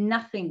view,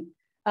 nothing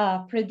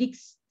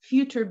predicts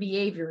future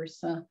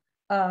behaviors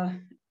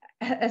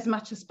as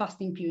much as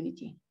past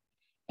impunity.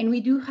 And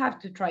we do have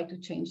to try to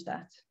change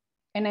that.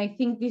 And I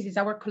think this is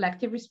our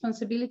collective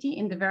responsibility,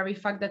 and the very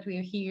fact that we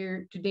are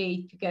here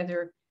today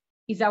together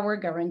is our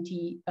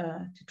guarantee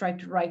to try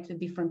to write a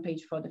different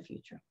page for the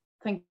future.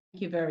 Thank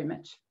you very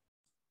much.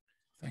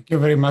 Thank you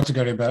very much,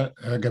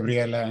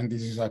 Gabriela. And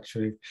this is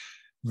actually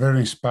very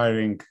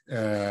inspiring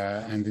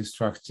and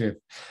instructive.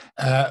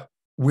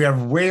 We are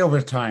way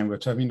over time. We're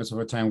 12 minutes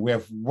over time. We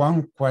have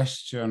one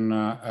question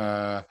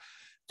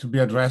to be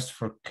addressed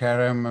for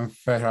Kerem and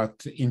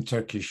Ferhat in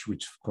Turkish,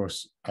 which of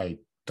course I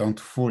don't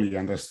fully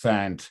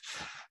understand.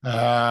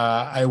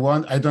 I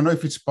don't know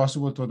if it's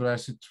possible to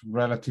address it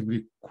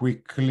relatively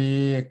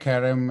quickly,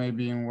 Kerem,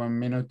 maybe in 1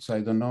 minute.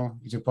 I don't know.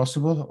 Is it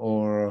possible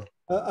or?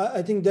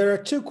 I think there are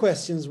two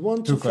questions.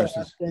 One to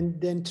Ferhat and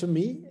then to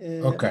me.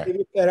 Okay.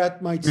 Maybe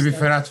Ferhat might Maybe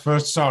start. Ferhat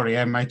first.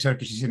 Sorry, my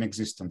Turkish is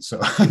inexistent, so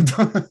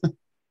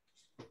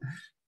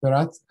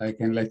Ferhat, I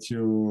can let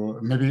you.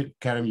 Maybe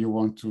Kerem, you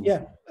want to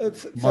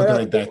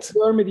moderate that.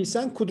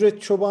 Görmediysen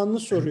Kudret Çobanlı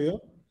soruyor.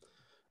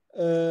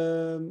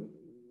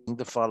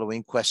 The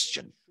following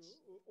question.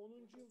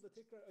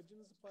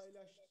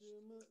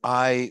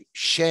 I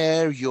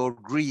share your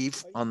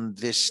grief on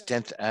this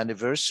 10th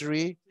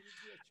anniversary.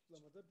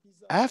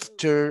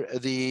 After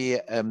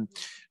the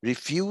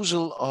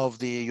refusal of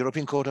the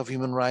European Court of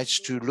Human Rights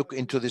to look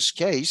into this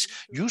case,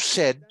 you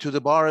said to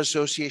the bar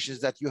associations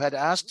that you had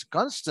asked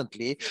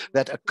constantly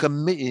that a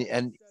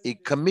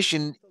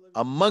commission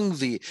among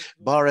the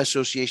bar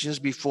associations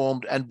be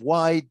formed, and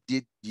why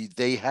did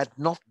they had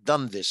not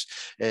done this?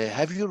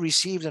 Have you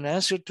received an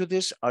answer to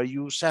this? Are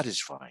you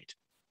satisfied?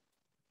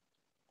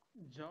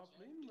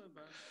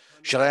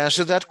 Shall I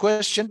answer that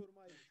question?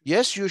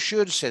 Yes, you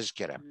should, says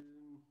Kerem.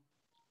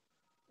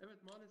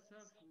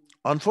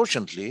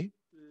 Unfortunately,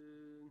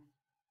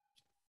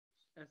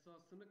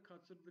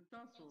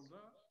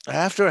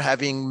 after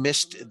having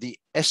missed the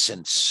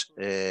essence,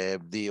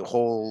 the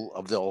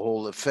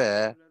whole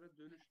affair,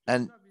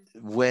 and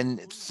when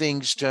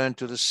things turned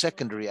to the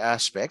secondary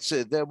aspects,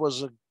 there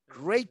was a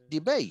great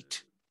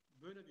debate.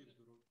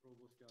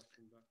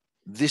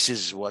 This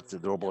is what the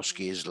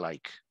Roboski is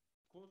like.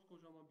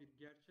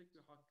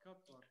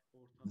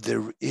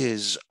 There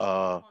is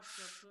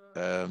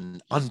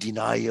an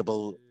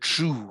undeniable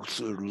truth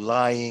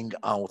lying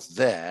out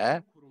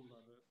there,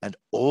 and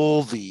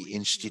all the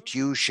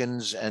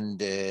institutions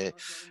and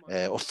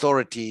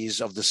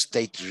authorities of the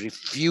state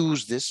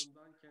refuse this.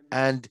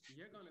 And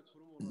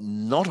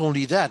not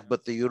only that,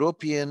 but the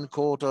European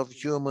Court of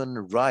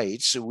Human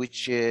Rights,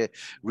 which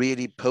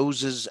really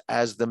poses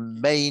as the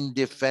main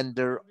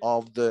defender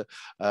of the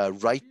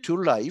right to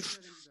life,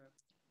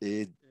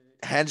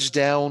 hands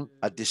down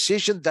a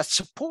decision that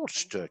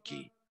supports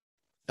Turkey.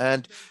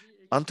 And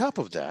on top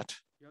of that,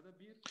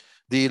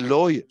 the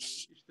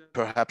lawyers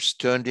perhaps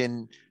turned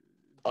in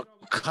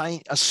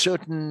a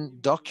certain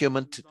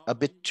document a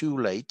bit too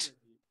late.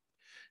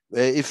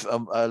 If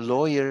a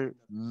lawyer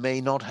may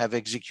not have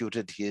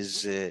executed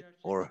his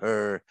or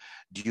her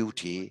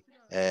duty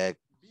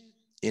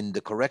in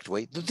the correct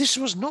way, this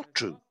was not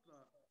true.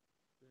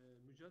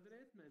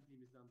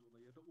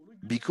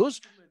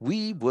 Because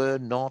we were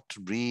not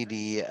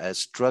really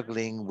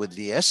struggling with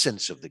the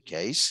essence of the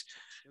case,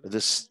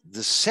 the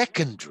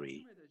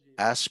secondary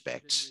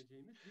aspects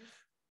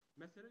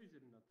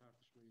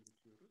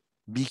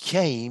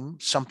became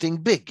something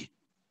big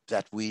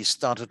that we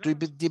started to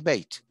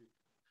debate.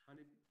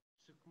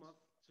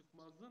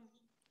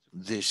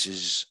 This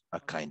is a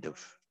kind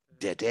of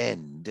dead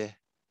end,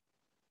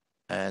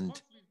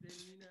 and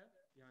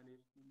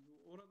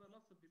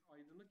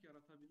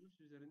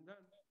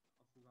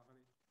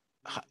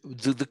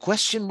the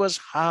question was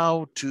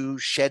how to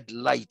shed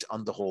light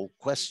on the whole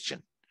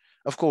question.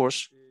 Of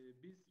course,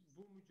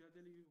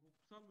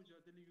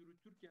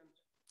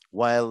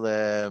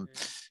 while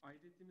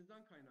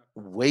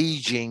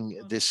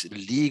waging this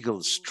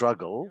legal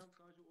struggle,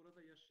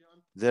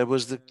 there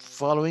was the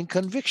following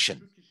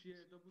conviction.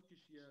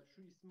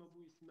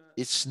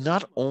 It's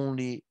not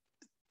only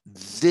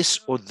this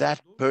or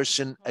that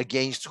person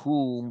against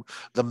whom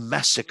the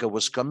massacre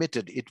was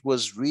committed. It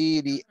was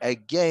really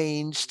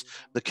against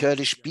the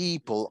Kurdish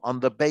people on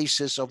the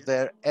basis of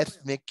their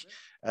ethnic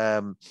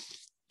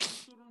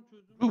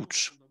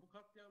roots.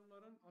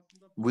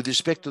 With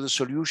respect to the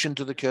solution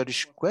to the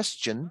Kurdish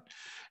question,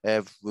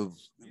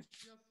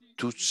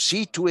 to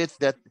see to it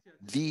that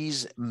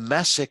these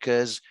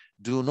massacres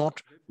do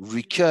not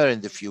recur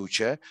in the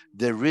future,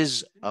 there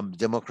is a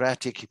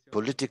democratic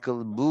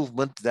political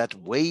movement that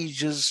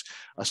wages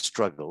a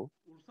struggle.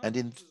 And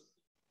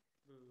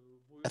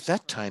at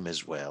that time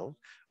as well,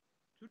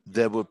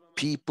 there were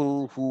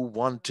people who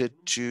wanted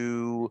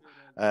to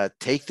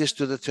take this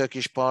to the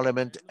Turkish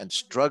parliament and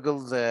struggle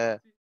there.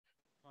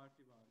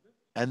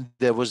 And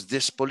there was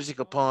this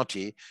political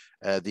party,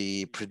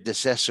 the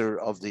predecessor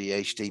of the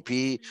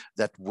HDP,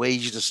 that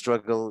waged a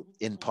struggle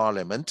in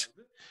parliament.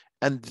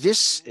 And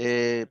this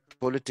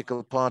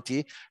political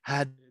party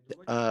had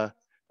a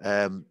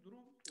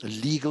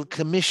legal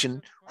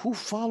commission who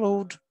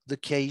followed the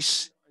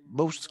case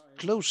most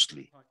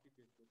closely.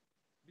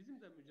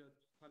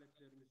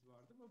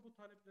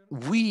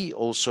 We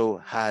also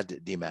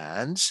had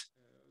demands.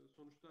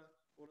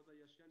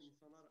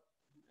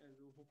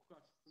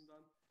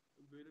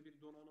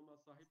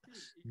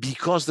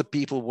 Because the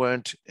people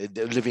weren't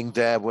living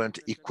there, weren't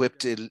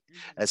equipped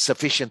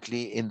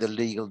sufficiently in the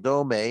legal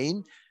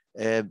domain,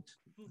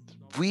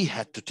 we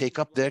had to take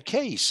up their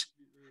case.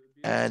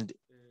 And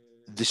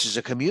this is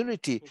a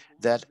community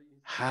that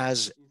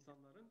has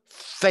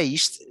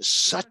faced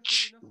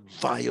such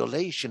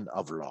violation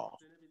of law.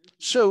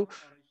 So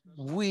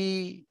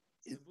we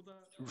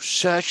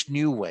searched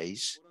new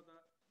ways,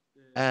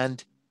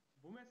 and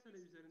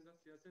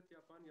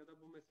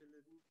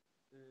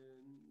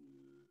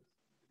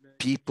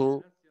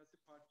people,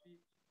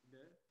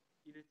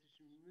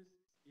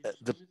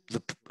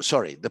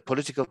 the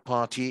political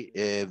party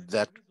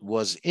that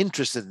was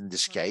interested in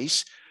this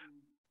case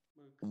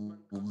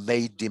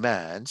made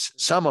demands.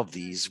 Some of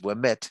these were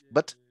met,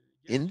 but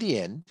in the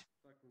end,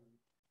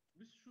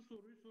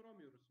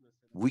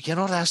 we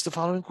cannot ask the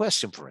following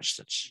question, for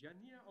instance.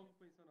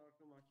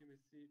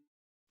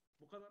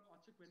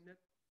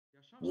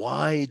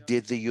 Why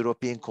did the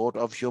European Court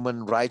of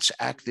Human Rights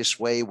act this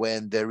way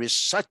when there is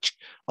such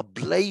a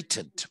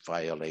blatant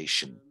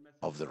violation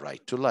of the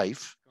right to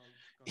life?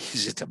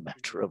 Is it a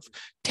matter of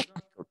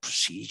technical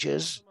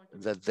procedures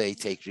that they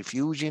take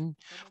refuge in?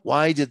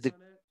 Why did the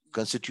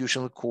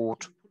Constitutional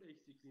Court?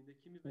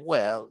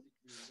 Well,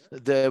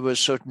 there were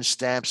certain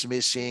stamps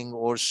missing,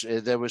 or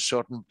there were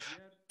certain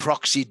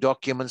proxy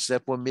documents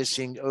that were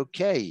missing.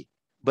 Okay,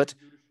 but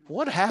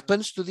what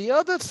happens to the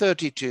other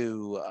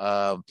 32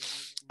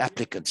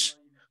 applicants?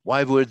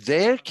 Why were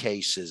their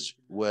cases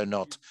were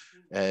not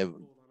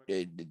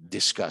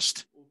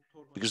discussed?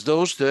 Because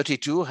those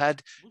 32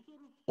 had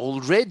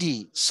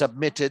already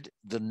submitted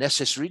the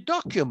necessary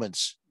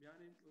documents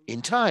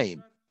in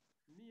time.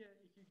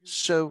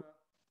 So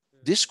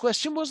this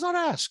question was not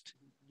asked.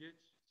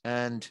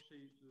 And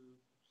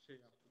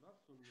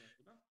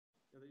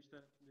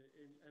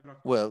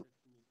well,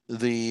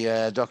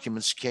 the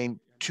documents came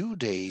 2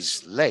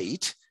 days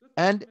late,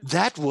 and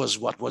that was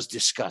what was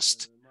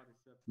discussed,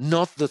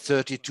 not the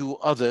 32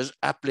 other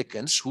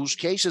applicants whose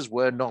cases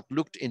were not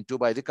looked into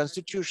by the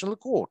Constitutional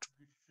Court.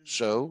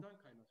 So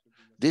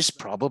this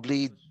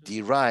probably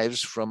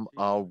derives from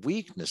our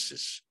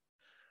weaknesses.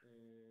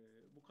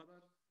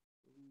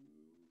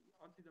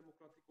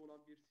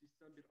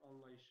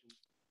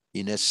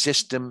 In a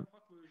system,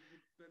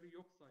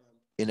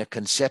 in a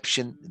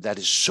conception that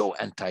is so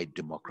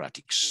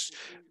anti-democratic,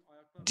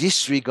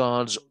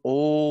 disregards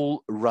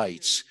all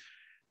rights,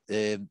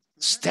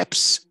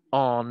 steps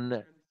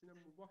on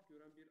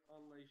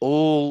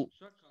all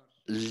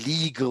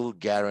legal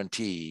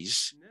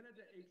guarantees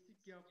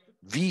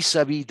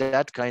vis-a-vis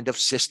that kind of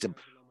system.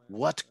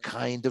 What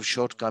kind of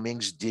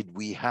shortcomings did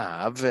we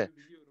have?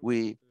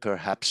 We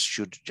perhaps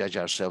should judge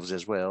ourselves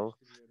as well.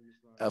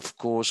 Of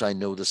course, I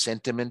know the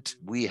sentiment.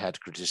 We had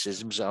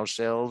criticisms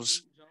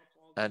ourselves,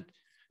 and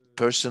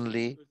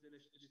personally,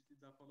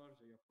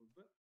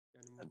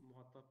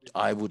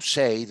 I would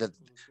say that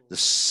the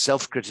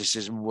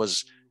self-criticism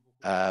was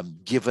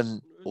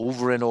given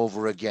over and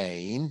over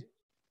again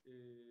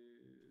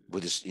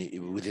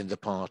within the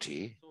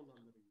party.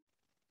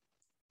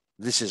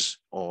 This is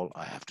all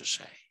I have to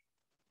say.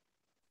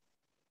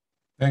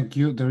 Thank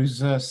you. There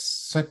is a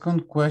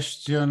second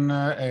question,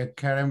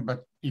 Kerem,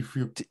 but if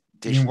you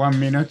in 1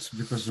 minute,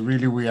 because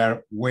really we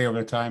are way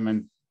over time,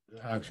 and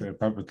actually the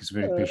public is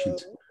very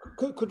patient.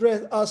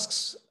 Kudret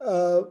asks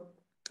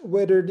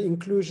whether the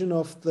inclusion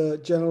of the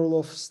General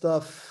of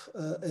Staff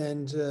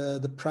and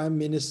the Prime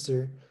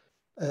Minister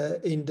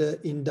in the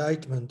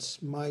indictment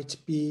might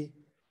be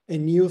a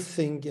new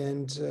thing,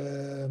 and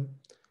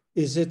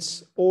is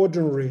it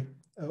ordinary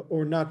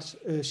or not,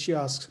 she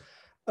asks.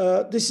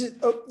 This is,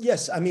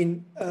 yes, I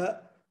mean,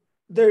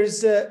 there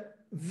is a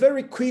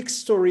very quick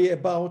story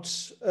about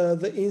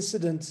the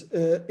incident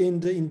in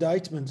the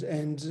indictment,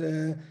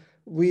 and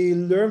we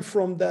learn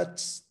from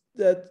that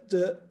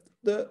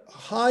the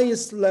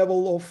highest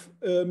level of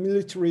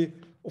military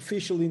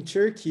official in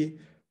Turkey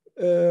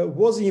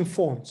was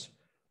informed,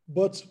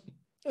 but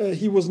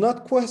he was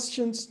not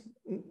questioned,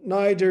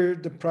 neither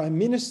the Prime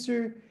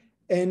Minister,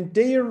 and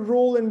their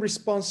role and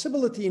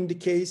responsibility in the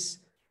case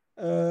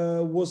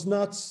was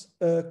not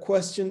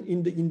questioned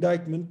in the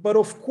indictment. But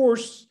of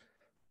course,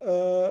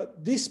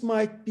 this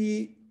might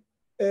be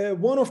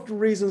one of the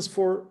reasons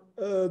for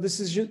this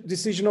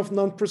decision of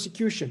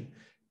non-prosecution,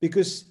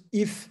 because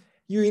if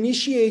you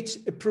initiate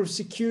a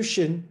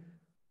prosecution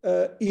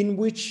in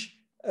which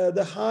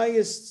the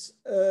highest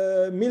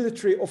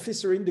military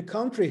officer in the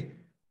country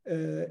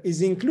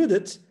is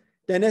included,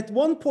 then at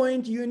one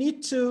point you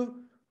need to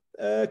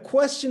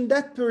question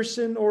that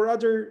person or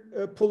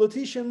other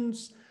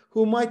politicians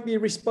who might be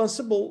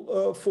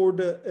responsible for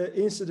the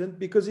incident,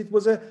 because it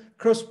was a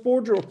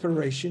cross-border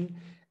operation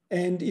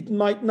and it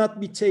might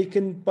not be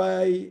taken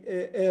by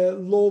a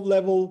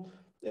low-level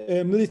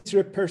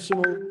military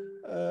personnel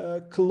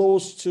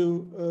close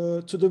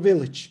to the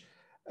village.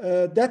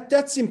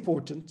 That's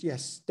important,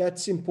 yes,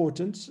 that's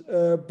important,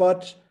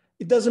 but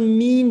it doesn't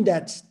mean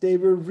that they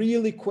were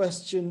really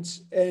questioned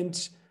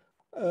and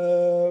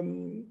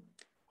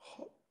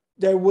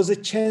there was a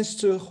chance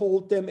to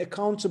hold them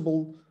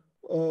accountable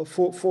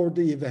for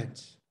the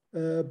event.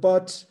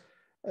 But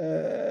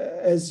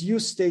as you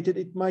stated,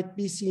 it might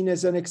be seen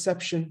as an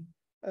exception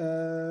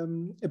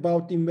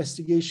about the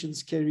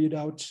investigations carried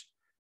out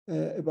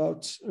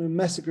about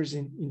massacres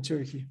in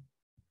Turkey.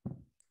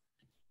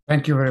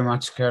 Thank you very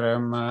much,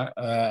 Kerem,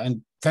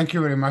 and thank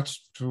you very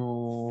much to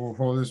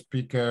all the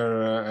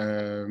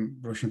speaker,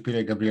 Roisin,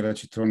 Pillay, Gabriela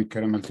Citroni,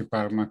 Kerem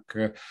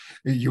Altiparmak.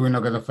 You will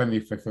not get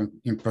offended if I think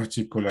in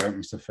particular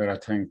Mr.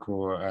 Ferhat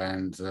Encu,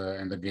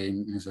 and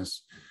again,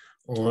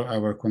 all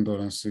our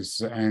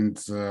condolences and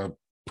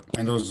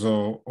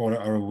also all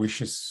our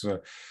wishes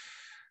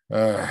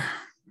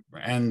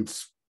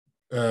and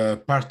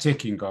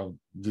partaking of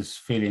this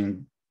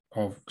feeling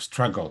of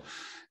struggle.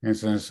 In a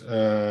sense,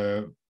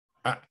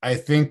 I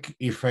think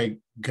if I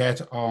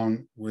get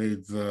on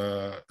with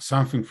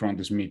something from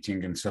this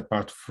meeting, and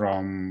apart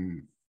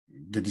from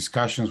the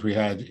discussions we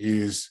had,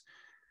 is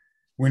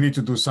we need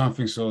to do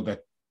something so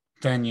that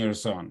 10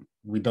 years on,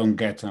 we don't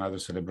get another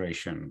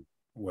celebration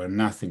where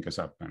nothing has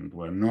happened,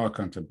 where no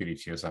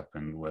accountability has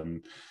happened,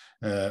 when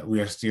we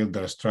are still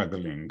there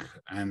struggling.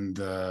 And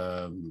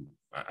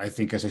I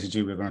think as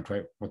ICJ, we're going to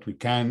try what we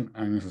can.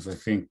 And I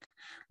think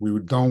we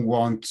don't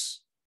want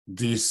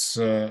this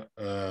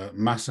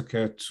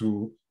massacre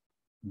to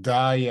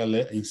die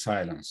in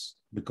silence,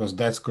 because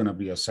that's going to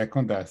be a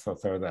second death or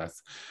third death.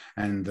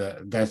 And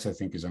that, I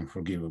think, is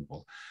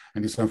unforgivable.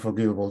 And it's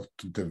unforgivable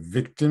to the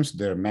victims,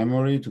 their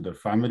memory, to their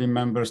family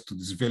members, to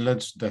this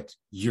village that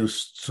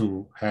used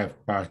to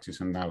have parties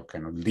and now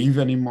cannot live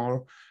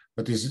anymore.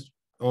 But it's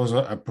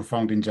also a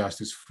profound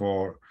injustice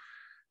for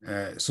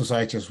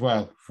society as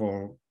well,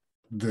 for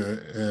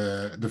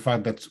the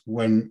fact that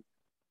when,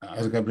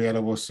 as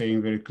Gabriela was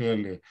saying very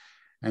clearly,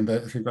 and I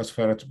think as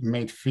Ferhat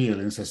made feel,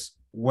 and says,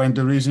 when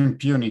there is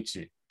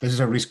impunity, this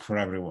is a risk for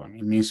everyone.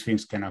 It means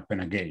things can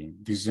happen again.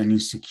 This is an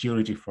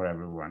insecurity for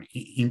everyone.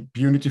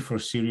 Impunity for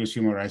serious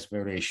human rights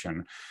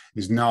violation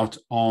is not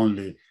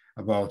only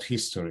about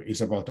history,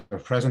 it's about our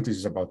present,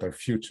 it's about our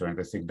future. And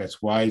I think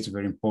that's why it's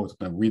very important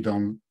that we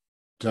don't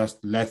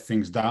just let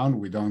things down,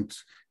 we don't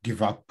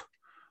give up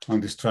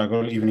on the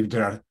struggle, even if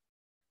there are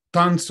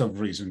tons of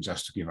reasons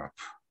just to give up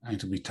and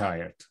to be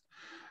tired.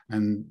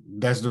 And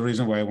that's the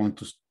reason why I want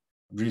to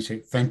really say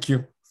thank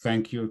you.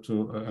 Thank you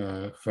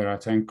to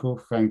Ferhat Encu.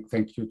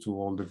 Thank you to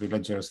all the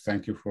villagers.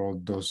 Thank you for all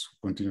those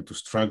who continue to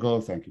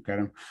struggle. Thank you,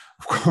 Kerem,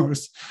 of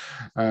course,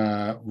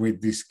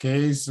 with this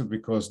case,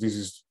 because this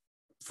is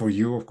for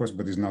you, of course,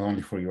 but it's not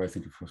only for you. I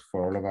think it's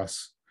for all of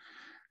us.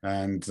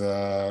 And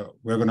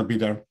we're going to be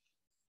there.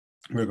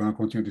 We're going to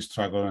continue the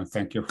struggle. And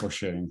thank you for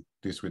sharing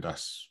this with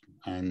us.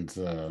 And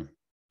to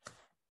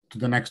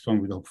the next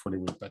one, hopefully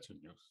with better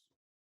news.